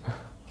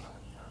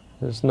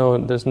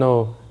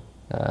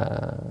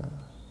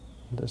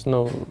 There's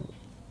no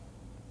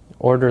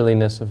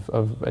orderliness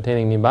of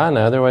attaining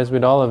nibbana. Otherwise,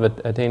 we'd all have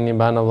attained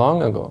nibbana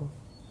long ago.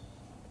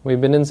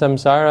 We've been in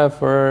samsara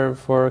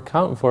for a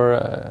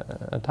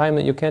time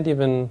that you can't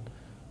even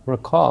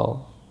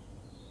recall,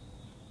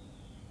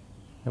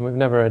 and we've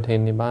never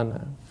attained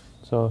nibbana.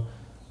 So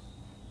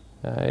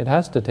it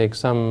has to take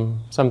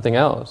something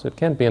else. It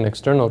can't be an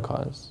external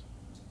cause.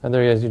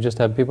 Otherwise, you just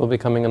have people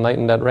becoming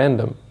enlightened at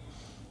random.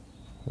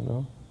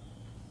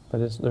 But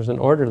there's an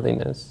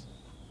orderliness.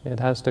 It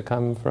has to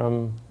come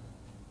from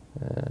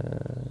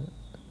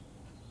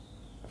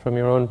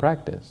your own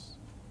practice.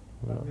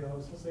 But they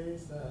also say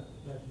that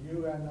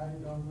you and I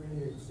don't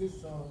really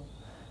exist, so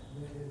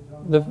they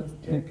don't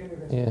take any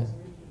responsibility.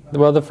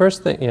 Well, the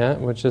first thing,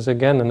 which is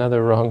again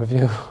another wrong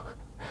view.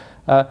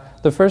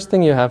 The first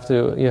thing has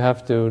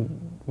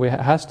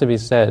to be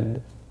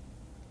said,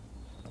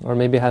 or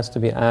maybe has to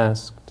be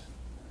asked,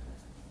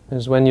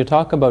 is when you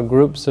talk about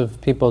groups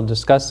of people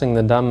discussing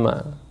the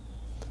Dhamma,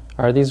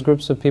 are these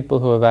groups of people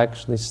who have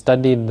actually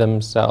studied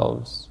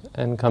themselves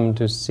and come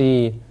to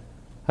see,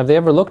 have they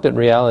ever looked at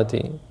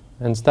reality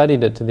and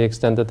studied it to the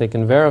extent that they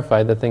can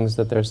verify the things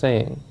that they're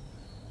saying?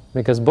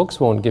 Because books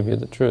won't give you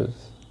the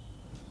truth.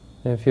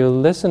 If you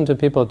listen to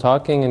people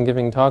talking and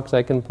giving talks,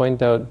 I can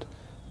point out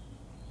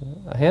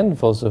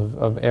handfuls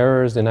of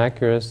errors,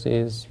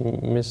 inaccuracies,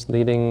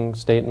 misleading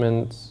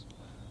statements,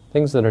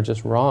 things that are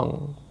just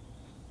wrong.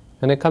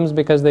 And it comes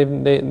because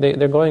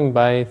they're going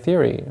by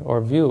theory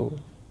or view.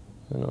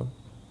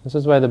 This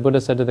is why the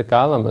Buddha said to the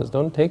Kalamas,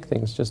 don't take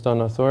things just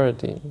on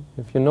authority.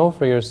 If you know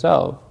for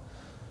yourself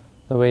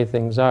the way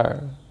things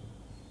are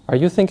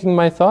you thinking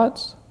my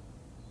thoughts?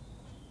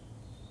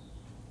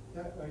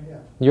 Yeah.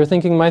 You're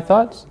thinking my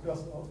thoughts?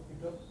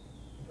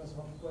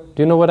 Do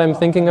you know what I'm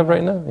thinking of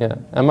right now? Yeah.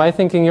 Am I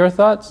thinking your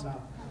thoughts? No.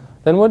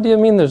 Then what do you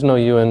mean there's no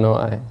you and no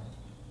I?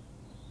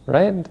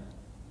 Right?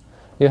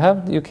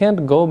 You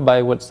can't go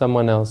by what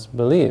someone else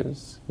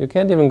believes. You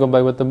can't even go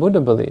by what the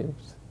Buddha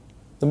believes.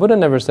 The Buddha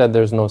never said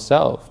there's no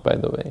self, by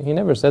the way. He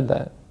never said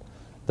that.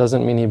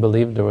 Doesn't mean he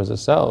believed there was a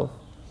self.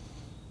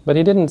 But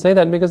he didn't say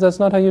that because that's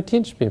not how you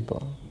teach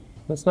people.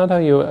 That's not how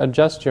you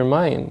adjust your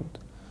mind.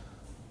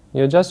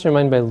 You adjust your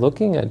mind by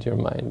looking at your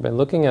mind, by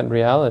looking at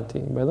reality,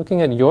 by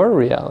looking at your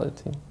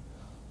reality.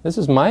 This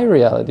is my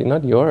reality,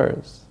 not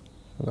yours.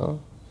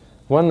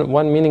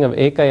 One meaning of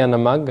ekayana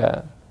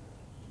magga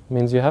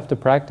means you have to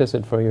practice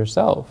it for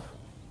yourself.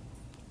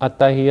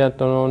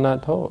 Attahiyatono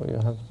nato. You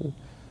have to.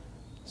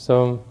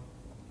 So,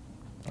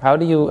 how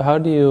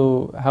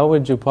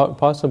would you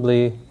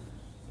possibly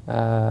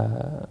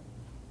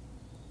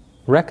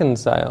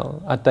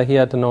reconcile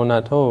attahiyatono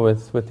nato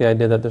with the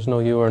idea that there's no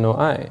you or no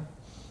I?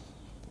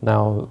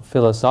 Now,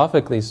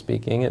 philosophically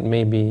speaking, it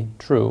may be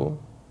true.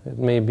 It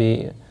may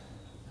be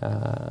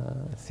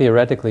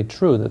theoretically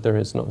true that there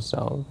is no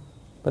self.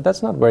 But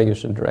that's not where you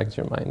should direct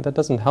your mind. That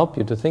doesn't help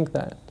you to think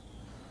that.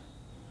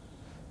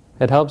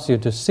 It helps you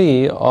to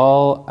see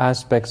all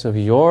aspects of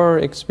your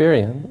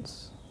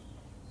experience,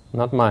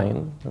 not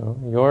mine,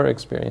 your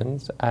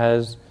experience,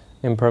 as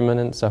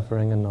impermanent,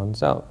 suffering, and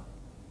non-self.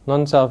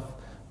 Non-self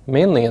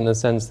mainly in the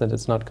sense that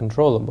it's not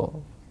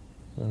controllable.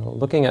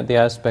 Looking at the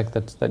aspect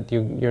that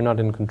you're not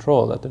in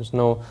control, that there's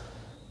no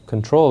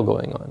control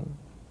going on.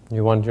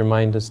 You want your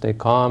mind to stay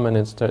calm and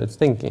it's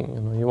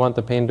thinking. You want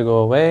the pain to go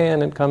away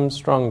and it comes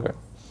stronger.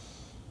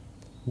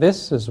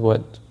 This is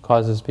what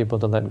causes people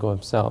to let go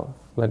of self,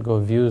 let go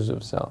of views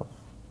of self,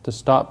 to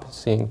stop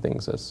seeing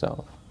things as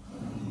self.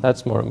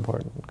 That's more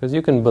important. Because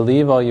you can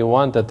believe all you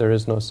want that there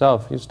is no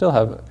self, you still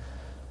have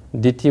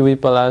Ditthi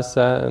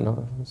vipalasa,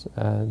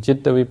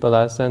 Citta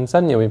vipalasa, and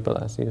Sanya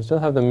vipalasa. You still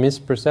have the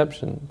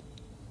misperception.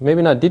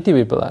 Maybe not Ditthi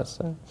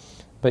vipalasa,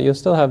 but you'll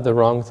still have the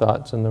wrong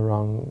thoughts and the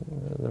wrong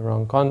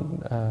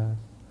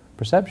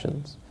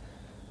perceptions.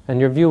 And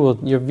your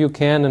view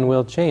can and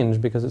will change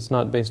because it's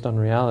not based on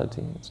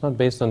reality. It's not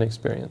based on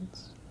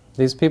experience.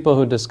 These people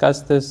who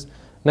discuss this,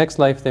 next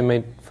life they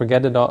may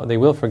forget it all. They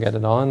will forget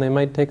it all, and they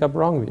might take up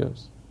wrong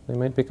views. They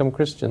might become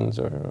Christians,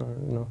 or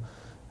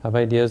have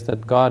ideas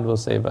that God will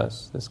save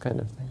us. This kind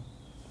of thing.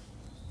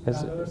 In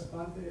other words,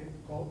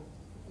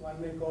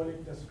 one may call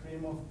it a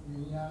stream of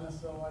vijnana,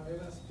 so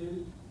whatever.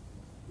 Still,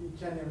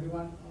 each and every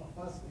one of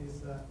us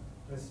is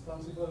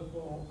responsible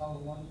for our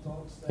own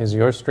thoughts. Is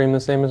your stream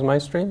the same as my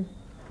stream?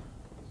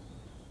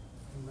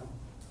 No.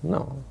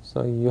 No.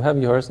 So you have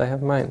yours, I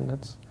have mine.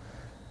 That's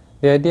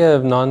the idea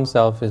of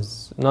non-self.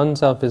 Is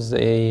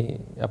a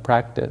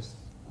practice.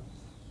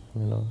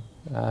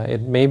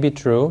 It may be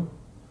true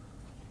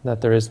that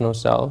there is no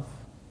self,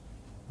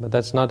 but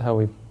that's not how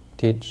we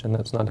teach, and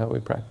that's not how we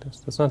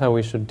practice. That's not how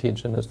we should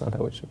teach, and that's not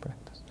how we should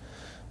practice.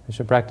 We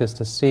should practice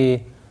to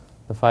see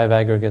the five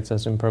aggregates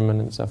as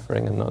impermanent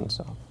suffering and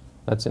non-self.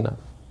 That's enough.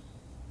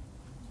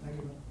 Thank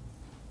you.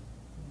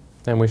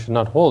 And we should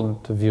not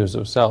hold to views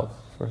of self,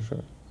 for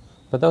sure.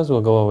 But those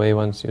will go away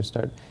once you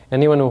start.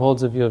 Anyone who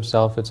holds a view of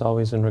self, it's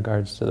always in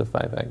regards to the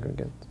five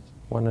aggregates,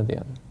 one or the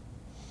other.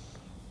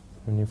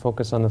 When you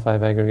focus on the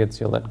five aggregates,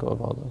 you'll let go of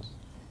all those.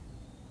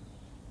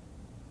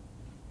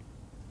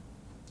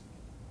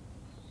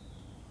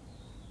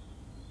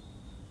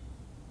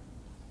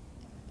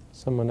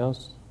 Someone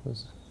else?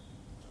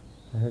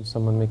 I heard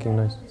someone making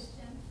noise.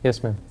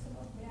 Yes, ma'am.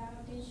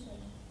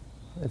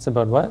 It's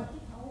about what?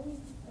 How is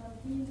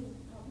feeling,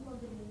 how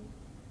the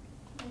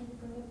can be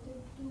connected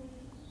to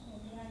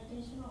bare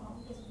attention, or how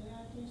does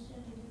bare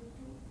attention relate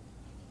to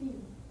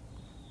feel?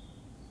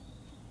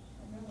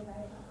 I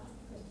asked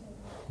the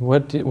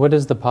question. What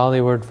is the Pali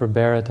word for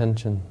bare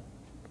attention?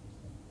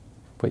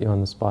 Put you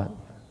on the spot.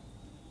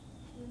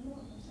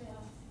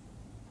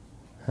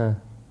 Huh?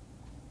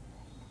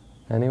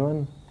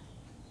 Anyone?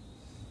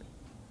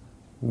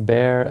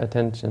 Bare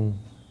attention.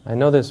 I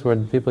know this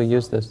word, people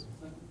use this.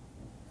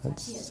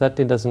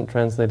 Sati doesn't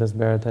translate as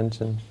bare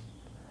attention.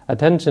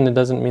 Attention, it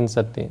doesn't mean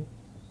sati.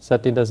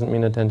 Sati doesn't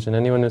mean attention.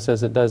 Anyone who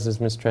says it does is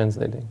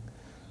mistranslating.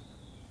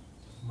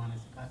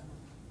 Manasikara.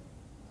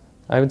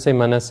 I would say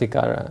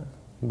manasikara,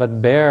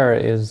 but bare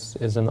is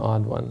an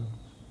odd one.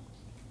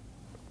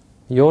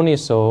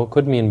 Yoniso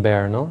could mean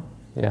bare, no?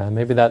 Yeah,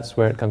 maybe that's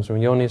where it comes from.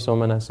 Yoniso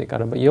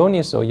manasikara. But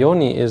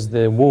yoni is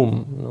the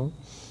womb, no?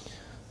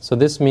 So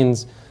this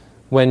means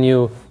when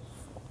you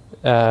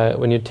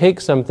take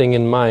something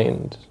in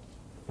mind,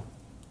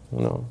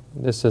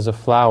 this is a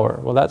flower.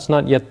 Well, that's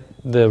not yet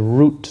the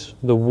root,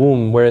 the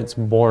womb, where it's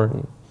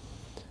born.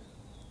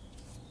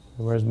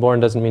 Where it's born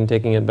doesn't mean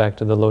taking it back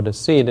to the lotus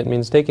seed. It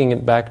means taking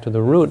it back to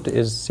the root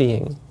is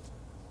seeing.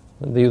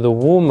 The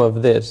womb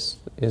of this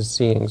is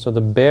seeing. So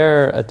the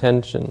bare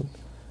attention,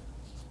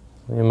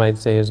 you might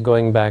say, is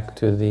going back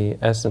to the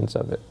essence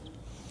of it.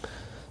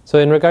 So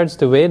in regards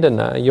to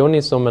Vedana,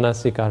 yoniso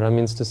manasikara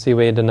means to see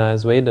Vedana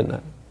as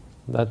Vedana.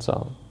 That's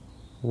all.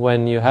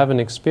 When you have an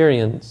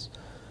experience,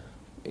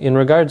 in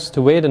regards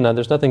to Vedana,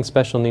 there's nothing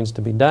special needs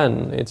to be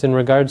done. It's in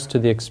regards to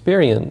the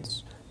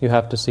experience, you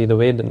have to see the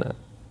Vedana.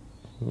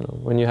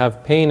 When you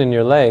have pain in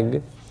your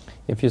leg,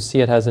 if you see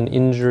it as an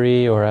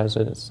injury or as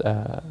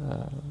a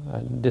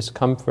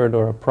discomfort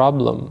or a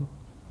problem,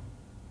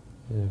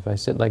 if I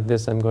sit like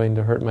this, I'm going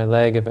to hurt my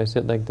leg. If I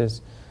sit like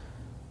this,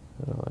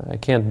 I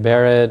can't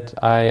bear it,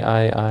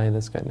 I,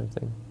 this kind of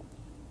thing.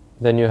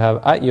 Then you have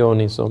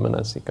at-yoniso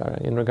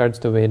manasikara. In regards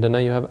to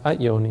Vedana, you have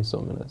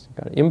at-yoniso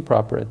manasikara,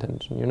 improper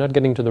attention. You're not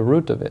getting to the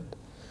root of it.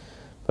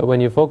 But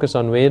when you focus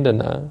on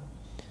Vedana,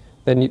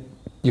 then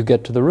you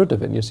get to the root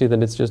of it. You see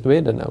that it's just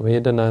Vedana.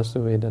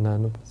 Vedanasu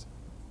Vedananupasi.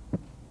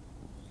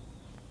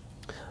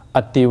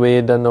 Ati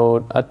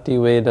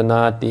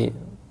Vedanati.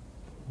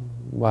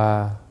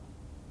 Wow.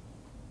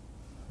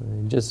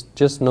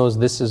 Just knows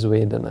this is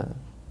Vedana.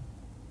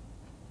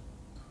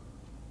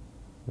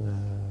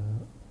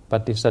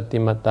 Patisati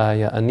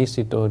mataya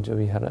anisito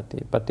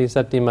javiharati.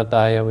 Patisati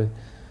mataya,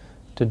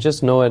 to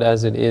just know it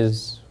as it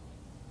is,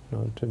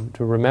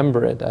 to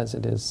remember it as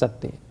it is,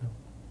 sati.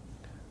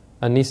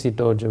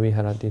 Anisito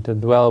javiharati, to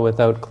dwell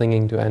without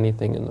clinging to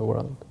anything in the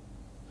world.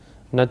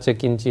 Natcha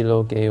kinchi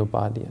loke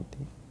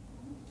upadhyati.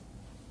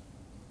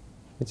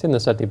 It's in the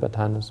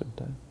Satipatthana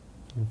Sutta,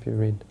 if you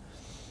read.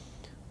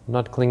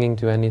 Not clinging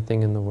to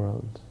anything in the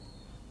world.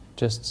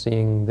 Just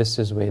seeing this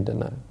is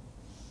Vedana.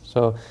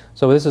 So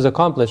this is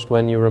accomplished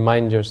when you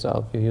remind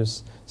yourself. You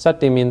use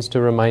sati means to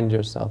remind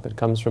yourself. It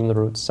comes from the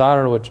root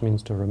sar, which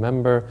means to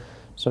remember.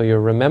 So you're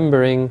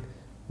remembering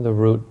the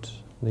root,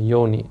 the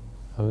yoni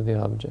of the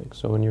object.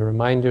 So when you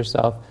remind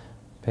yourself,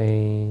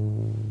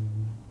 pain,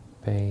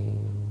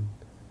 pain,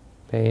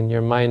 pain,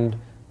 your mind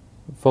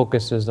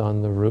focuses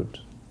on the root,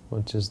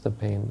 which is the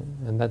pain,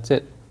 and that's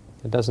it.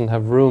 It doesn't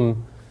have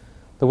room.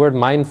 The word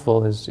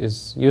mindful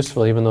is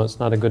useful, even though it's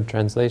not a good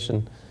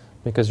translation,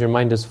 because your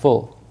mind is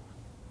full.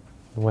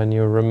 When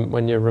you're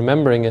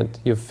remembering it,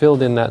 you've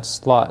filled in that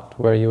slot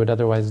where you would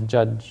otherwise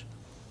judge.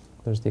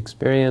 There's the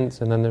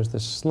experience, and then there's the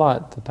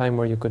slot, the time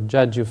where you could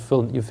judge. You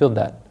filled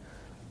that.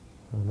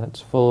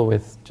 That's full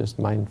with just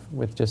mind,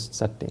 with just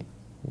sati.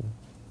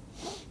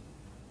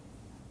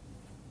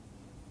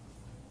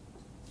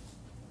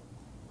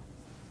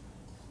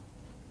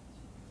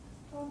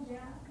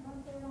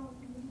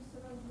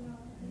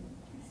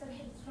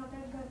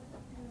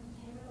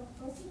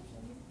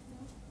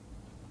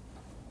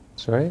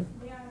 Sorry?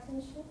 Their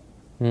attention.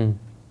 Hmm.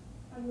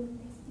 I mean,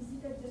 is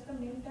it just a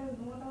mental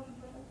note of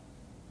the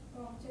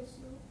objects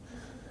you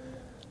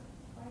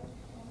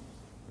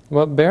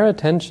Well, bare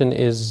attention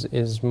is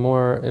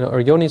more,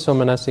 or yoniso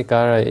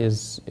manasikara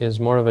is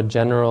more of a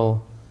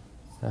general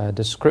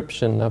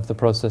description of the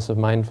process of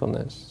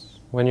mindfulness.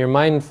 When you're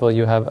mindful,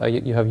 you have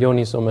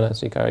yoniso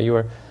manasikara. You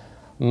are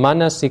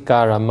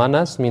manasikara.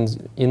 Manas means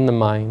in the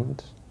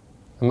mind.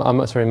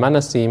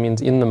 Manasi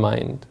means in the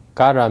mind.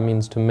 Kara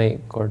means to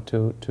make or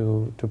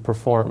to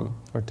perform,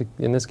 or to,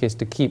 in this case,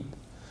 to keep.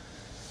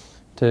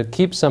 To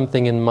keep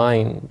something in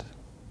mind.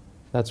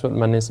 That's what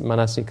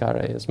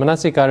manasikara is.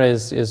 Manasikara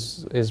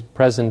is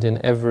present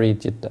in every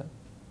citta.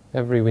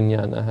 Every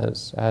vijnana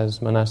has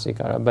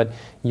manasikara. But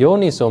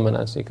yoniso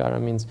manasikara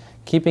means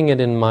keeping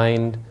it in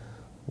mind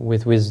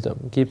with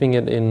wisdom, keeping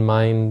it in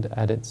mind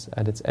at its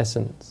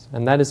essence.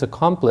 And that is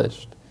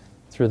accomplished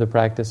through the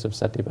practice of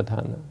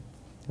satipatthana.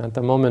 At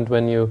the moment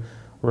when you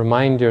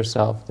remind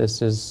yourself,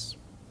 this is,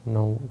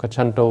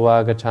 gachanto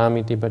va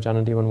gacchami ti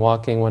bhajanati. When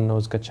walking, one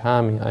knows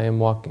gacchami, I am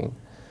walking.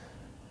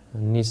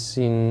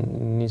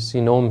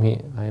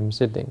 Nisinomhi, I am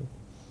sitting.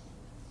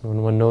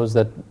 When one knows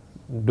that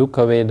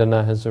dukkha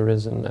vedana has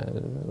arisen,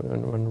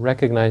 when one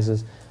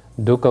recognizes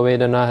dukkha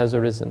vedana has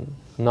arisen,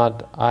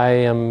 not I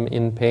am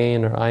in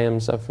pain or I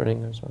am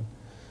suffering or so on.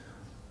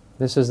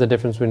 This is the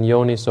difference between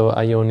yoniso,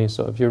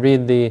 ayoniso. If you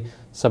read the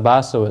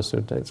Sabasava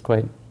Sutta, it's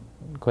quite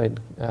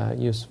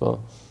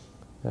useful.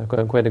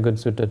 Quite a good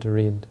sutta to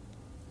read.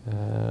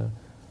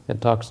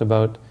 It talks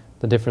about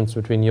the difference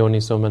between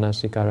yoniso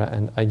manasikara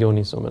and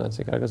ayoniso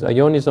manasikara. Because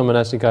ayoniso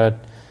manasikara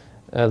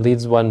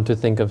leads one to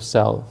think of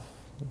self,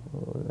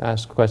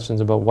 ask questions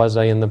about was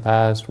I in the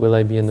past, will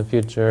I be in the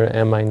future,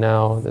 am I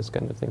now, this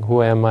kind of thing.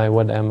 Who am I,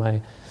 what am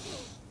I?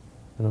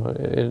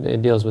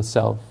 It deals with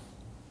self.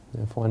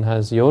 If one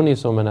has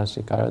yoniso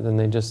manasikara, then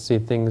they just see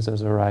things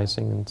as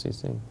arising and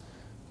ceasing.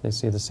 They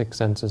see the six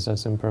senses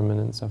as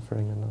impermanent,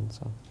 suffering, and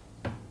non-self.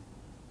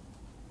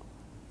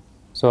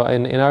 So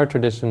in our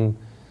tradition,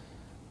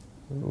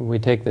 we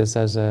take this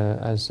as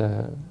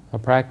a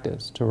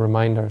practice to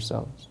remind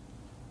ourselves,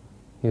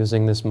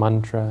 using this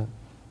mantra,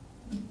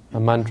 a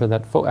mantra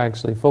that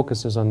actually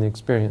focuses on the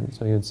experience.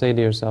 So you'd say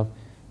to yourself,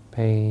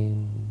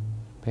 pain,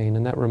 pain,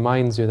 and that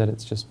reminds you that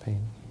it's just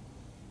pain.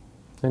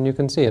 And you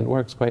can see it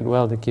works quite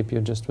well to keep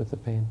you just with the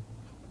pain.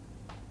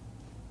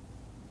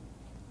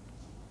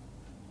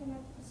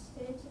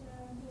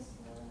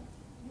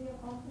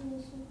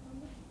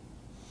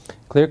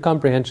 Clear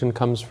comprehension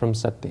comes from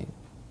sati.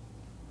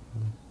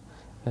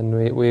 And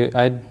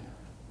I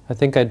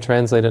think I'd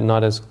translate it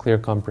not as clear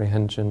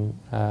comprehension.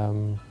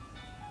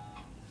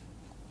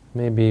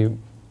 Maybe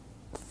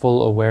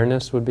full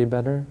awareness would be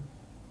better.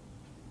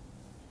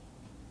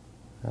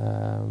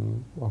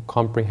 Or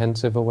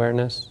comprehensive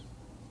awareness.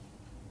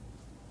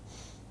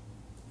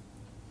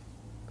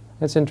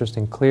 That's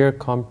interesting. Clear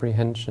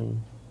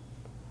comprehension.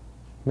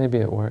 Maybe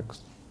it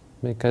works.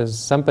 Because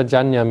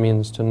sampajanya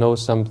means to know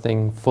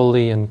something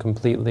fully and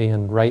completely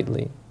and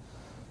rightly.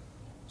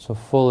 So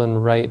full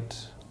and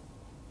right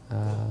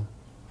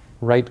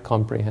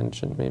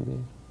comprehension, maybe.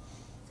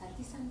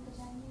 Sati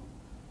sampajanya?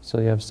 So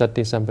you have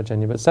sati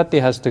sampajanya. But sati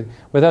has to,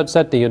 without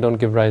sati you don't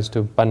give rise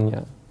to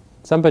panya.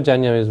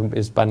 Sampajanya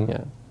is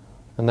panya.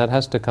 And that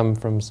has to come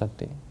from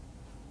sati.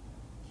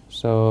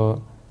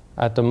 So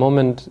at the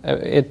moment,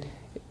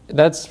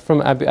 that's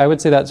from, I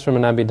would say that's from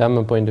an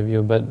Abhidhamma point of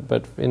view,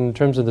 but in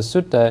terms of the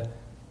sutta,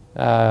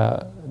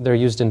 they're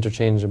used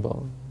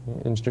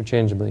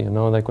interchangeably,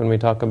 like when we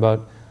talk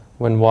about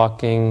when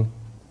walking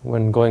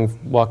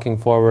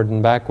forward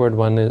and backward,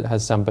 one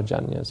has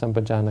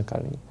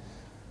sampajanakari.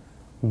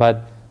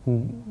 But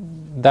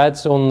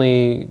that's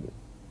only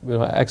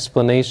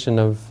explanation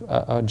of,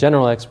 a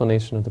general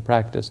explanation of the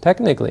practice.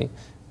 Technically,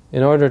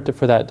 in order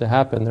for that to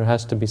happen, there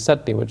has to be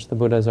sati, which the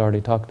Buddha has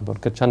already talked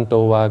about.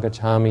 Gachanto va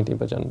gacchami ti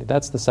bhajanti.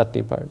 That's the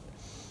sati part.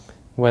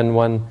 When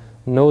one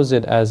knows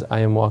it as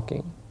I am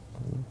walking.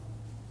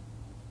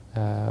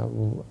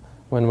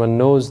 When one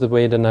knows the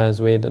Vedana as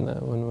Vedana,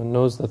 when one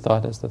knows the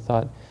thought as the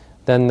thought,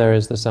 then there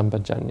is the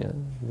sampajanya.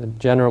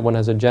 One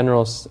has a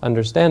general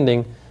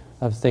understanding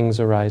of things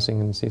arising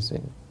and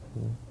ceasing.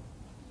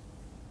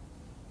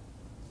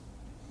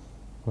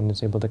 One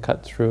is able to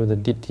cut through the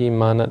ditthi,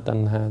 mana,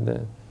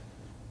 tanha,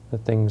 the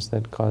things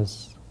that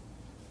cause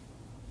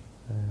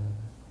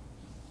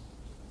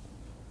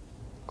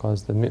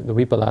the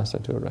vipallasa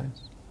to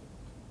arise.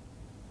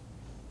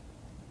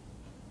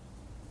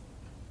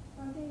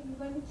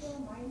 Even if you are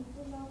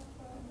mindful of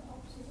the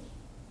object,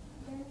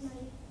 then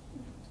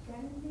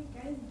can it be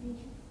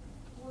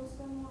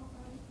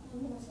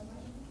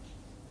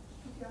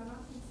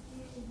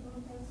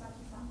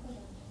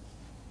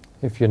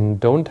If you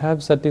don't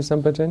have sati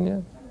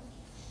sampajanya,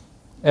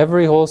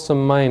 every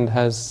wholesome mind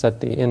has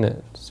sati in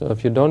it. So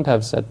if you don't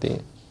have sati,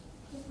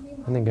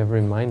 I think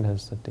every mind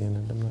has sati in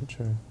it, I'm not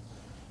sure.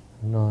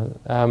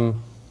 No.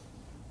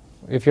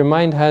 If your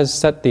mind has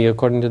sati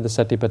according to the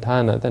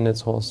satipatthana, then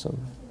it's wholesome.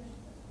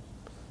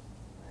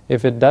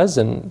 If it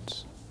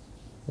doesn't,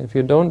 if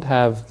you don't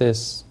have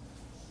this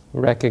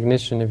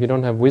recognition, if you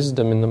don't have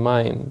wisdom in the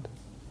mind,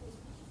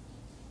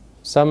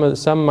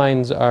 some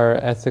minds are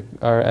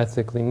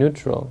ethically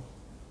neutral.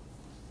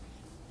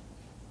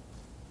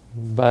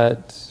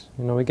 But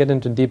we get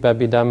into deep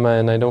abhidhamma,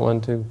 and I don't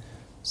want to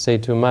say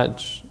too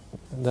much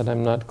that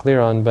I'm not clear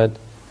on, but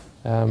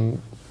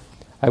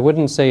I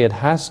wouldn't say it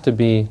has to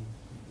be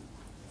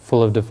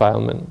full of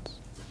defilement,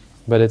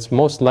 but it's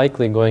most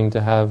likely going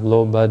to have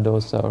lobha,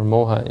 dosa, or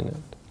moha in it.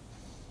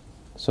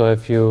 So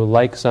if you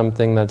like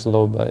something, that's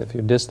lobha. If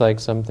you dislike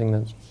something,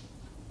 that's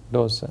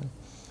dosa.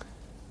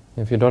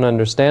 If you don't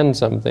understand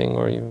something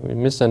or you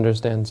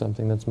misunderstand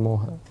something, that's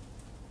moha.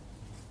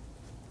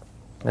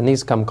 And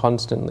these come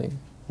constantly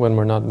when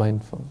we're not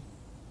mindful.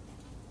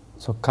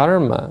 So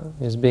karma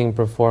is being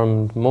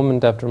performed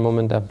moment after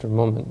moment after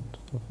moment.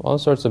 All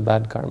sorts of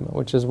bad karma,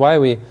 which is why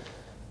we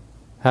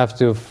have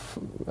to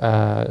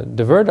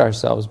divert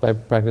ourselves by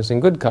practicing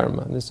good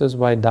karma. This is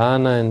why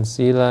dana and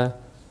sila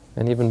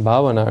and even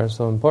bhavana are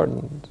so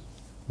important.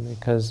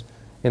 Because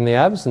in the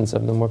absence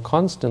of them, we're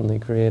constantly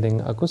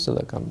creating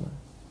akusala karma.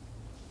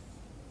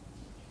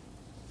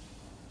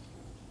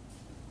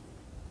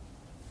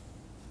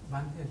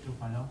 One thing to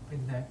follow up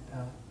with that,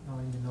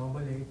 in the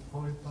Noble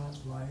Eightfold Path,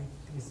 why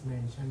it is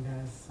mentioned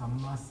as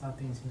samma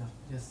sati instead of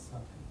just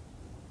sati?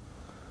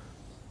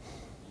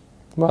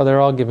 Well, they're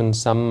all given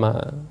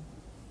samma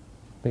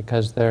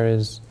because there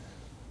is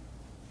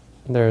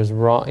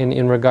wrong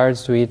in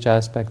regards to each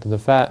aspect of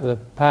the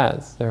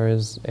path. There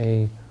is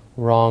a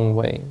wrong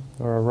way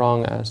or a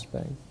wrong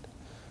aspect.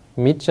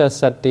 Miccha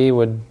sati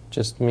would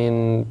just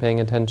mean paying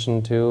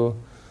attention to.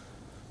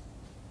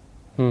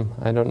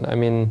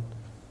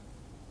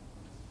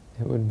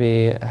 It would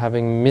be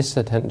having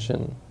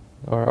misattention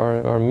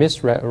or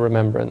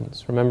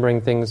misremembrance, remembering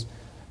things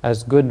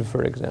as good,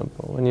 for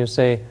example. When you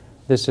say,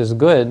 this is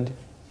good,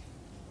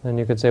 then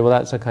you could say, well,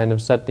 that's a kind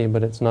of sati,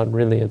 but it's not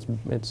really,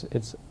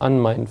 it's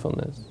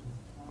unmindfulness.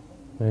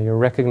 You're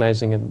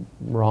recognizing it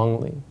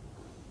wrongly.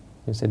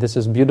 You say, this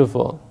is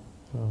beautiful.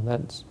 Well,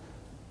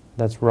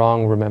 that's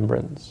wrong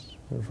remembrance,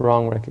 it's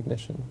wrong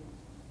recognition.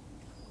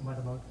 What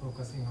about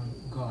focusing on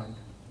God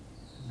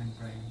and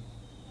praying?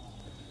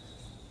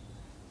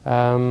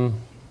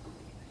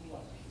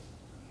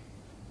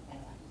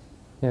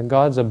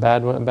 God's a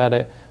bad one.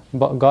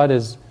 God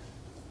is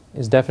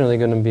definitely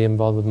going to be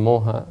involved with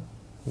moha,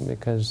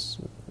 because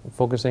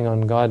focusing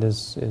on God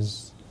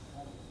is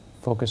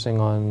focusing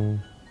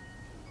on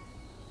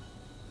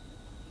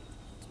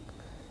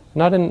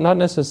not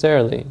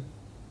necessarily,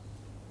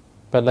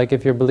 but like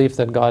if your belief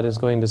that God is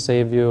going to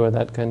save you or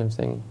that kind of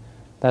thing,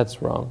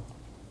 that's wrong.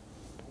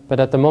 But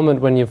at the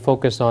moment when you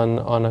focus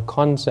on a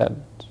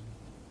concept,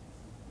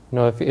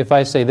 if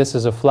I say this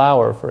is a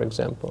flower, for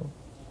example,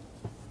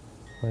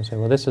 I say,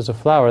 well, this is a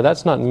flower,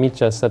 that's not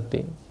miccha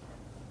sati,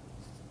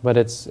 but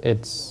it's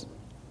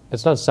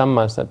not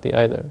samma sati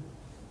either.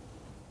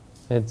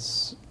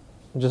 It's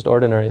just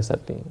ordinary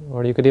sati.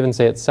 Or you could even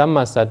say it's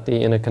samma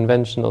sati in a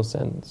conventional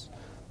sense,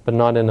 but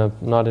not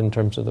in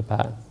terms of the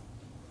path.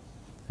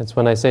 It's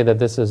when I say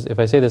that if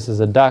I say this is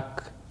a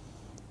duck,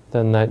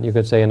 then that you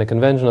could say in a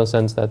conventional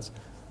sense that's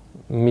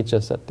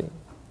miccha sati.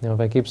 If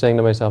I keep saying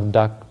to myself,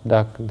 duck,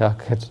 duck,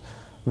 duck, it's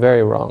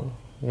very wrong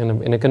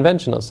in a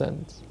conventional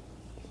sense.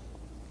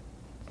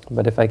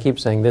 But if I keep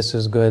saying, this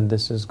is good,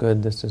 this is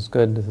good, this is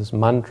good, this is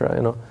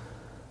mantra,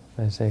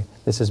 I say,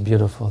 this is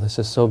beautiful, this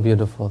is so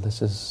beautiful,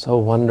 this is so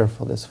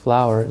wonderful, this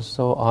flower is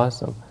so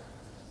awesome.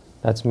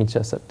 That's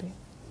miccha sati.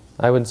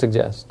 I would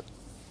suggest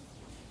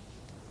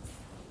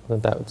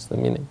that that's the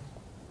meaning.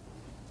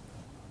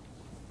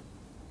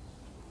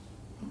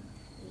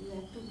 You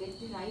have to get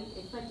the right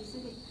effort,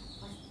 isn't it?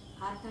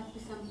 Atapi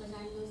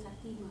sampajanya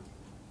sati.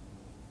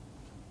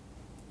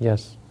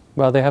 Yes.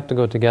 Well, they have to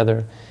go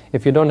together.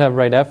 If you don't have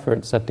right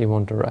effort, sati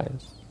won't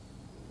arise.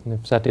 And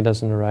if sati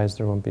doesn't arise,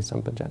 there won't be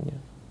sampajanya.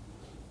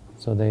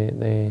 So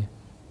they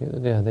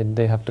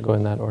have to go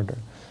in that order.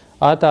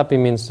 Atapi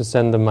means to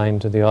send the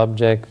mind to the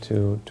object,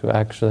 to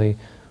actually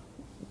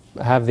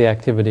have the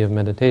activity of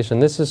meditation.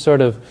 This is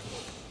sort of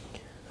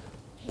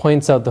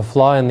points out the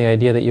flaw in the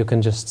idea that you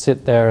can just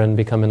sit there and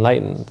become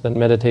enlightened, that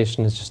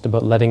meditation is just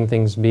about letting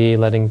things be,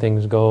 letting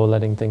things go,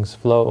 letting things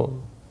flow.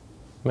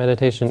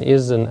 Meditation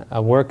is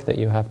a work that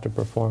you have to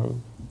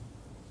perform.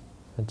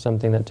 It's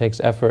something that takes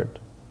effort.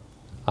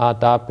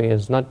 Atapi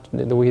is not,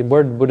 the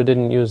word Buddha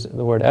didn't use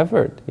the word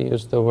effort, he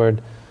used the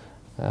word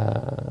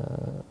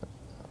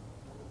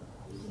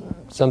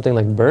something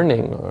like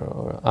burning,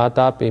 or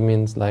atapi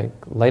means like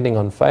lighting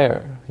on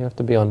fire. You have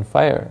to be on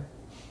fire.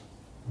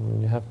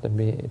 You have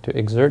to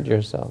exert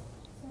yourself.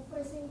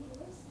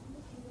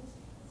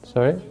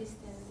 Sorry?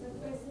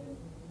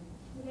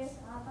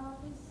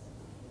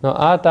 No,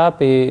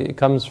 atapi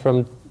comes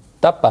from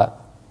tapa.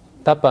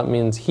 Tapa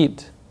means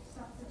heat.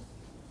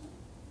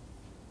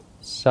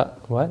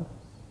 What?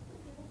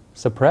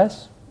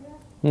 Suppress?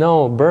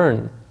 No,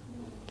 burn.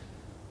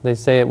 They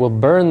say it will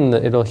burn,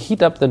 it'll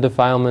heat up the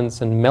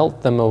defilements and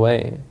melt them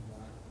away.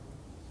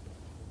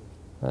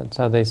 That's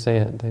how they say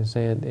it. They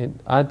say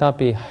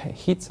atapi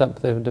heats up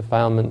the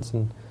defilements,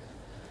 and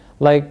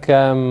like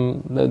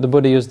the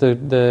Buddha used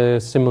the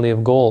simile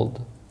of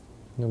gold.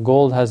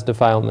 Gold has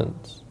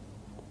defilements.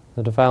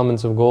 The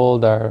defilements of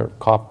gold are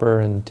copper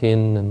and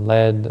tin and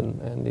lead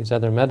and these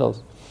other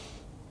metals.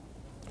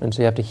 And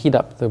so you have to heat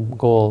up the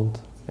gold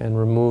and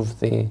remove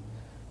the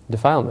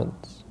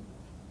defilements.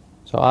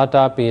 So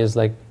atapi is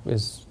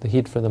the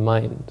heat for the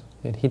mind.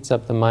 It heats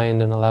up the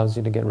mind and allows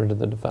you to get rid of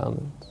the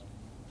defilements.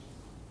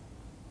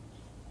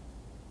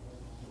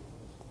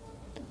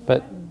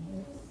 But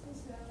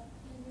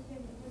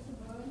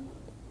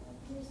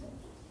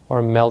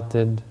or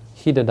melted,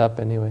 heated up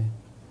anyway.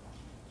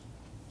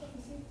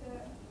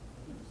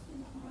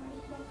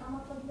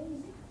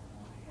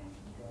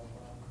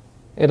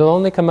 It'll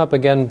only come up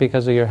again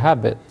because of your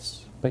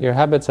habits, but your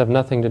habits have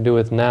nothing to do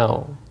with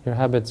now. Your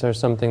habits are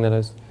something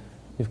that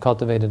you've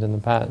cultivated in the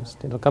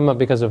past. It'll come up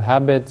because of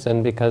habits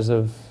and because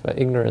of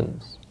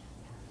ignorance.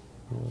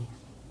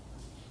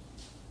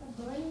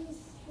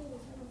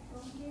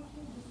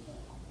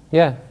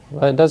 Yeah,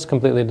 well, it does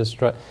completely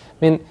destroy. I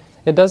mean,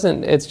 it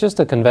doesn't. It's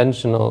just a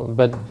conventional,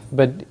 but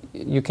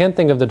you can't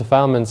think of the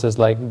defilements as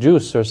like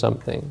juice or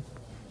something.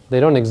 They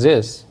don't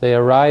exist. They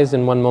arise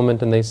in one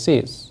moment and they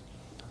cease.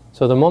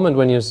 So the moment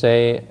when you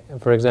say,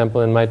 for example,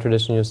 in my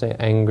tradition, you say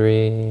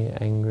angry,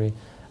 angry.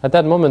 At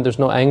that moment, there's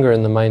no anger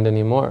in the mind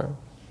anymore.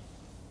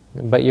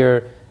 But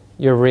you're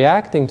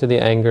reacting to the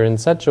anger in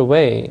such a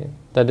way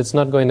that it's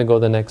not going to go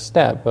the next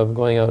step of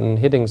going out and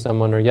hitting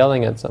someone or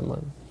yelling at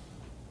someone.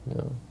 You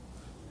know?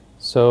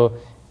 So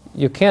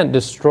you can't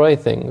destroy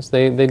things.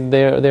 They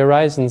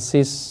arise and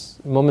cease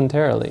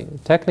momentarily,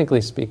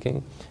 technically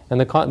speaking. And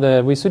the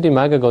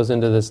Visuddhimagga goes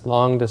into this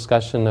long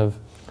discussion of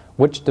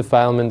which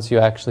defilements you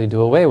actually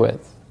do away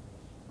with.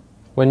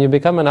 When you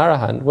become an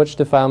arahant, which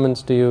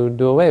defilements do you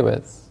do away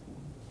with?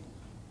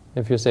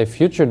 If you say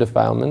future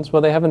defilements,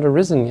 well, they haven't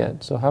arisen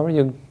yet. So how are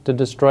you to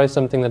destroy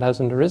something that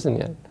hasn't arisen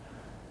yet?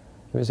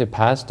 If you say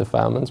past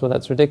defilements, well,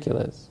 that's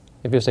ridiculous.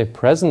 If you say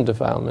present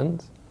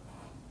defilements,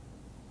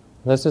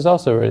 this is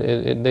also,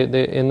 in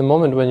the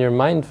moment when you're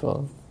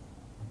mindful,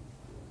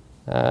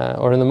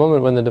 or in the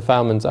moment when the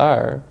defilements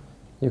are,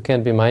 you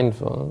can't be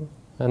mindful.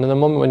 And in the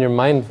moment when you're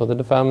mindful, the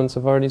defilements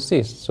have already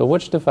ceased. So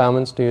which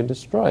defilements do you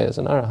destroy as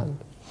an arahant?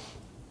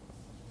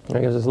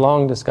 There's this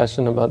long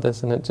discussion about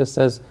this, and it just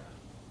says,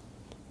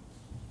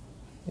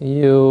 what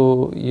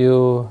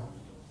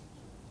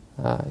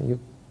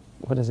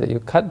is it? You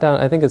cut down,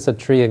 I think it's a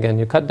tree again.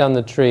 You cut down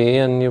the tree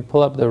and you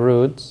pull up the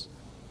roots,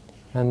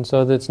 and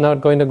so that it's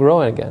not going to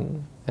grow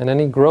again. And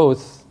any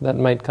growth that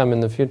might come in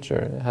the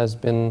future has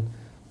been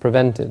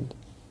prevented.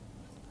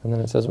 And then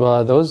it says,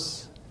 well,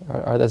 is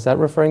that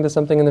referring to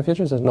something in the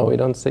future? It says, no, we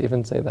don't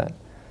even say that.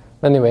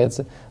 Anyway,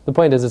 the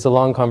point is it's a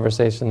long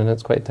conversation and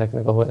it's quite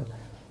technical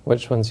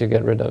which ones you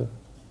get rid of.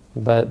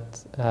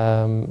 But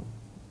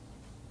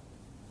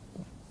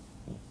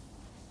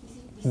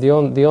the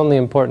only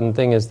important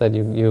thing is that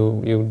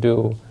you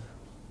do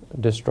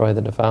destroy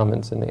the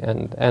defilements in the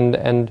end.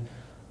 And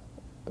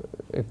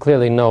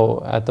clearly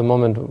no, at the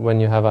moment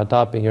when you have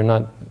atapi,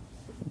 it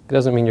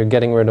doesn't mean you're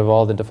getting rid of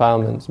all the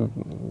defilements.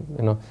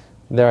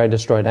 There I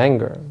destroyed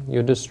anger.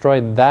 You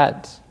destroyed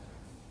that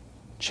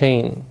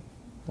chain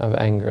of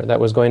anger that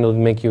was going to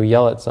make you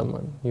yell at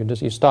someone.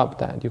 You stopped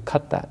that. You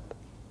cut that.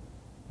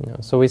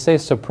 So we say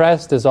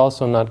suppressed is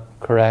also not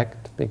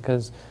correct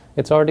because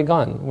it's already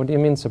gone. What do you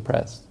mean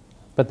suppressed?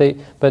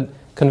 But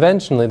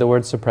conventionally the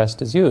word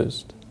suppressed is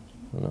used.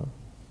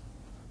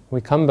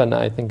 Vikambana,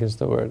 I think, is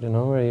the word.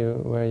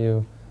 Where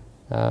you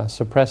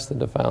suppress the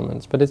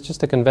defilements. But it's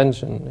just a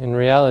convention. In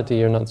reality,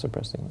 you're not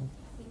suppressing them.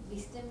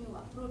 Wisdom you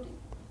uproot it.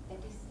 That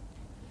is.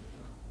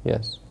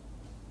 Yes.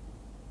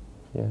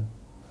 Yeah.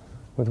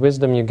 With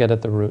wisdom, you get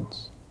at the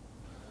roots.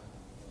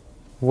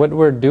 What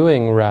we're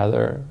doing,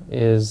 rather,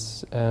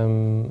 is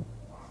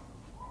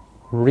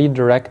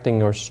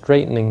redirecting or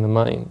straightening the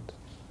mind,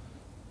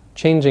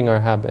 changing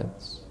our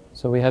habits.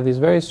 So we have these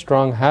very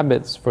strong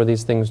habits for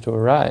these things to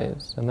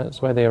arise, and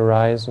that's why they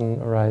arise and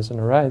arise and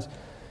arise.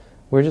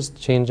 We're just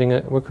changing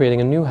it. We're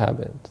creating a new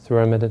habit through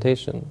our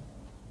meditation.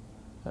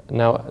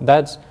 Now,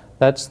 that's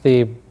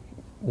the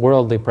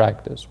worldly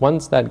practice.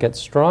 Once that gets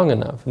strong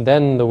enough,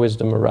 then the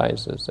wisdom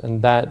arises,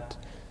 and that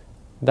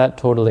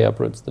totally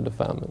uproots the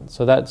defilements.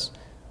 So that's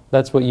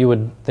what you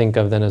would think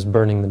of then as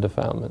burning the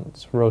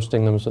defilements,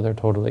 roasting them so they're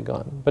totally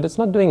gone. But it's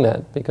not doing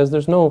that, because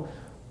there's no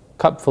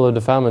cup full of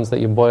defilements that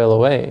you boil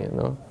away.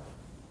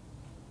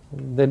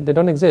 They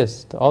don't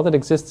exist. All that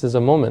exists is a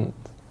moment.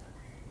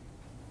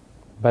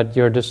 But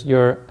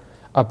you're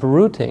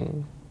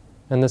uprooting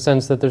in the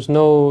sense that there's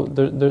no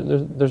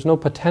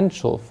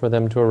potential for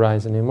them to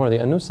arise anymore. The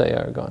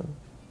anusaya are gone.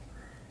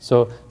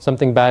 So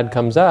something bad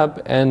comes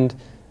up, and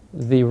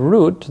the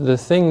root, the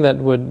thing that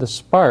would, the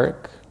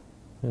spark,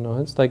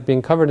 it's like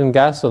being covered in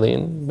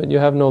gasoline, but you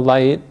have no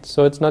light,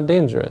 so it's not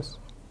dangerous.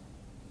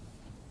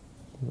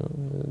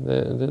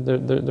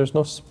 There's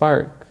no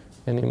spark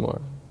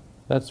anymore.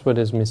 That's what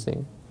is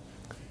missing.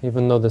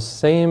 Even though the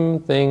same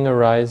thing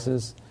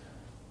arises,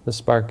 the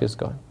spark is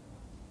gone.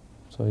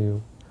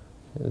 So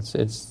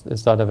it's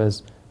thought of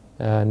as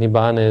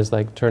nibbana is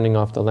like turning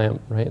off the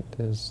lamp, right?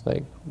 It's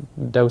like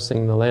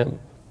dousing the lamp.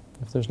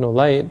 If there's no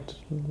light,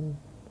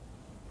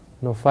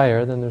 no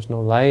fire, then there's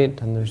no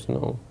light, and there's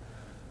no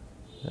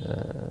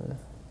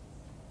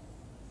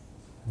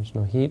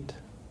heat,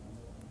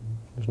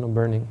 there's no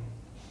burning.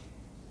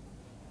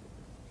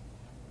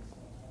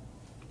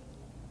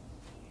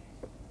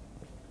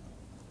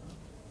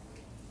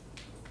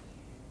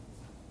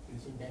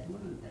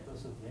 That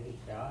was a very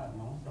fair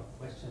amount of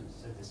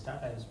questions. At the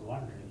start I was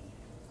wondering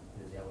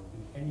if there would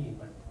be any,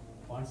 but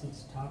once it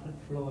started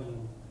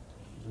flowing,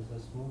 it was a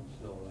smooth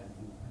flow,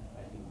 and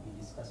I think we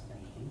discussed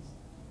many things.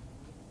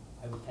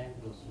 I would thank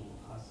those who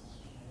asked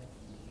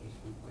those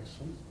good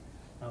questions.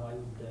 Now I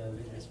would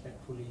very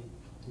respectfully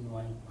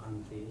invite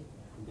Ante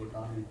to get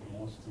on with the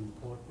most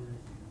important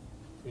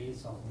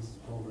phase of this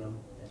program,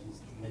 that is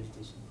the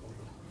meditation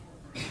program.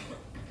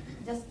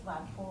 Just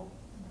one more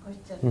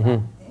question. Mm-hmm.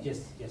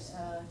 Yes.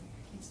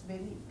 It's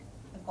very,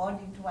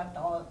 according to what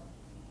all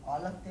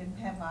of them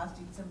have asked,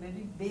 it's a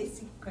very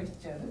basic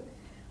question.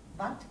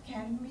 What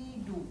can we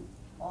do,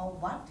 or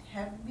what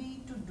have we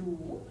to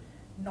do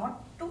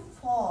not to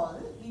fall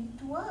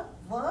into a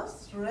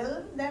worse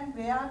realm than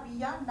where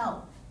we are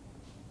now?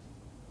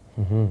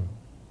 Mm-hmm.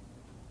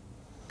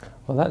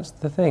 Well, that's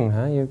the thing,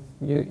 huh?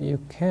 You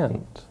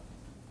can't.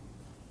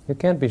 You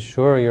can't be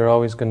sure you're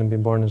always going to be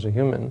born as a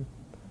human.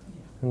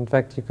 In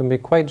fact, you can be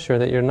quite sure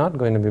that you're not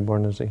going to be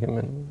born as a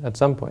human at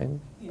some point.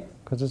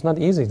 Because it's not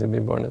easy to be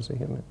born as a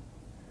human.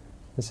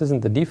 This isn't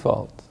the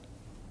default.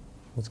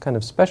 It's kind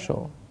of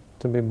special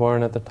to be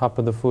born at the top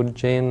of the food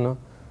chain, no?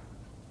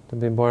 To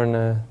be born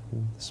a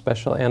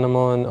special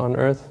animal on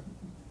earth.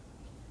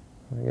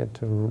 You get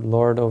to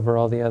lord over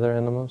all the other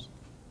animals.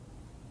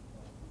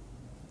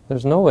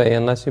 There's no way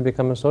unless you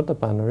become a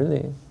Sotapanna,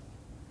 really.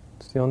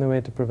 It's the only way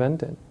to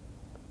prevent it.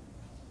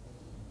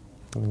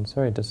 I mean,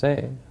 sorry to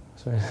say.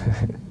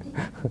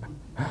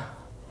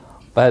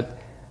 But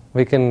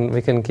we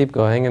can keep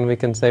going, and we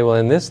can say, well,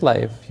 in this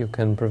life you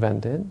can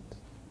prevent it.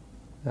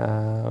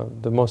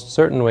 The most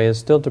certain way is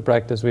still to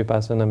practice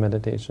vipassana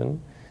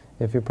meditation.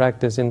 If you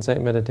practice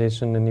insight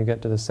meditation and you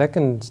get to the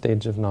second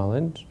stage of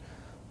knowledge,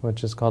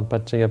 which is called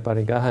paccaya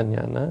parigaha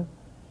jnana,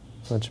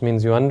 which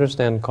means you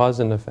understand cause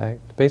and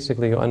effect,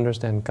 basically you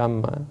understand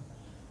kamma,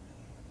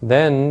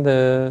 then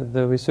the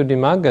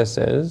Visuddhimagga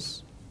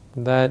says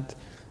that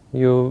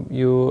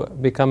you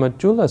become a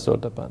chula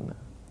sotapanna.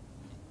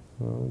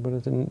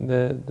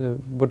 The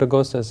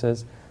Buddhaghosa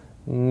says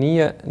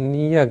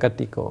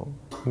niyagatiko,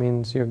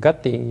 means your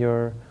gati,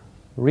 your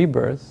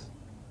rebirth,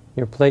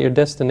 your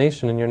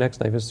destination in your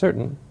next life is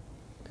certain.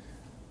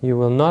 You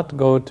will not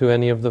go to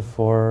any of the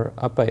four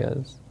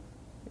apayas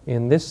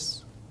in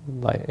this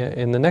life,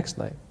 in the next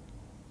life.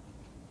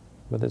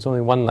 But there's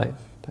only one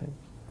lifetime.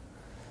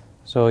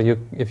 So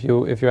if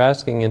you're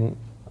asking in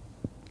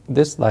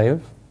this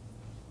life,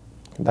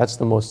 that's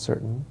the most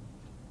certain.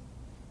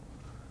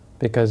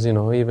 Because,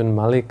 even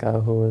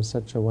Malika, who was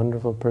such a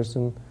wonderful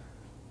person,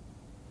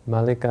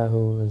 Malika,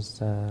 who was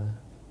the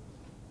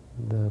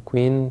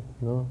queen,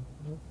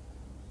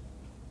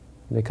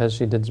 because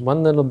she did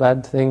one little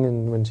bad thing,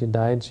 and when she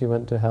died, she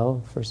went to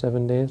hell for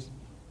 7 days.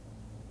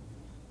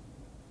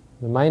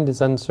 The mind is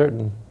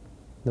uncertain.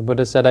 The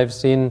Buddha said, I've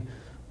seen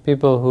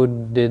people who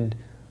did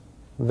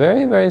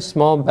very, very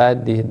small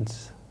bad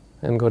deeds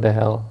and go to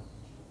hell.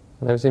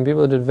 And I've seen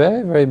people who did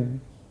very, very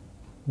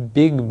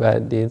big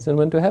bad deeds and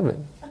went to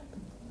heaven.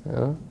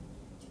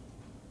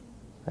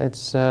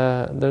 It's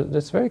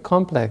very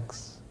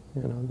complex,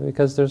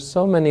 because there's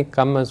so many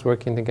kammas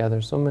working together,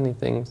 so many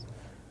things.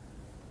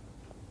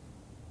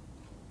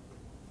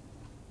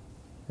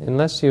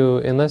 Unless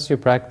you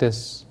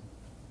practice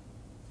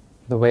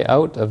the way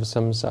out of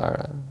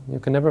samsara, you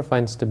can never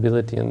find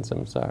stability in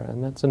samsara,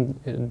 and that's a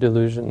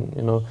delusion.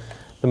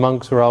 The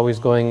monks were always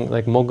going,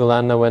 like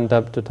Moggallana went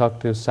up to talk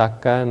to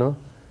Sakka,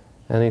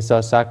 and he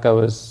saw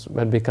Sakka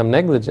had become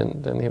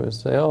negligent, and he would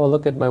say, "Oh,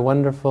 look at my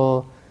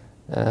wonderful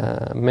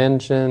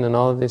mansion and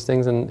all of these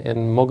things." And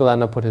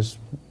Moggallana put his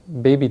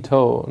baby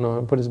toe,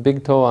 put his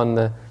big toe on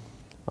the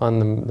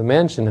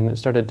mansion, and it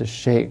started to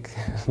shake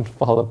and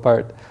fall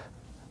apart.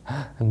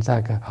 And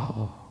Sakka,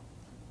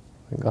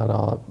 got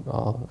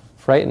all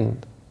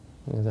frightened.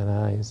 He said,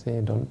 you see,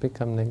 don't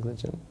become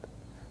negligent.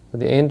 But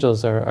the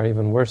angels are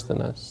even worse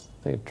than us.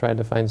 They try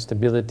to find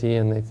stability,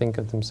 and they think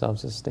of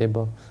themselves as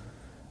stable.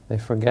 They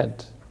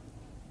forget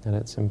that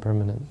it's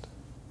impermanent.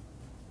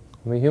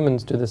 We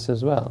humans do this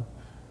as well.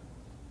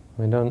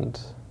 We're not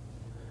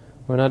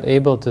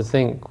able to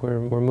think. We're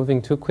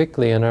moving too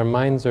quickly, and our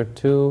minds are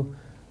too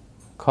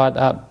caught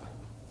up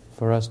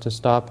for us to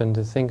stop and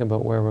to think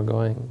about where we're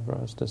going, for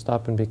us to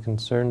stop and be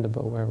concerned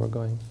about where we're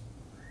going.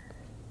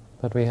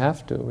 But we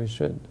have to, we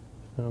should.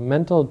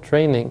 Mental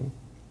training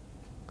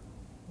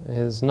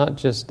is not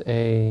just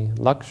a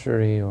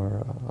luxury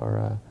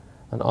or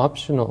an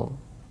optional.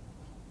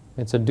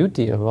 It's a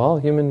duty of all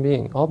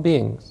all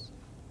beings.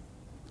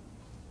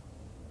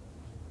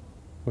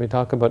 We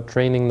talk about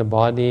training the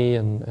body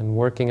and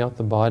working out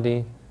the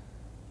body,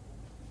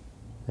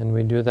 and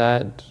we do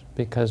that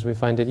because we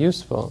find it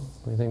useful.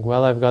 We think,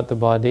 well, I've got the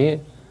body,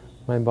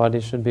 my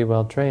body should be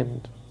well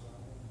trained.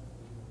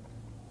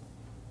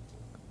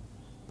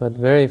 But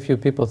very few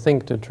people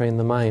think to train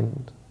the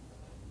mind,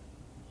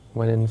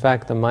 when in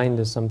fact the mind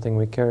is something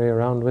we carry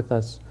around with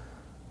us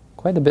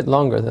quite a bit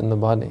longer than the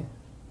body.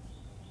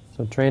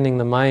 So training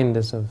the mind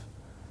is of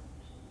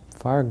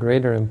far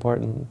greater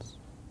importance.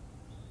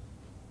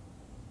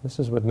 This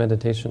is what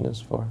meditation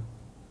is for.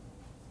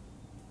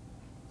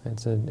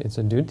 It's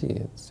a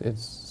duty.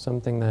 It's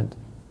something that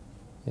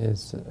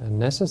is a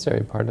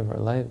necessary part of our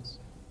lives.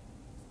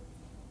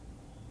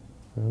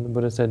 The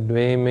Buddha said,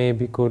 "Dve me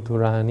bhikkhu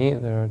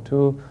dhurani." There are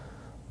two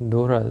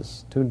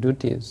dhuras, two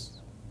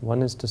duties.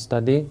 One is to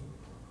study,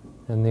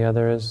 and the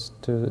other is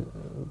to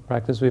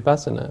practice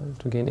vipassana,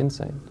 to gain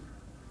insight.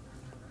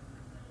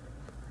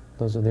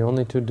 Those are the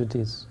only two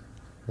duties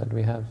that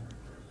we have.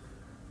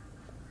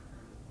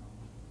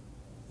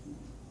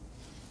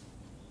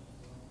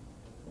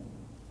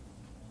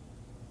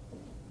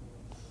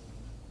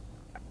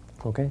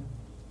 Okay?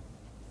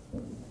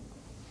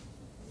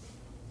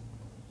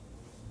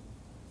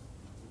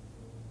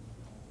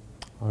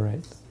 All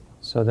right.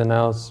 So then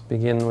I'll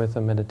begin with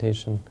a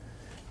meditation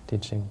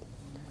teaching.